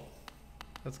go!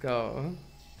 Let's go.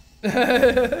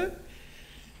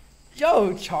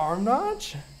 Yo, charm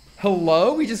notch?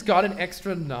 Hello? We just got an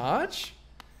extra notch?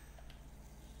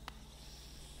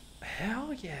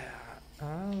 Hell yeah.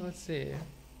 Let's see.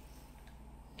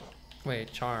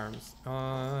 Wait, charms.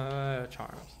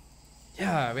 Charms.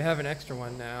 Yeah, we have an extra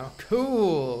one now.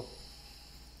 Cool.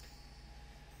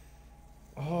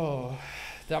 Oh,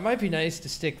 that might be nice to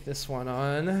stick this one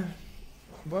on.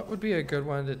 What would be a good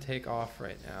one to take off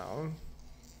right now?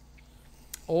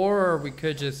 Or we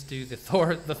could just do the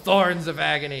thorns of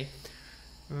agony.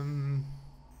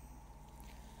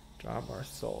 Drop our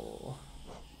soul.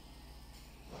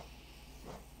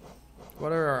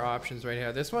 What are our options right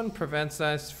here? This one prevents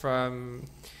us from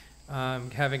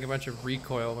having a bunch of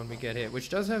recoil when we get hit, which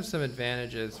does have some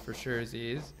advantages for sure,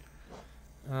 Z's.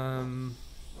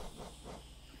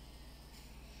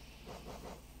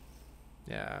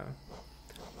 Yeah.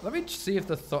 Let me see if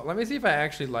let me see if I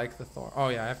actually like the thorn. Oh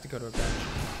yeah, I have to go to a bench.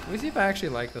 Let me see if I actually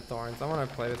like the thorns. I want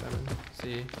to play with them and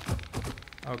see.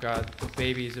 Oh god, the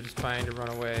babies are just trying to run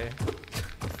away.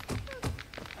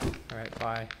 All right,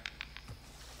 bye.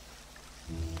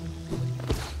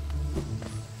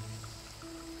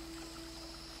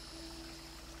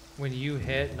 When you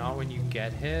hit, not when you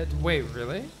get hit. Wait,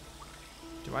 really?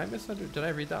 Do I misunderstand? Did I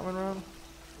read that one wrong?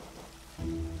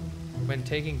 When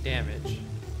taking damage.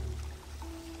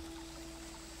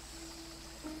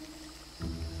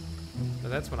 No,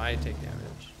 that's when I take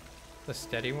damage. The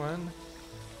steady one.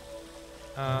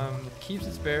 Keeps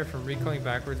its bearer from recoiling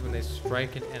backwards when they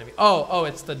strike an enemy. Oh,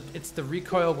 it's the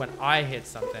recoil when I hit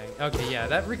something. Okay, yeah,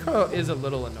 that recoil is a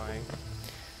little annoying.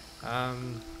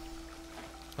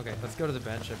 Okay, let's go to the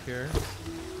bench up here.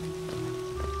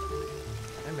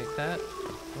 Can I make that?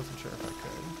 Wasn't sure if I could.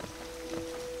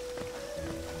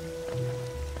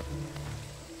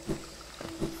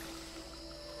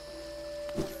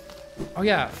 Oh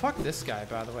yeah, fuck this guy,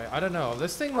 by the way. I don't know.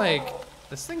 This thing, like,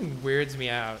 This thing weirds me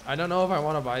out. I don't know if I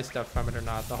want to buy stuff from it or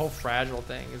not. The whole fragile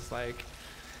thing is like,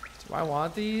 do I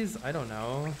want these? I don't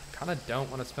know. Kind of don't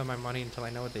want to spend my money until I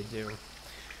know what they do.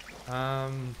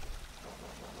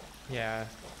 Yeah.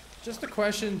 Just a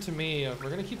question to me of,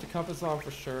 we're gonna keep the compass on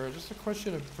for sure. Just a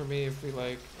question for me if we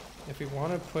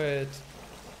want to put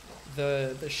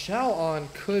the shell on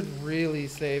could really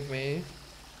save me.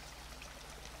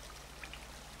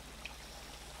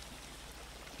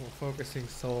 Well, focusing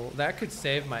soul, that could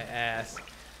save my ass.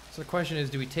 So the question is,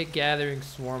 do we take Gathering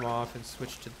Swarm off and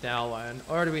switch to Dowland,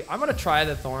 or do we? I'm gonna try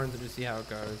the Thorns and just see how it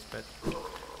goes, but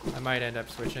I might end up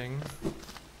switching.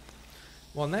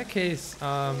 Well, in that case,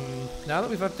 now that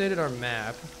we've updated our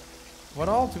map, what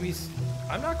all do we...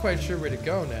 I'm not quite sure where to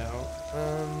go now.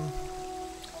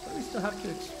 What do we still have to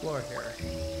explore here?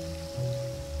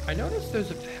 I noticed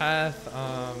there's a path,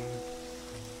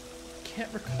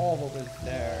 can't recall what was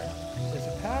there. There's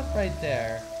a path right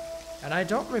there, and I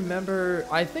don't remember...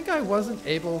 I think I wasn't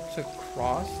able to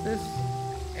cross this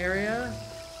area.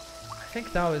 I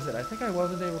think that was it. I think I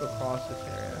wasn't able to cross this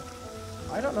area.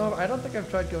 I don't know. I don't think I've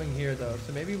tried going here though,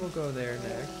 so maybe we'll go there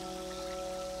next.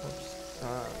 Oops.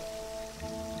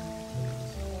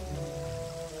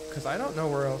 Because I don't know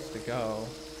where else to go.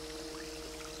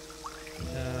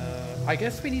 I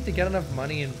guess we need to get enough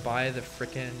money and buy the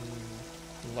frickin'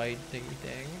 light thingy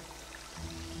thing.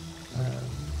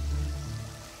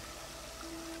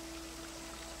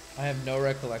 I have no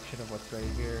recollection of what's right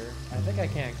here. I think I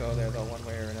can't go there though, one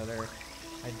way or another.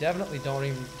 I definitely don't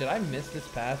even... Did I miss this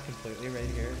path completely right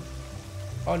here?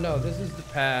 Oh no, this is the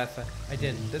path. I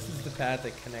didn't. This is the path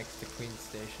that connects to Queen's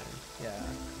Station. Yeah,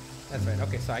 that's right.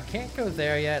 Okay, so I can't go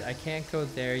there yet. I can't go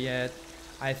there yet.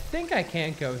 I think I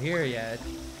can't go here yet.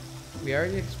 We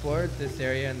already explored this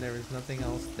area and there was nothing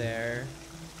else there.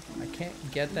 I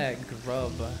can't get that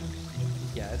grub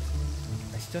yet.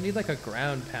 I still need like a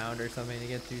ground pound or something to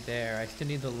get through there. I still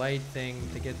need the light thing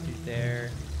to get through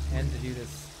there and to do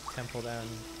this temple down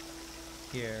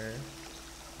here,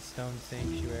 the stone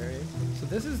sanctuary. So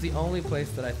this is the only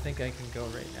place that I think I can go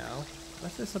right now.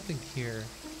 Unless there's something here.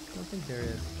 I don't think there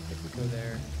is. I think we go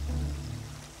there.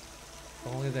 If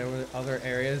only there were other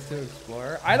areas to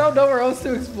explore. I don't know where else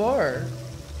to explore.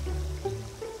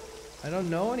 I don't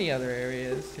know any other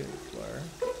areas to explore.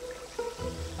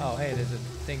 Oh, hey, there's a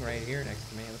thing right here next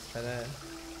to me. Let's try that.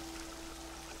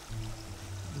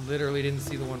 Literally didn't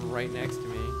see the one right next to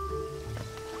me.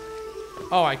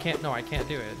 Oh, I can't. No, I can't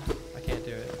do it. I can't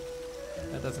do it.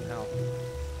 That doesn't help.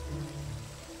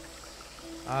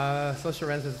 Social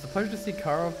Ren says, it's a pleasure to see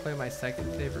Carl play my second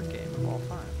favorite game of all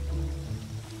time.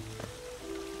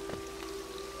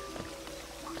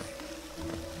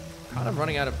 Kind of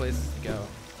running out of places to go.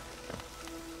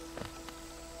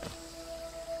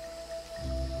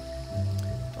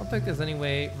 I don't think there's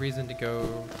any reason to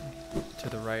go to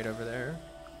the right over there.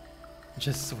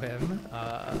 Just swim.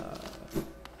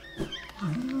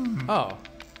 Oh.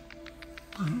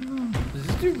 Does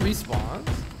this dude respawns?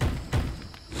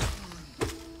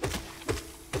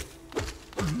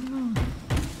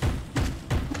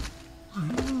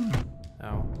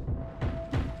 Ow.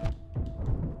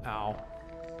 Ow.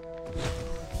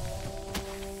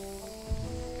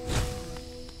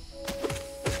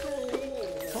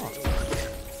 Oh.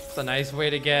 It's a nice way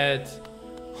to get...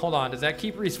 Hold on, does that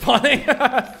keep respawning?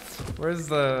 Where's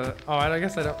the... Oh, I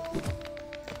guess I don't...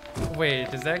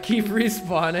 Wait, does that keep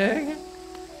respawning?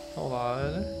 Hold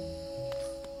on.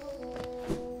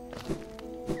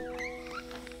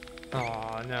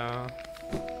 Oh, no.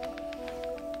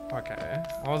 Okay.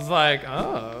 I was like,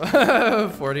 oh,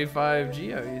 45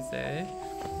 Geo, you say?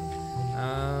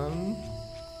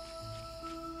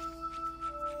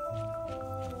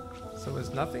 So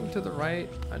was nothing to the right?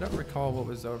 I don't recall what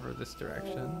was over this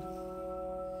direction.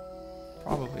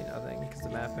 Probably nothing, because the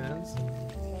map ends.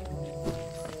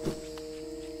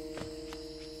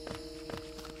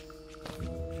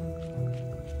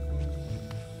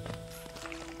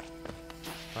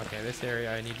 Okay, this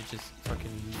area I need to just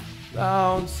fucking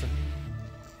bounce.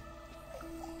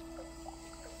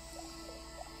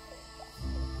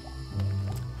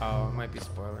 Oh, it might be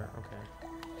spoiler. Okay.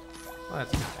 Well,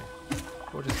 that's okay.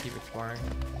 We'll just keep exploring.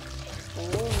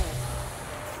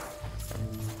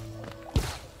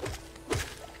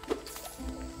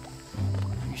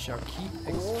 We shall keep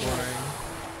exploring.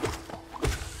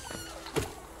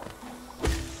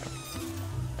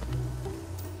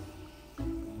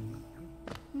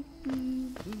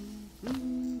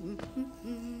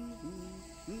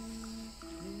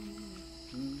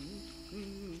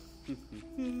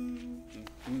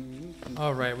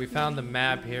 All right, we found the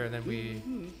map here, and then we...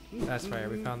 That's right,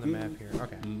 we found the map here.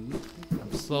 Okay.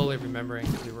 I'm slowly remembering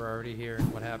that we were already here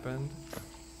and what happened.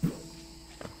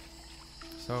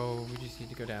 So we just need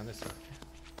to go down this way.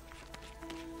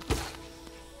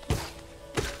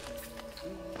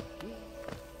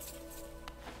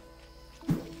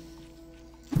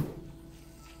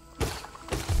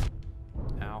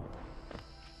 Ow.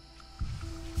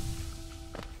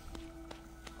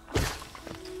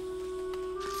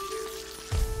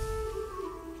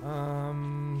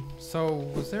 So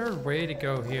was there a way to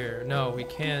go here? No, we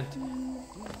can't.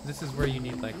 This is where you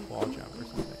need like wall jump or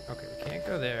something. Okay, we can't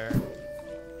go there.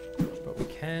 But we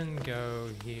can go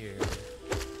here.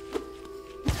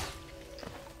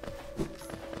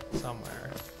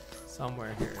 Somewhere.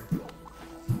 Somewhere here.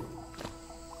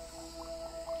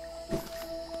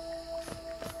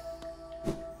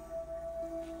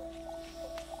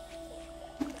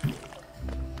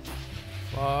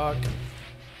 Fuck.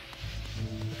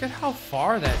 Look at how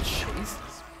far that chases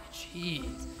me.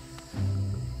 Jeez.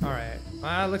 Alright.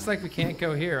 Looks like we can't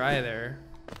go here either.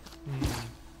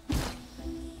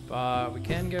 But we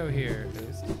can go here at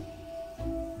least.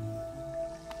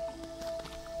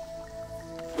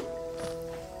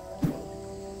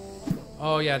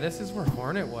 Oh yeah, this is where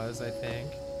Hornet was, I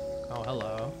think. Oh,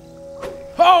 hello.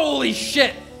 Holy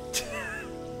shit!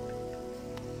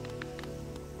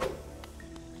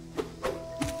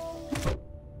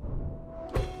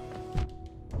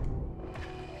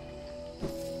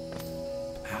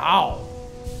 Ow!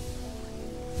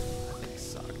 That thing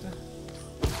sucked.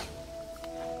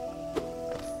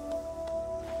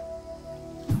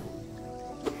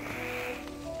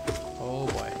 Oh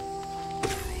boy.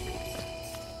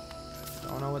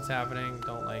 Don't know what's happening,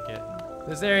 don't like it.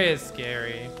 This area is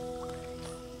scary.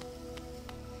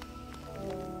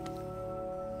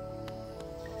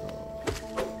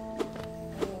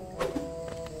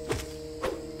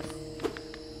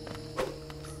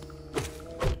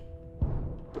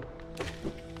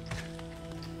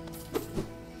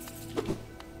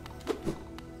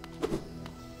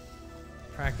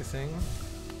 Practicing.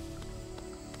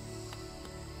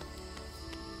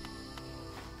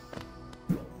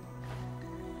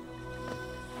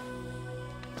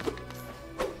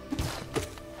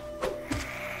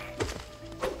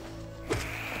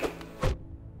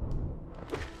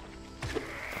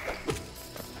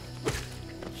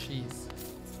 Jeez.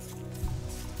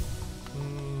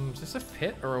 Is this a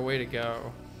pit or a way to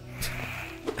go?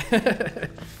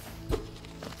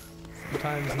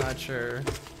 Sometimes not sure.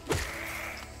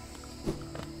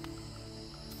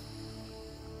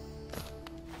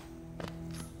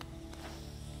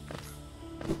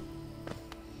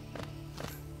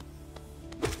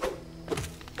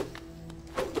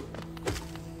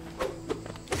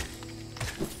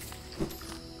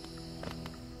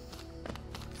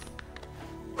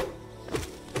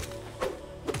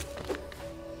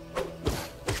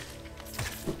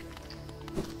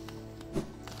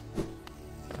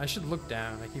 I should look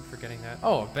down. I keep forgetting that.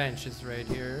 Oh, a bench is right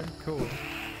here. Cool.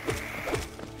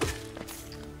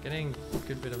 Getting a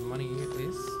good bit of money at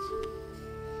least.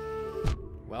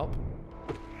 Welp.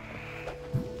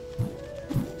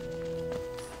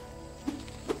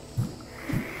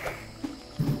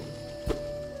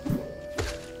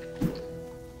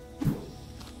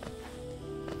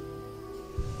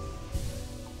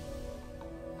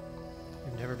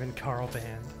 You've never been Carl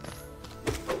Band.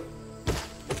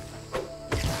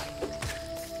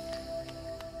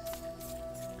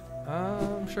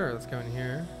 Sure, let's go in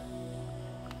here.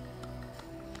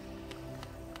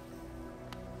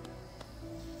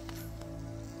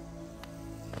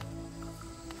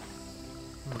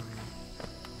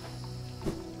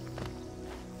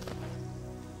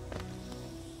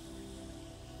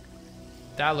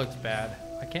 That looks bad.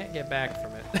 I can't get back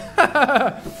from it.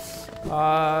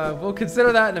 We'll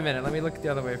consider that in a minute. Let me look the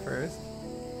other way first.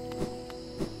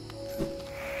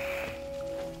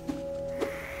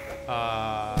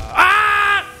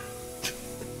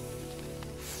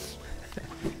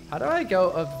 How do I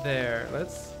go up there?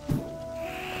 Let's... Oh my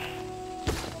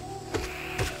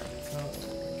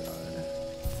god.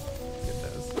 Look at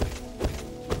this.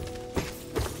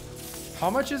 How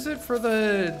much is it for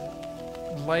the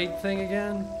light thing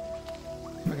again?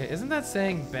 Okay, isn't that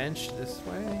saying bench this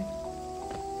way?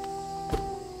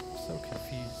 I'm so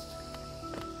confused.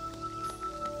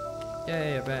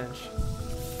 Yay, a bench.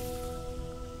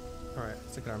 Alright,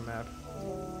 let's look at our map.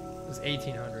 It's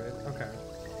 1800. Okay.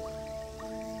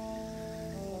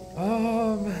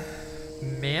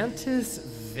 Mantis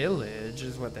Village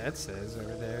is what that says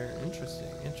over there. Interesting,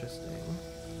 interesting.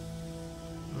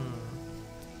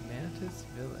 Mantis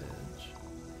Village.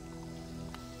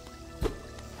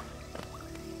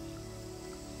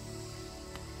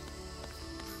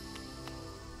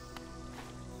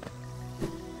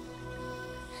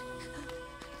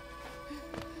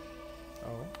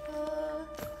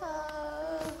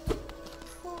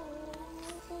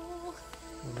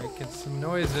 some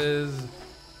noises.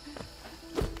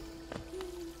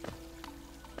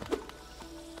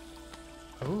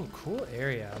 Oh, cool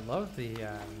area. I love the,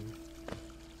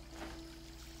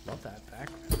 love that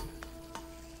background.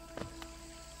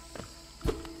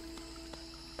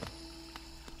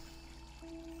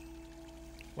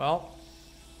 Well,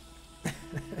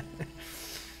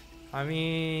 I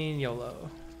mean, YOLO.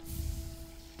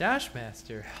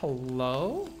 Dashmaster,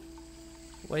 hello?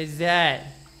 What is that?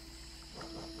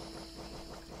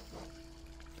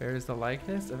 Bears the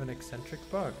likeness of an eccentric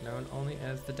bug known only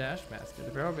as the Dashmaster.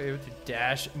 The bear will be able to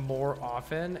dash more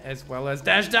often as well as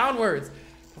dash downwards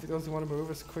for those who want to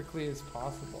move as quickly as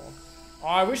possible. Oh,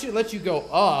 I wish it let you go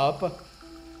up.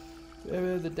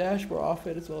 The dash more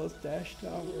often as well as dash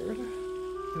downward.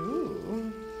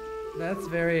 Ooh. That's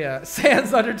very,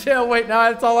 Sans Undertale. Wait,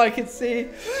 no, that's all I can see.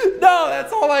 No,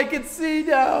 that's all I can see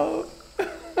now.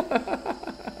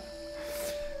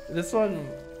 This one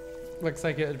looks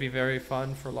like it would be very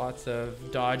fun for lots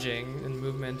of dodging and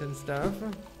movement and stuff.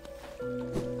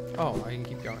 Oh, I can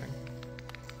keep going.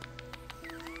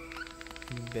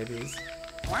 Babies.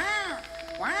 Wow!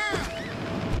 Wow!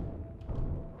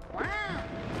 Wow!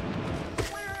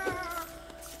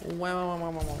 Wow, wow, wow,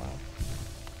 wow, wow, wow.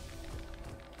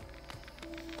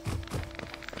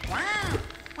 Wow!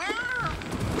 Wow!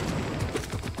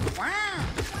 Wow!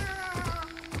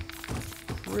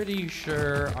 Pretty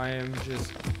sure I am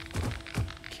just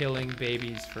killing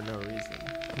babies for no reason.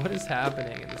 What is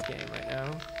happening in this game right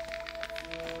now?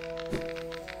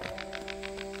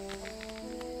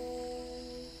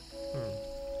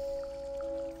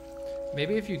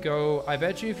 Maybe if you go, I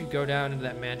bet you if you go down into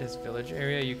that Mantis Village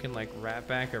area, you can like wrap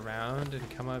back around and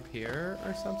come up here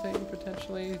or something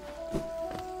potentially.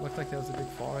 Looked like there was a big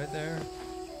fall right there.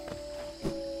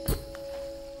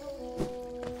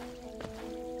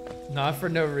 Not for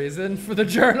no reason, for the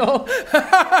journal.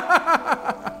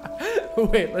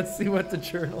 Wait, let's see what the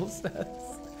journal says.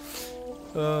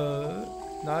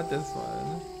 Not this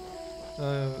one.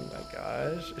 Oh my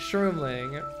gosh.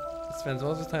 Shroomling spends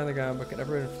most of his time on the ground but can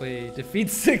never flee.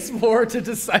 Defeats 6 more to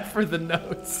decipher the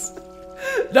notes.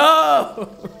 No!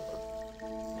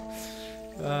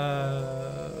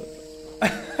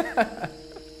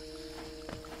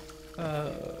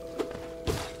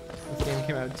 This game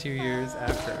came out 2 years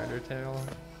after Undertale.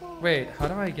 Wait, how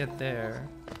do I get there?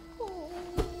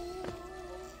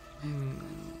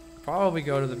 Probably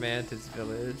go to the Mantis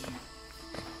Village.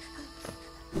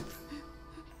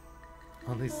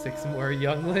 Only 6 more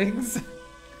younglings.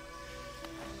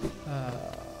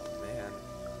 Oh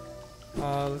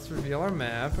man. Let's reveal our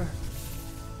map.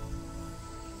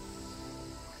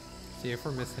 See if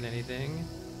we're missing anything.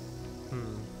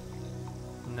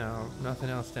 No, nothing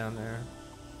else down there.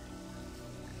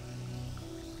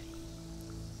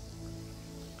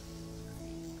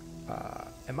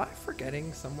 Am I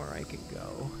forgetting somewhere I can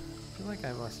go? I feel like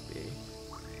I must be.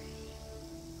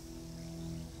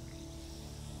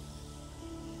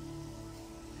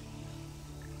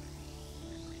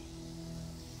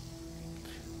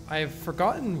 I've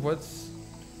forgotten what's...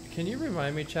 Can you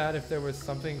remind me, Chad, if there was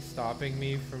something stopping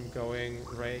me from going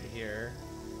right here?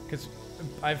 Because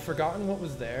I've forgotten what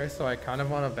was there, so I kind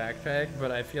of want to backtrack,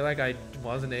 but I feel like I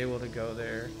wasn't able to go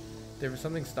there. There was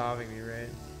something stopping me, right?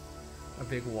 A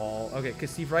big wall. Okay,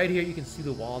 because see, right here you can see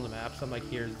the wall on the map, so I'm like,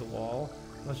 here's the wall.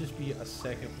 Let's just be a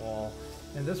second wall.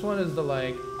 And this one is the,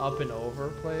 like, up and over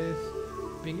place.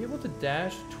 Being able to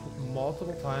dash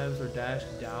multiple times or dash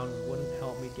down wouldn't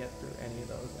help me get through any of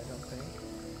those, I don't think.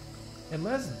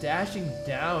 Unless dashing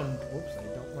down... Whoops, I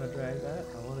don't want to drag that.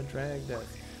 I want to drag that.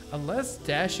 Unless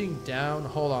dashing down...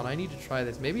 Hold on, I need to try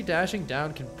this. Maybe dashing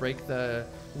down can break the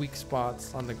weak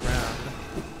spots on the ground.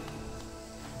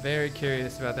 Very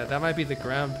curious about that. That might be the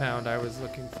ground pound I was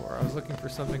looking for. I was looking for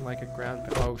something like a ground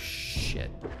pound. Oh, shit.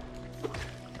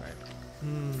 Alright.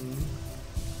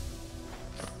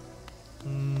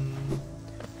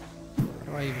 How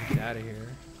do I even get out of here?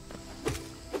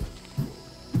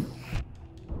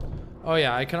 Oh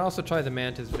yeah, I can also try the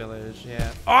Mantis Village,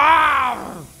 yeah.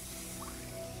 Ah!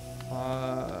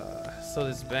 So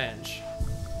this bench.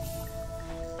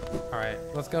 Alright,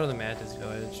 let's go to the Mantis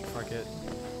Village. Fuck it.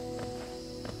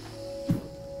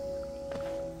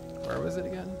 Where was it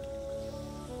again?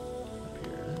 Up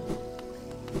here.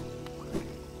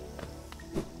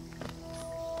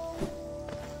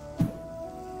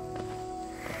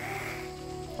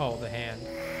 Oh, the hand.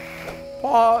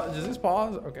 Pause. Does this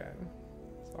pause? Okay.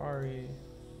 Sorry.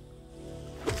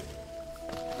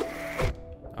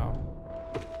 Oh.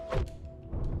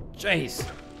 Jeez.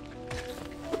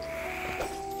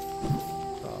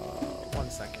 1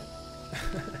 second.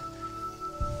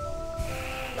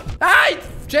 Ah!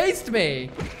 chased me!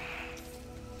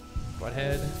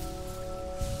 Butthead.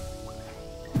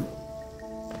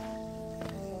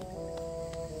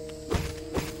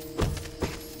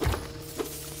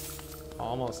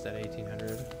 Almost at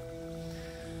 1800.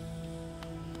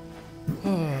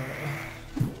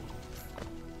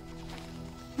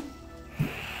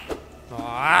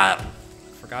 Ah!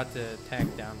 Forgot to attack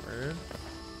downward.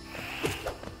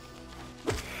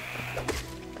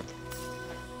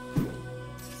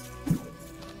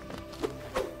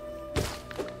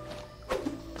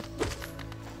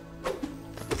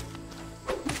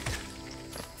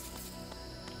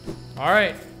 All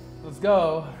right, let's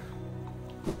go.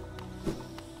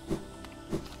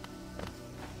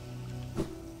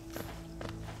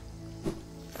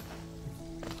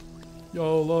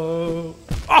 YOLO.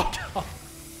 Oh!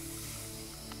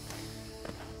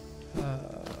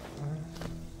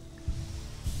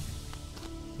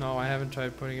 No, I haven't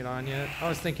tried putting it on yet. I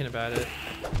was thinking about it.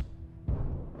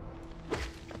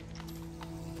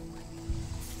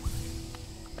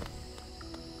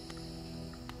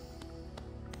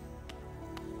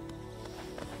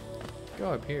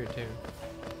 Go up here too.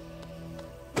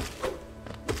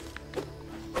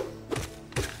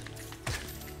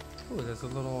 Ooh, there's a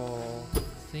little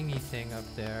thingy thing up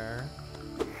there.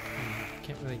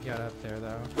 Can't really get up there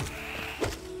though.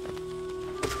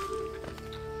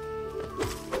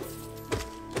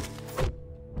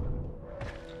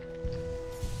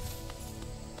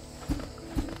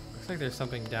 Looks like there's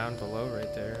something down below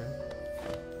right there.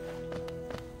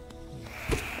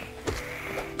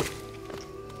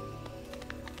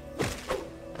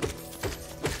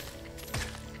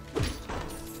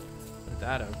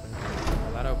 That open.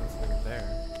 Oh, that opens through there.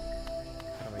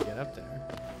 How do I get up there?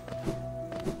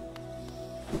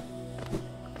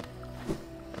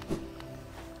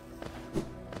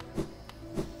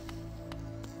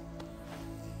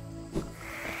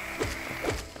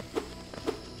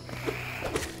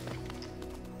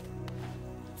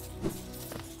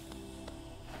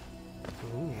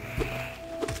 Ooh.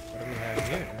 What do we have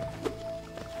here?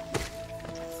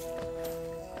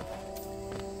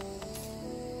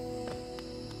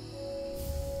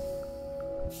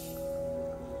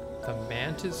 The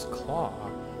Mantis Claw.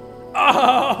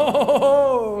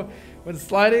 Oh! When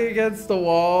sliding against the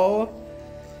wall.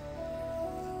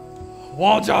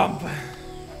 Wall jump!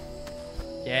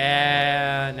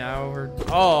 Yeah, now we're...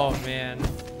 Oh, man.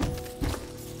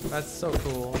 That's so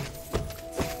cool.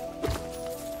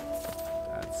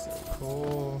 That's so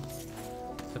cool.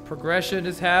 The progression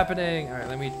is happening. Alright,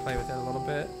 let me play with it a little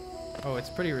bit. Oh, it's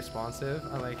pretty responsive.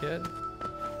 I like it.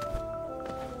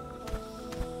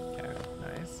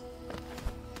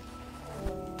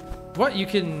 What? You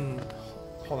can...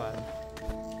 Hold on.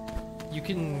 You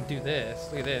can do this.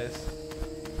 Look at this.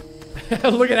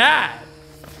 Look at that!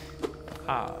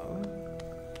 Oh.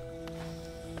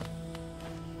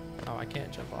 Oh, I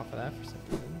can't jump off of that for some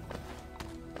reason.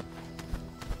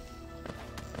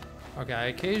 Okay, I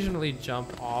occasionally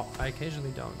jump off. I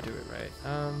occasionally don't do it right.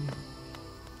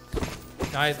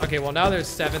 Guys, okay, well now there's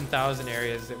 7,000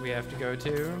 areas that we have to go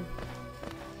to.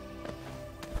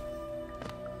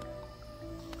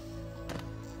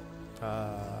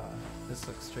 This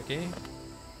looks tricky.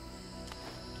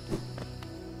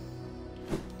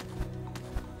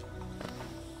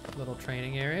 Little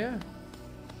training area.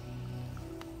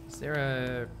 Is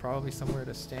there probably somewhere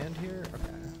to stand here?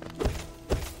 Okay.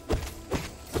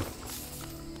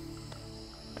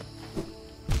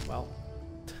 Well.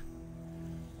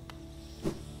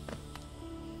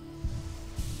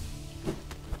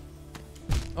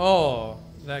 Oh,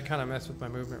 that kind of messed with my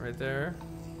movement right there.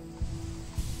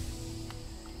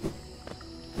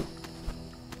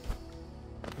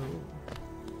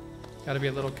 Gotta be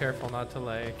a little careful not to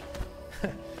like...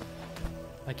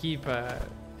 I keep,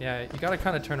 yeah, you gotta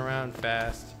kind of turn around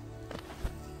fast.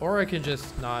 Or I can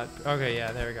just not... Okay,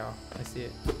 yeah, there we go. I see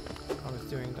it. I was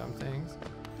doing dumb things.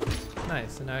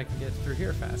 Nice, and now I can get through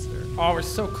here faster. Oh, we're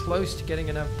so close to getting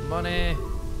enough money.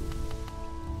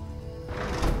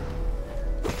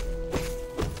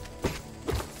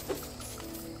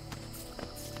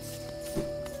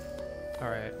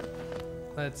 Alright,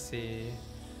 let's see.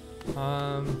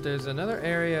 There's another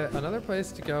area, another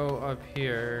place to go up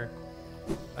here.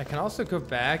 I can also go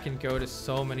back and go to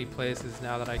so many places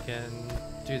now that I can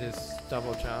do this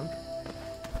double jump.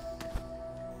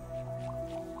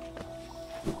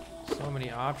 So many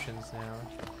options now.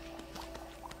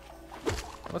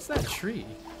 What's that tree?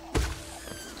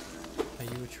 Are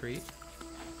you a tree?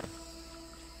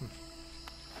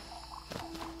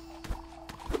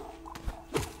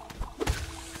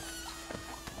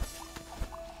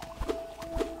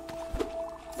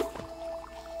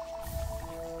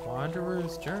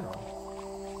 Wanderer's Journal.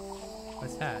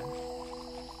 What's that?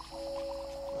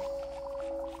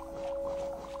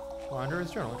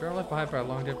 Wanderer's Journal. A journal left behind by a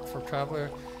long for traveler.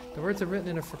 The words are written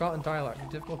in a forgotten dialect,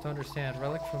 difficult to understand.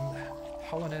 Relic from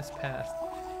Hellenes past.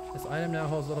 This item now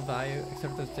holds little value,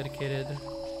 except those dedicated to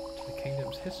the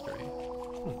kingdom's history.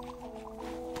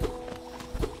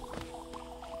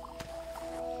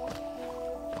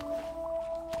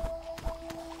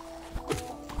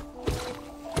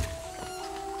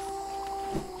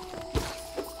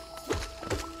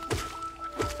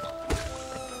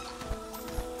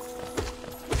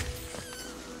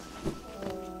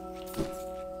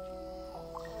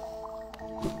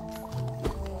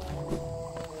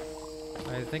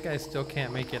 I think I still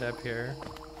can't make it up here.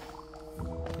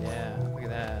 Yeah, look at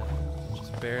that.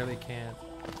 Just barely can't.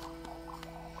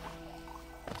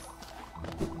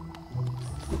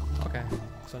 Okay,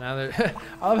 so now that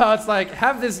I love how it's like,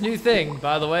 have this new thing,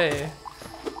 by the way.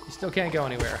 You still can't go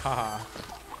anywhere, haha.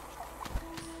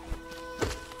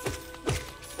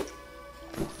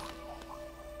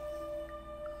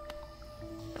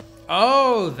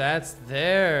 Oh, that's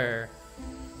there.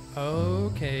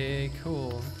 Okay,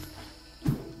 cool.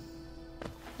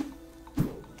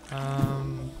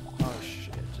 Oh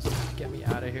shit, just get me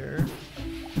out of here.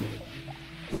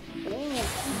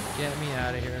 Get me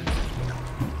out of here.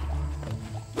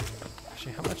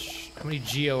 Actually, how many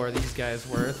geo are these guys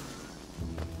worth?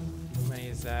 How many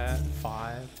is that?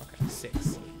 5? Okay,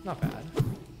 6. Not bad.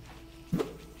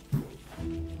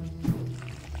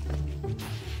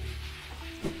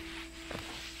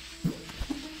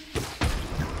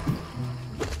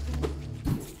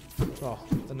 Well,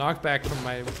 the knockback from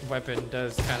my weapon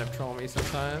does kind of troll me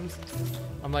sometimes.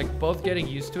 I'm like both getting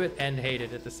used to it and hate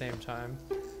it at the same time.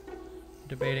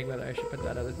 Debating whether I should put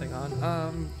that other thing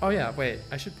on. Oh yeah, wait.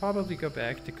 I should probably go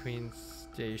back to Queen's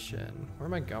Station. Where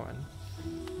am I going?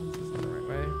 This isn't the right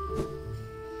way.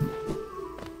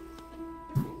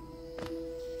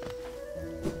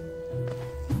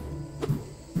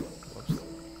 Whoops.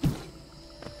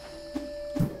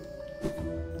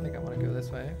 I think I want to go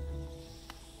this way.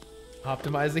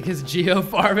 Optimizing his geo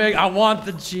farming. I want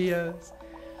the geos.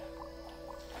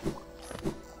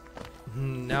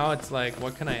 Now it's like,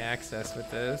 what can I access with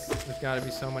this? There's got to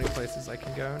be so many places I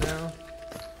can go now.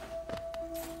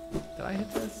 Did I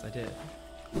hit this? I did.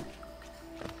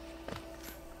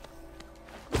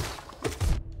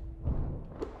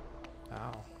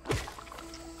 Ow.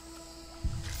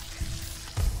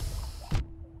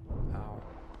 Ow.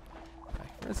 Okay,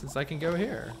 for instance, I can go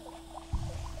here.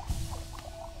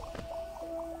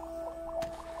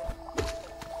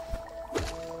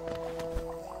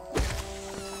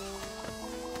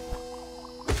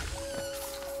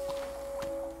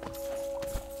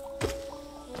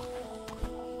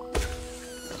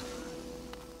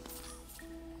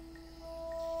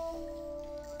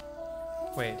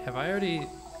 Wait, have I already...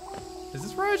 Is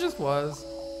this where I just was?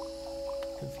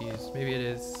 Confused. Maybe it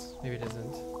is. Maybe it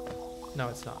isn't. No,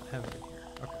 it's not. I haven't been here.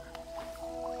 Okay.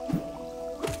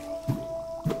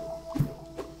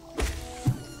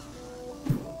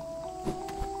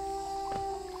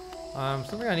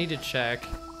 Something I need to check.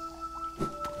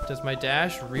 Does my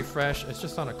dash refresh? It's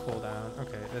just on a cooldown.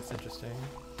 Okay, that's interesting.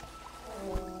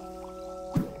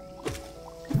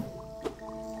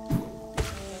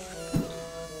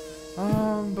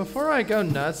 Before I go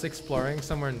nuts exploring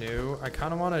somewhere new, I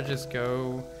kind of want to just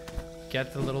go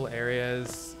get the little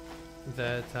areas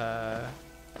that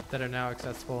that are now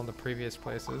accessible in the previous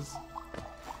places.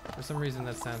 For some reason,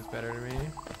 that sounds better to me.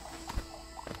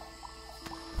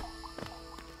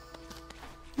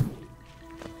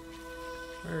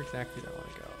 Where exactly do I want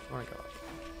to go? I want to go up.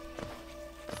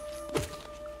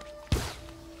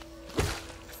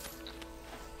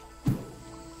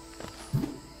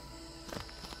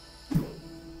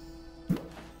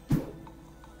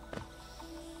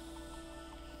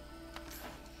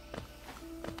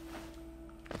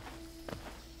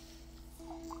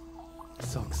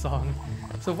 Silksong.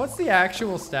 So what's the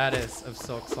actual status of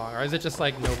Silksong? Or is it just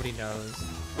like nobody knows?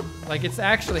 Like it's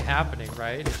actually happening,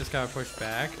 right? It just got pushed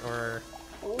back? Or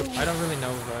I don't really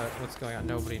know what's going on.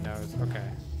 Nobody knows. Okay.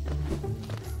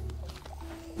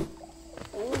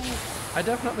 I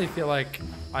definitely feel like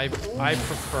I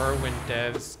prefer when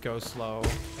devs go slow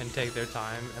and take their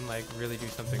time and like really do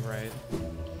something right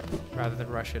rather than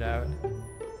rush it out.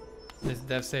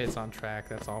 Devs say it's on track.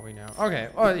 That's all we know. Okay.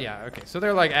 Oh yeah. Okay. So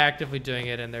they're like actively doing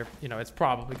it, and they're it's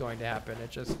probably going to happen.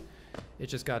 It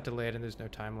just got delayed, and there's no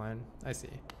timeline. I see.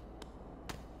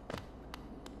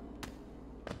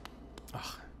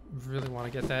 Oh, really want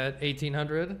to get that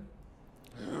 1800.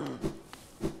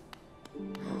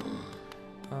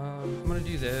 I'm gonna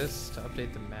do this to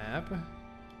update the map.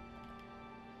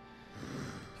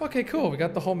 Okay, cool. We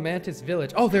got the whole Mantis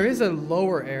village. Oh, there is a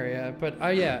lower area, but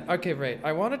yeah. Okay, right.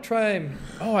 I want to try.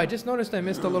 Oh, I just noticed I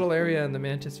missed a little area in the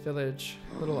Mantis village.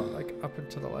 A little like up and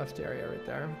to the left area right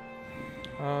there.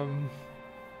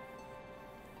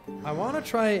 I want to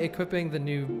try equipping the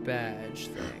new badge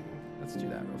thing. Let's do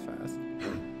that real fast.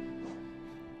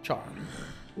 Charm.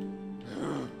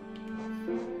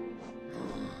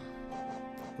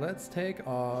 Let's take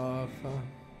off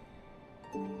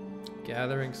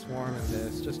Gathering Swarm and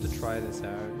this just to try this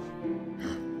out.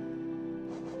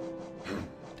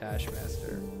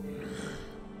 Dashmaster.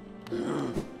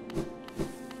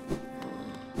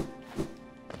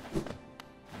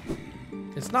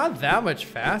 It's not that much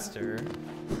faster.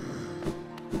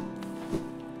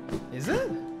 Is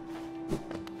it?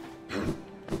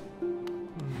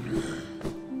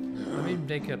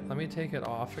 Let me take it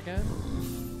off again.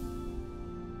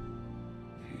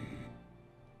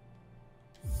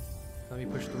 Let me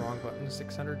push the wrong button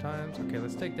 600 times. Okay,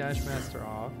 let's take Dashmaster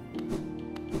off.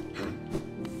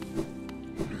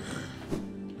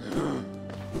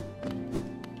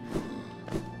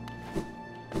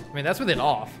 I mean, that's with it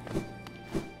off.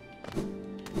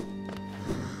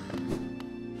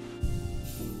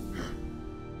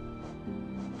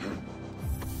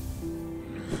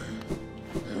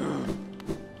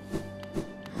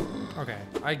 Okay,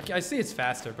 I see it's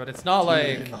faster, but it's not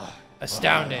like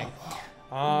astounding.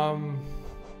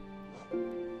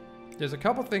 There's a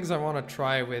couple things I want to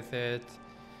try with it.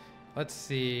 Let's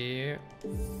see. It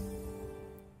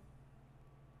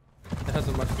has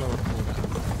a much lower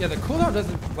cooldown. Yeah, the cooldown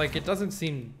doesn't, like, it doesn't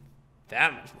seem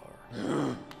that much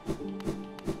lower.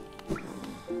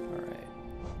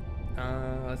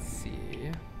 Alright. Let's see.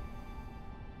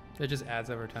 It just adds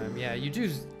over time. Yeah, you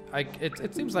do,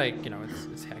 it seems like, you know,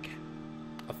 it's heck,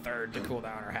 a third to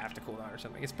cooldown or half to cooldown or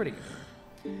something. It's pretty good.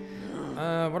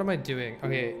 What am I doing?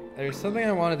 Okay, there's something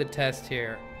I wanted to test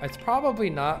here. It's probably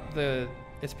not the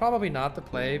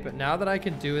play, but now that I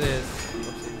can do this,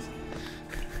 whoopsies.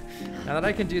 Now that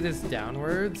I can do this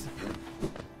downwards,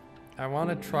 I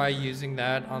want to try using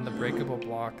that on the breakable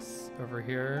blocks over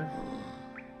here.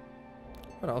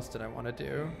 What else did I want to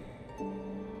do?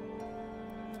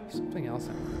 There's something else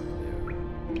I wanted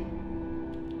to do.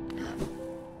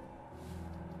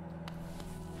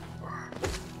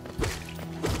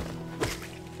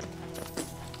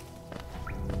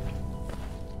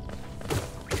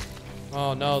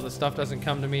 Oh no, the stuff doesn't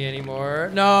come to me anymore.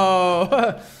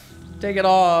 No! Take it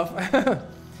off.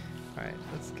 Alright,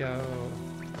 let's go.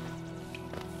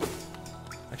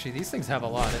 Actually, these things have a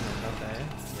lot in them, don't they?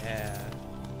 Yeah.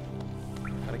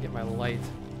 Gotta get my light.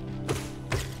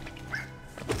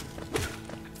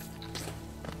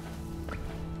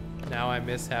 Now I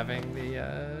miss having the,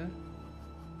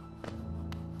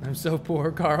 I'm so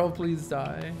poor, Carl, please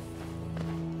die.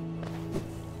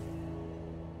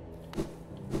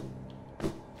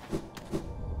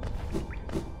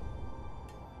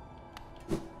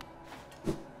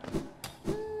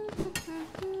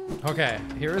 Okay,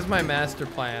 here is my master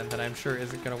plan that I'm sure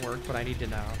isn't gonna work, but I need to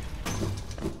know.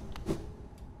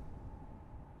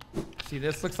 See,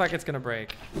 this looks like it's gonna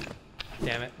break.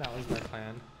 Damn it, that was my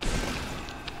plan.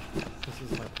 This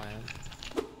is my plan.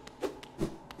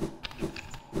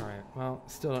 Alright, well,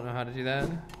 still don't know how to do that.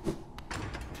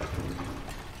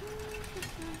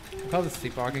 I call this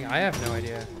sleepwalking. I have no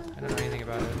idea. I don't know anything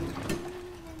about it.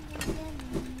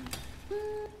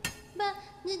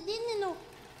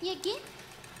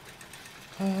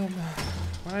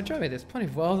 Why not join me? There's plenty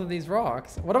of wells in these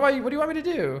rocks. What do you want me to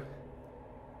do?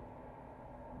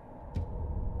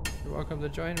 You're welcome to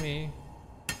join me.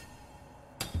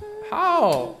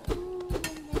 How?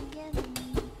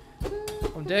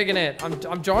 I'm digging it.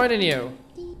 I'm joining you.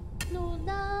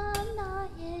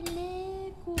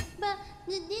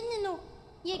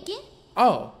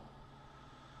 Oh.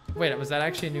 Wait, was that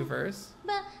actually a new verse?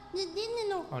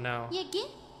 Oh no.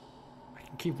 I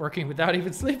can keep working without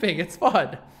even sleeping. It's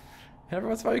fun. Every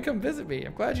once in a while you come visit me.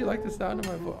 I'm glad you like the sound of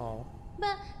my voice. Oh.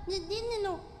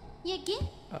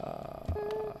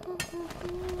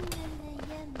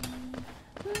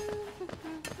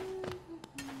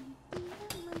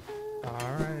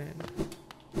 Alright.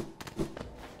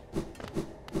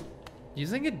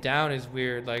 Using it down is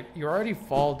weird. Like, you already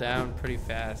fall down pretty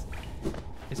fast.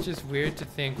 It's just weird to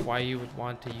think why you would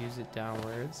want to use it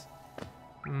downwards.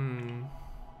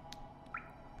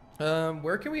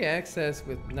 Where can we access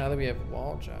with now that we have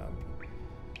wall jump?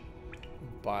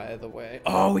 By the way.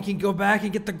 Oh, we can go back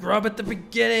and get the grub at the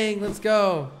beginning. Let's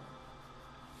go.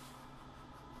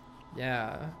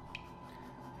 Yeah.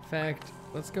 In fact,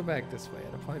 let's go back this way.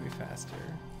 It'll probably be faster.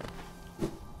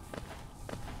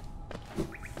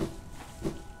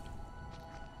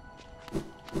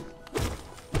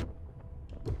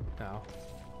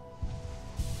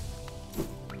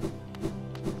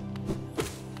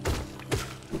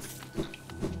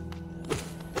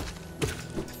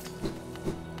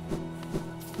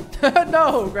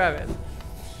 No, grab it.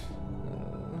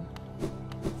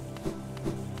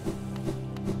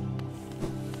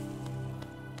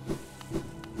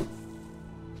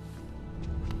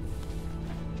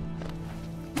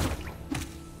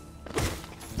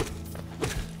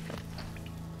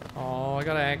 Oh, I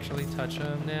gotta actually touch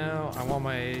him now. I want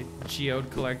my geode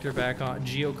collector back on.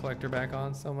 Geo collector back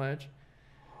on so much.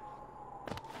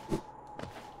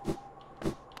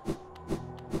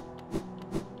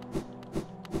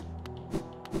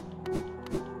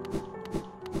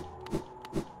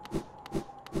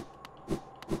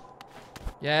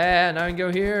 Yeah, now we can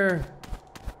go here.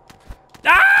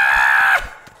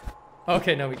 Ah!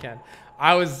 Okay, no, we can.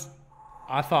 I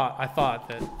thought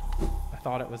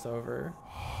it was over.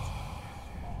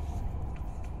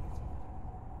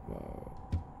 Whoa.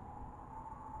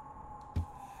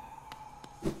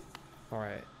 All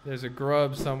right, there's a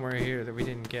grub somewhere here that we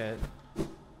didn't get.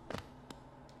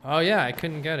 Oh yeah, I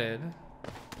couldn't get it.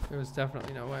 There was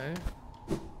definitely no way.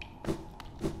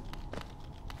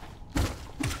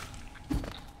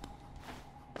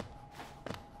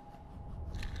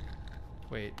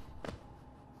 Wait.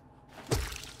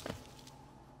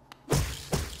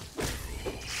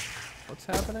 What's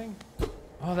happening?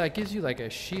 Oh, that gives you like a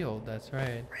shield, that's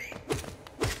right.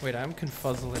 Wait, I'm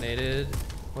confuzzlinated.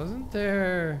 Wasn't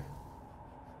there...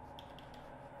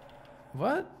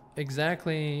 What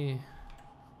exactly?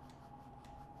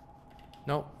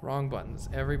 Nope, wrong buttons.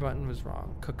 Every button was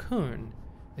wrong. Cocoon.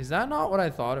 Is that not what I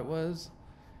thought it was?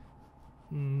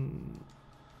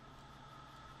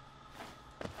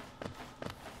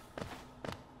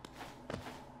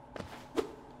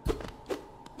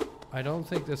 I don't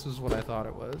think this was what I thought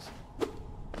it was.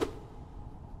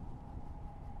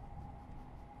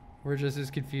 We're just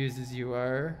as confused as you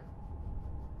are.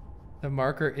 The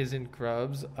marker isn't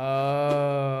grubs.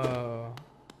 Oh.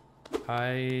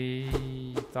 I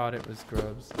thought it was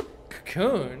grubs.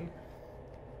 Cocoon?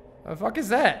 What the fuck is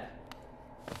that?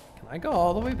 Can I go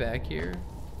all the way back here?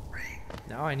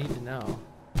 Now I need to know.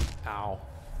 Ow.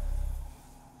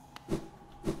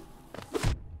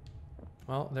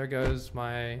 Well, there goes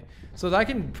my... So that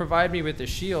can provide me with the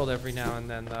shield every now and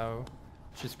then, though,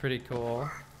 which is pretty cool.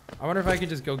 I wonder if I could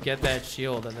just go get that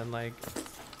shield and then, like,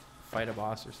 fight a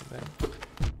boss or something.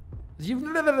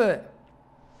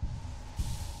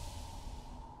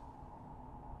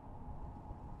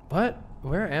 What?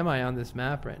 Where am I on this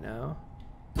map right now?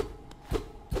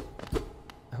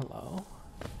 Hello?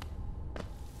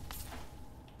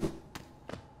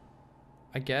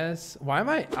 I guess. Why am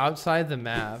I outside the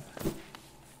map?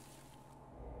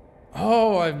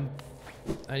 Oh, I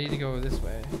need to go this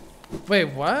way. Wait,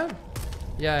 what?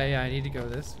 Yeah, I need to go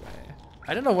this way.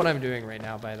 I don't know what I'm doing right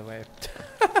now, by the way.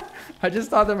 I just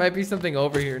thought there might be something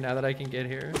over here now that I can get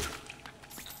here.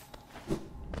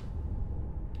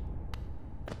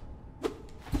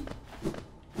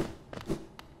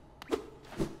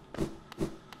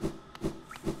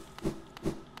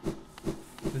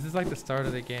 This is like the start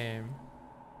of the game.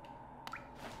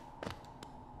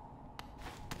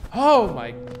 Oh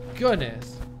my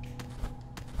goodness.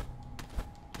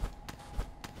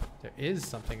 There is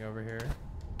something over here.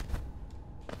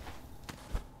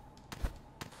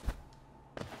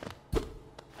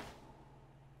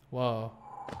 Whoa.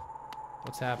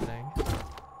 What's happening?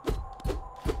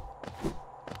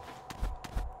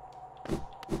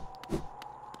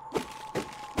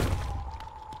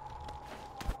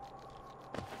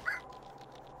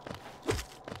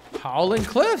 Howling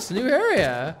Cliffs, new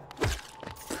area.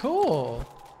 Cool.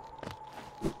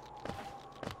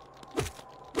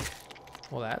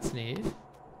 Well, that's neat.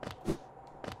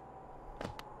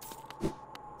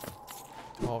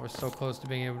 Oh, we're so close to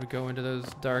being able to go into those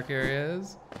dark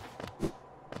areas.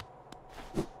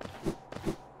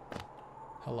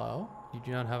 Hello? You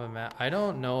do not have a map. I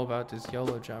don't know about this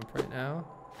YOLO jump right now.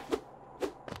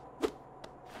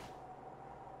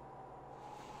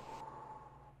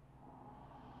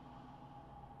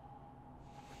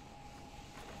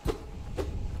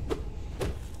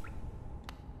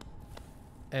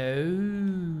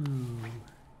 Oh.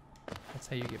 That's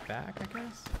how you get back, I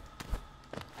guess?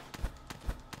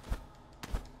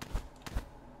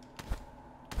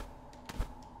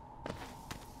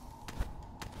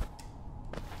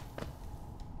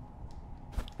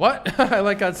 What? I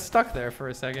like got stuck there for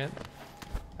a second.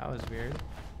 That was weird.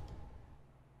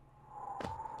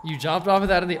 You jumped off of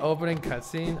that in the opening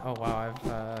cutscene? Oh wow,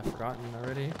 I've forgotten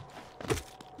already.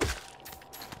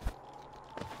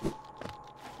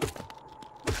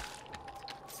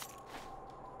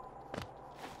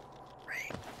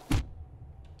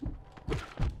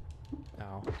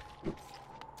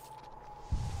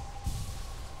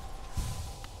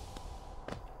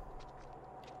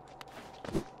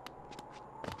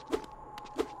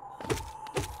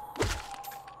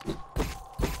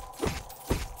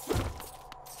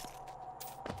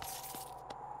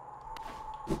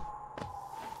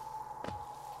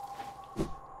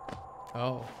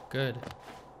 Oh, good.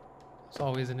 It's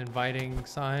always an inviting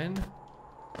sign.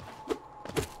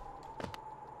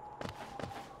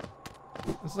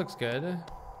 This looks good.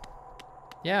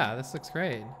 Yeah, this looks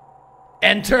great.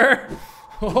 Enter!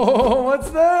 Oh, what's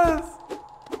this?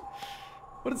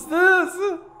 What's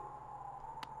this?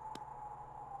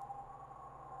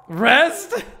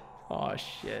 Rest? Oh,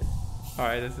 shit.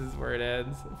 Alright, this is where it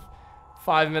ends.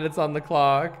 5 minutes on the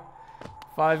clock.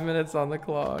 5 minutes on the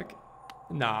clock.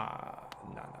 Nah.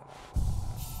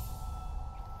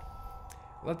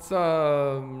 Let's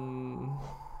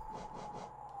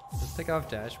take off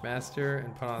Dash Master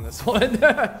and put on this one. And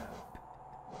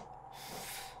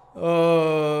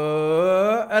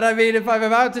I mean, if I'm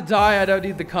about to die, I don't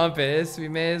need the compass. We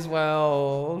may as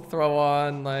well throw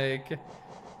on like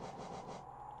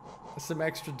some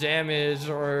extra damage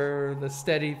or the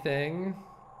steady thing.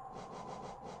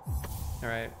 All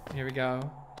right, here we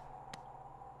go.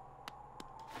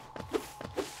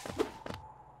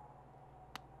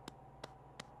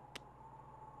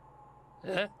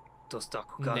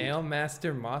 Nail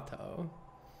Master motto.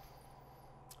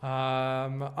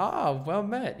 Well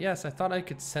met. Yes, I thought I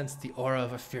could sense the aura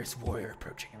of a fierce warrior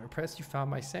approaching. I'm impressed you found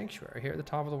my sanctuary here at the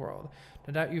top of the world.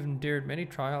 No doubt you've endured many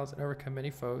trials and overcome many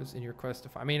foes in your quest to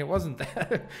find. I mean, it wasn't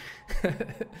that.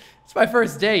 It's my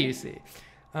first day, you see.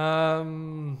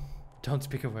 Don't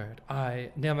speak a word. I,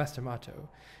 Nail Master Motto,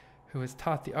 who was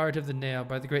taught the art of the nail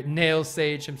by the great nail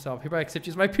sage himself, hereby accept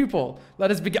you as my pupil. Let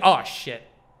us begin. Oh, shit.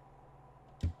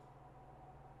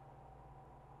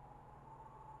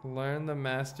 Learn the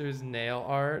master's nail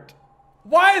art.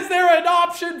 Why is there an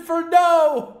option for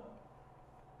no?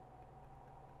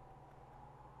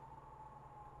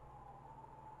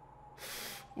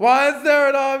 Why is there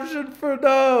an option for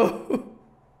no?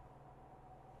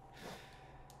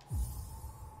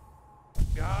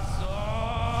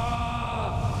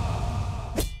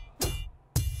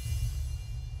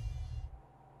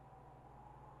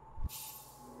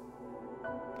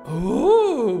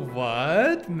 Ooh,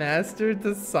 what? Mastered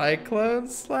the Cyclone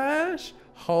Slash?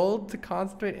 Hold to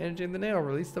concentrate energy in the nail.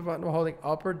 Release the button while holding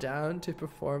up or down to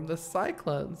perform the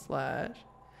Cyclone Slash.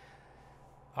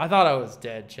 I thought I was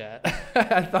dead, chat.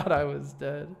 I thought I was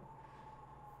dead.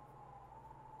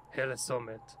 Hela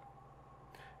Summit.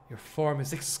 Your form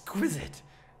is exquisite.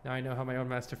 Now I know how my own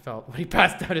master felt when he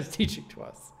passed out his teaching to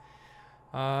us.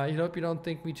 I hope you don't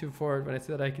think me too forward when I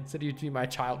said I consider you to be my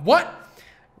child. What?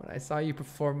 When I saw you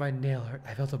perform my nail art,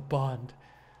 I felt a bond.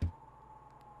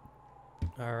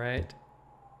 All right.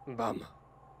 Bam.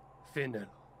 Final.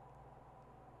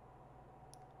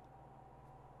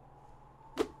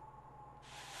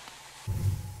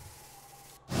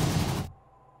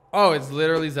 Oh, it's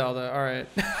literally Zelda. All right.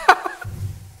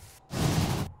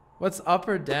 What's up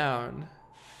or down?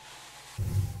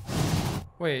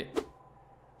 Wait.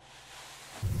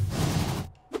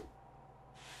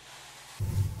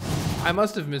 I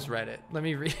must have misread it. Let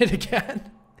me read it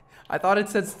again. I thought it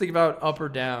said something about up or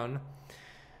down.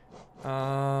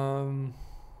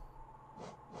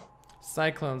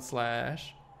 Cyclone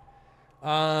Slash.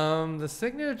 The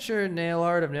signature nail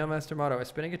art of Nail Master Motto. A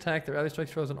spinning attack that rally strikes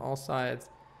throws on all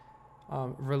sides.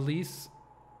 Release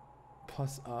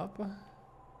plus up.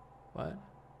 What?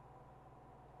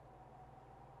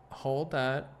 Hold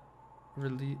that.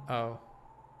 Release. Oh.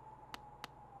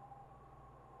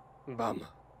 Bam.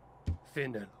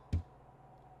 Final.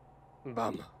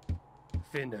 Bam.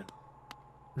 Final.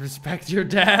 Respect your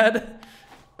dad.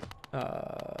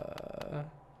 But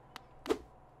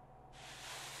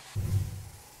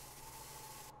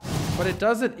it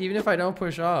does it even if I don't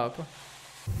push up.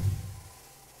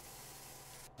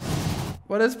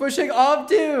 What does pushing up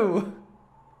do?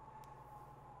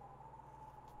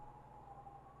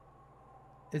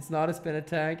 It's not a spin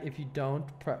attack if you don't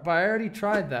but I already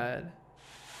tried that.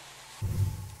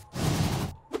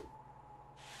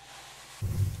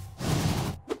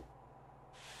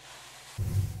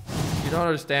 You don't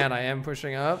understand, I am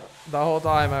pushing up. The whole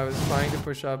time I was trying to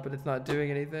push up, but it's not doing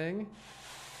anything.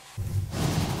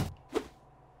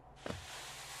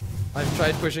 I've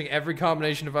tried pushing every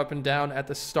combination of up and down at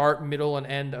the start, middle, and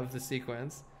end of the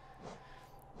sequence.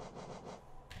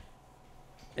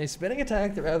 A spinning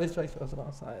attack that rarely strikes throws on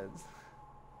all sides.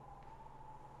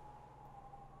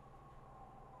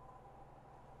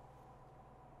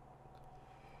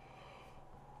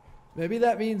 Maybe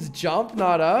that means jump,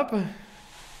 not up?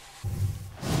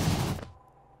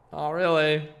 Oh,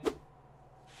 really?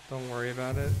 Don't worry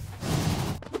about it.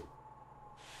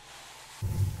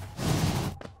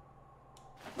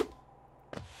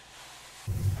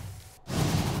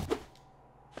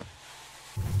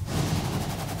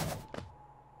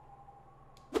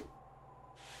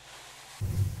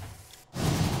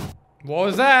 What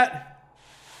was that?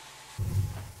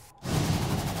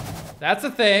 That's a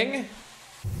thing.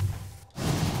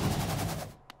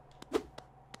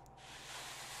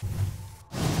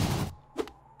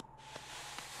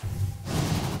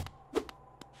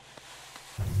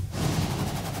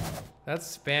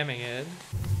 That's spamming it.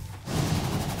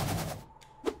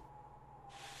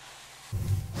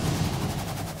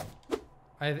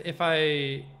 If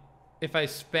I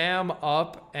spam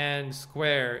up and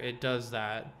square, it does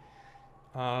that.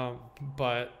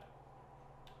 But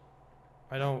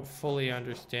I don't fully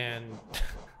understand.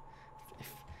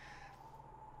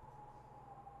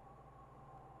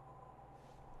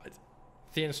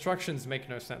 The instructions make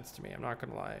no sense to me, I'm not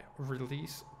gonna lie.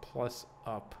 Release plus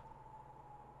up.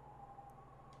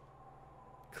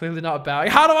 Clearly not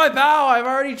bowing. How do I bow? I've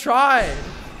already tried.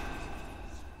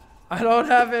 I don't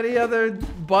have any other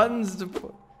buttons to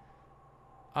put.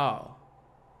 Oh.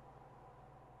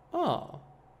 Oh.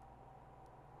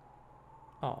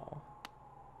 Oh.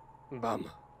 Bam.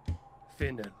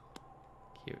 Findel.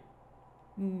 Cute.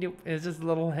 Nope. It's just a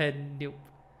little head. Nope.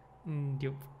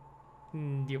 Nope.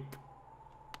 Nope.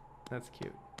 That's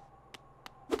cute.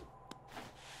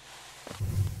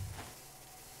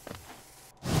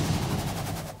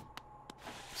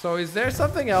 So is there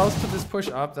something else to this push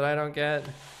up that I don't get?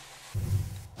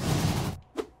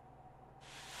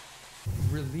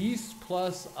 Release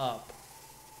plus up.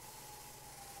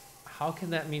 How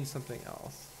can that mean something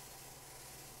else?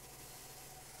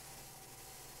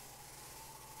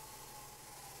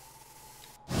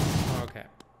 Okay.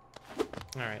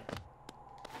 All right.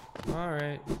 All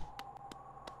right.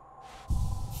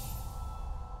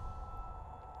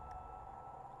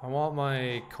 I want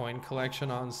my coin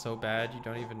collection on so bad you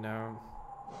don't even know.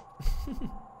 I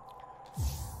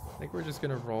think we're just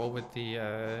gonna roll with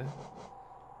the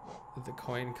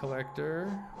coin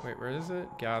collector. Wait, where is it?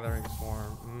 Gathering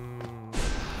swarm.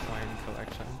 Coin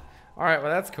collection. All right,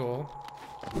 well that's cool.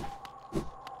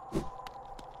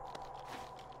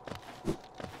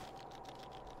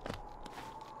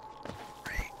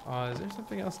 Is there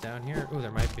something else down here? Oh,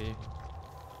 there might be.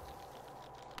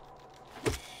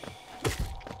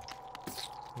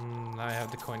 I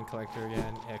have the coin collector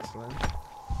again. Excellent.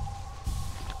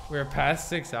 We're past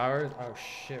 6 hours. Oh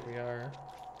shit, we are.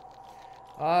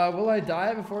 Will I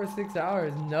die before 6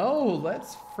 hours? No,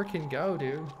 let's freaking go,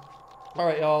 dude. All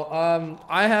right, y'all.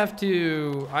 I have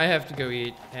to go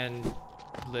eat and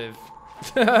live.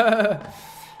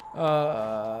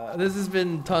 This has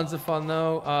been tons of fun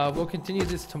though. We'll continue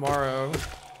this tomorrow.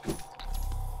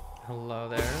 Hello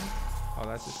there. Oh,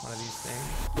 that's just one of these things.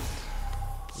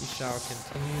 We shall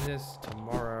continue this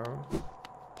tomorrow.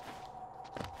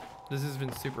 This has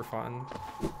been super fun.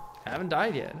 Haven't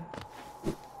died yet.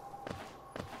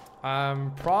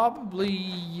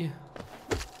 Probably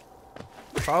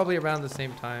around the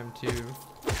same time too.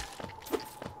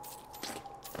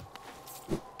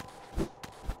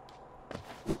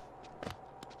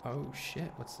 Oh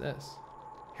shit, what's this?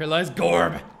 Here lies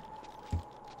Gorb!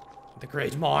 The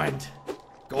great mind.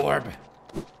 Gorb.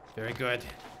 Very good.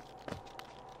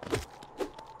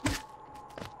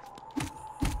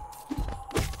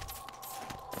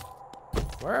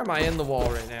 Where am I in the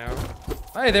wall right now?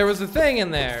 Hey, there was a thing in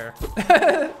there.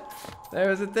 There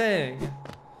was a thing.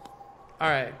 All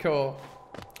right, cool.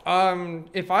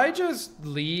 If I just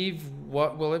leave,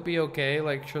 what will it be okay?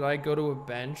 Like, should I go to a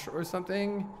bench or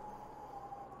something?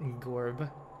 Gorb.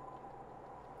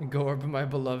 Gorb, my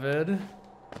beloved.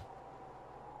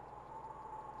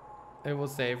 It will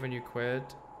save when you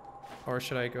quit. Or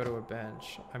should I go to a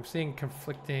bench? I'm seeing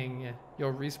conflicting.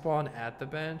 You'll respawn at the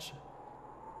bench.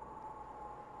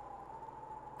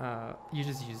 You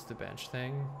just use the bench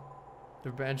thing.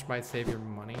 The bench might save your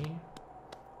money.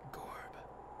 Gorb.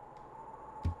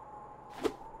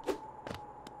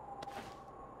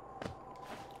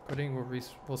 Quitting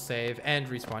will save and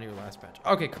respawn your last bench.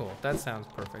 Okay, cool. That sounds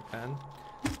perfect then.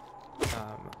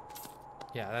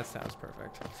 Yeah, that sounds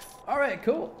perfect. All right,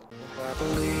 cool. I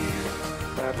believe,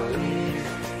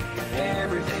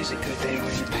 every day's a good day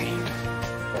when you paint.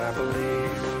 I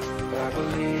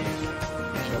believe.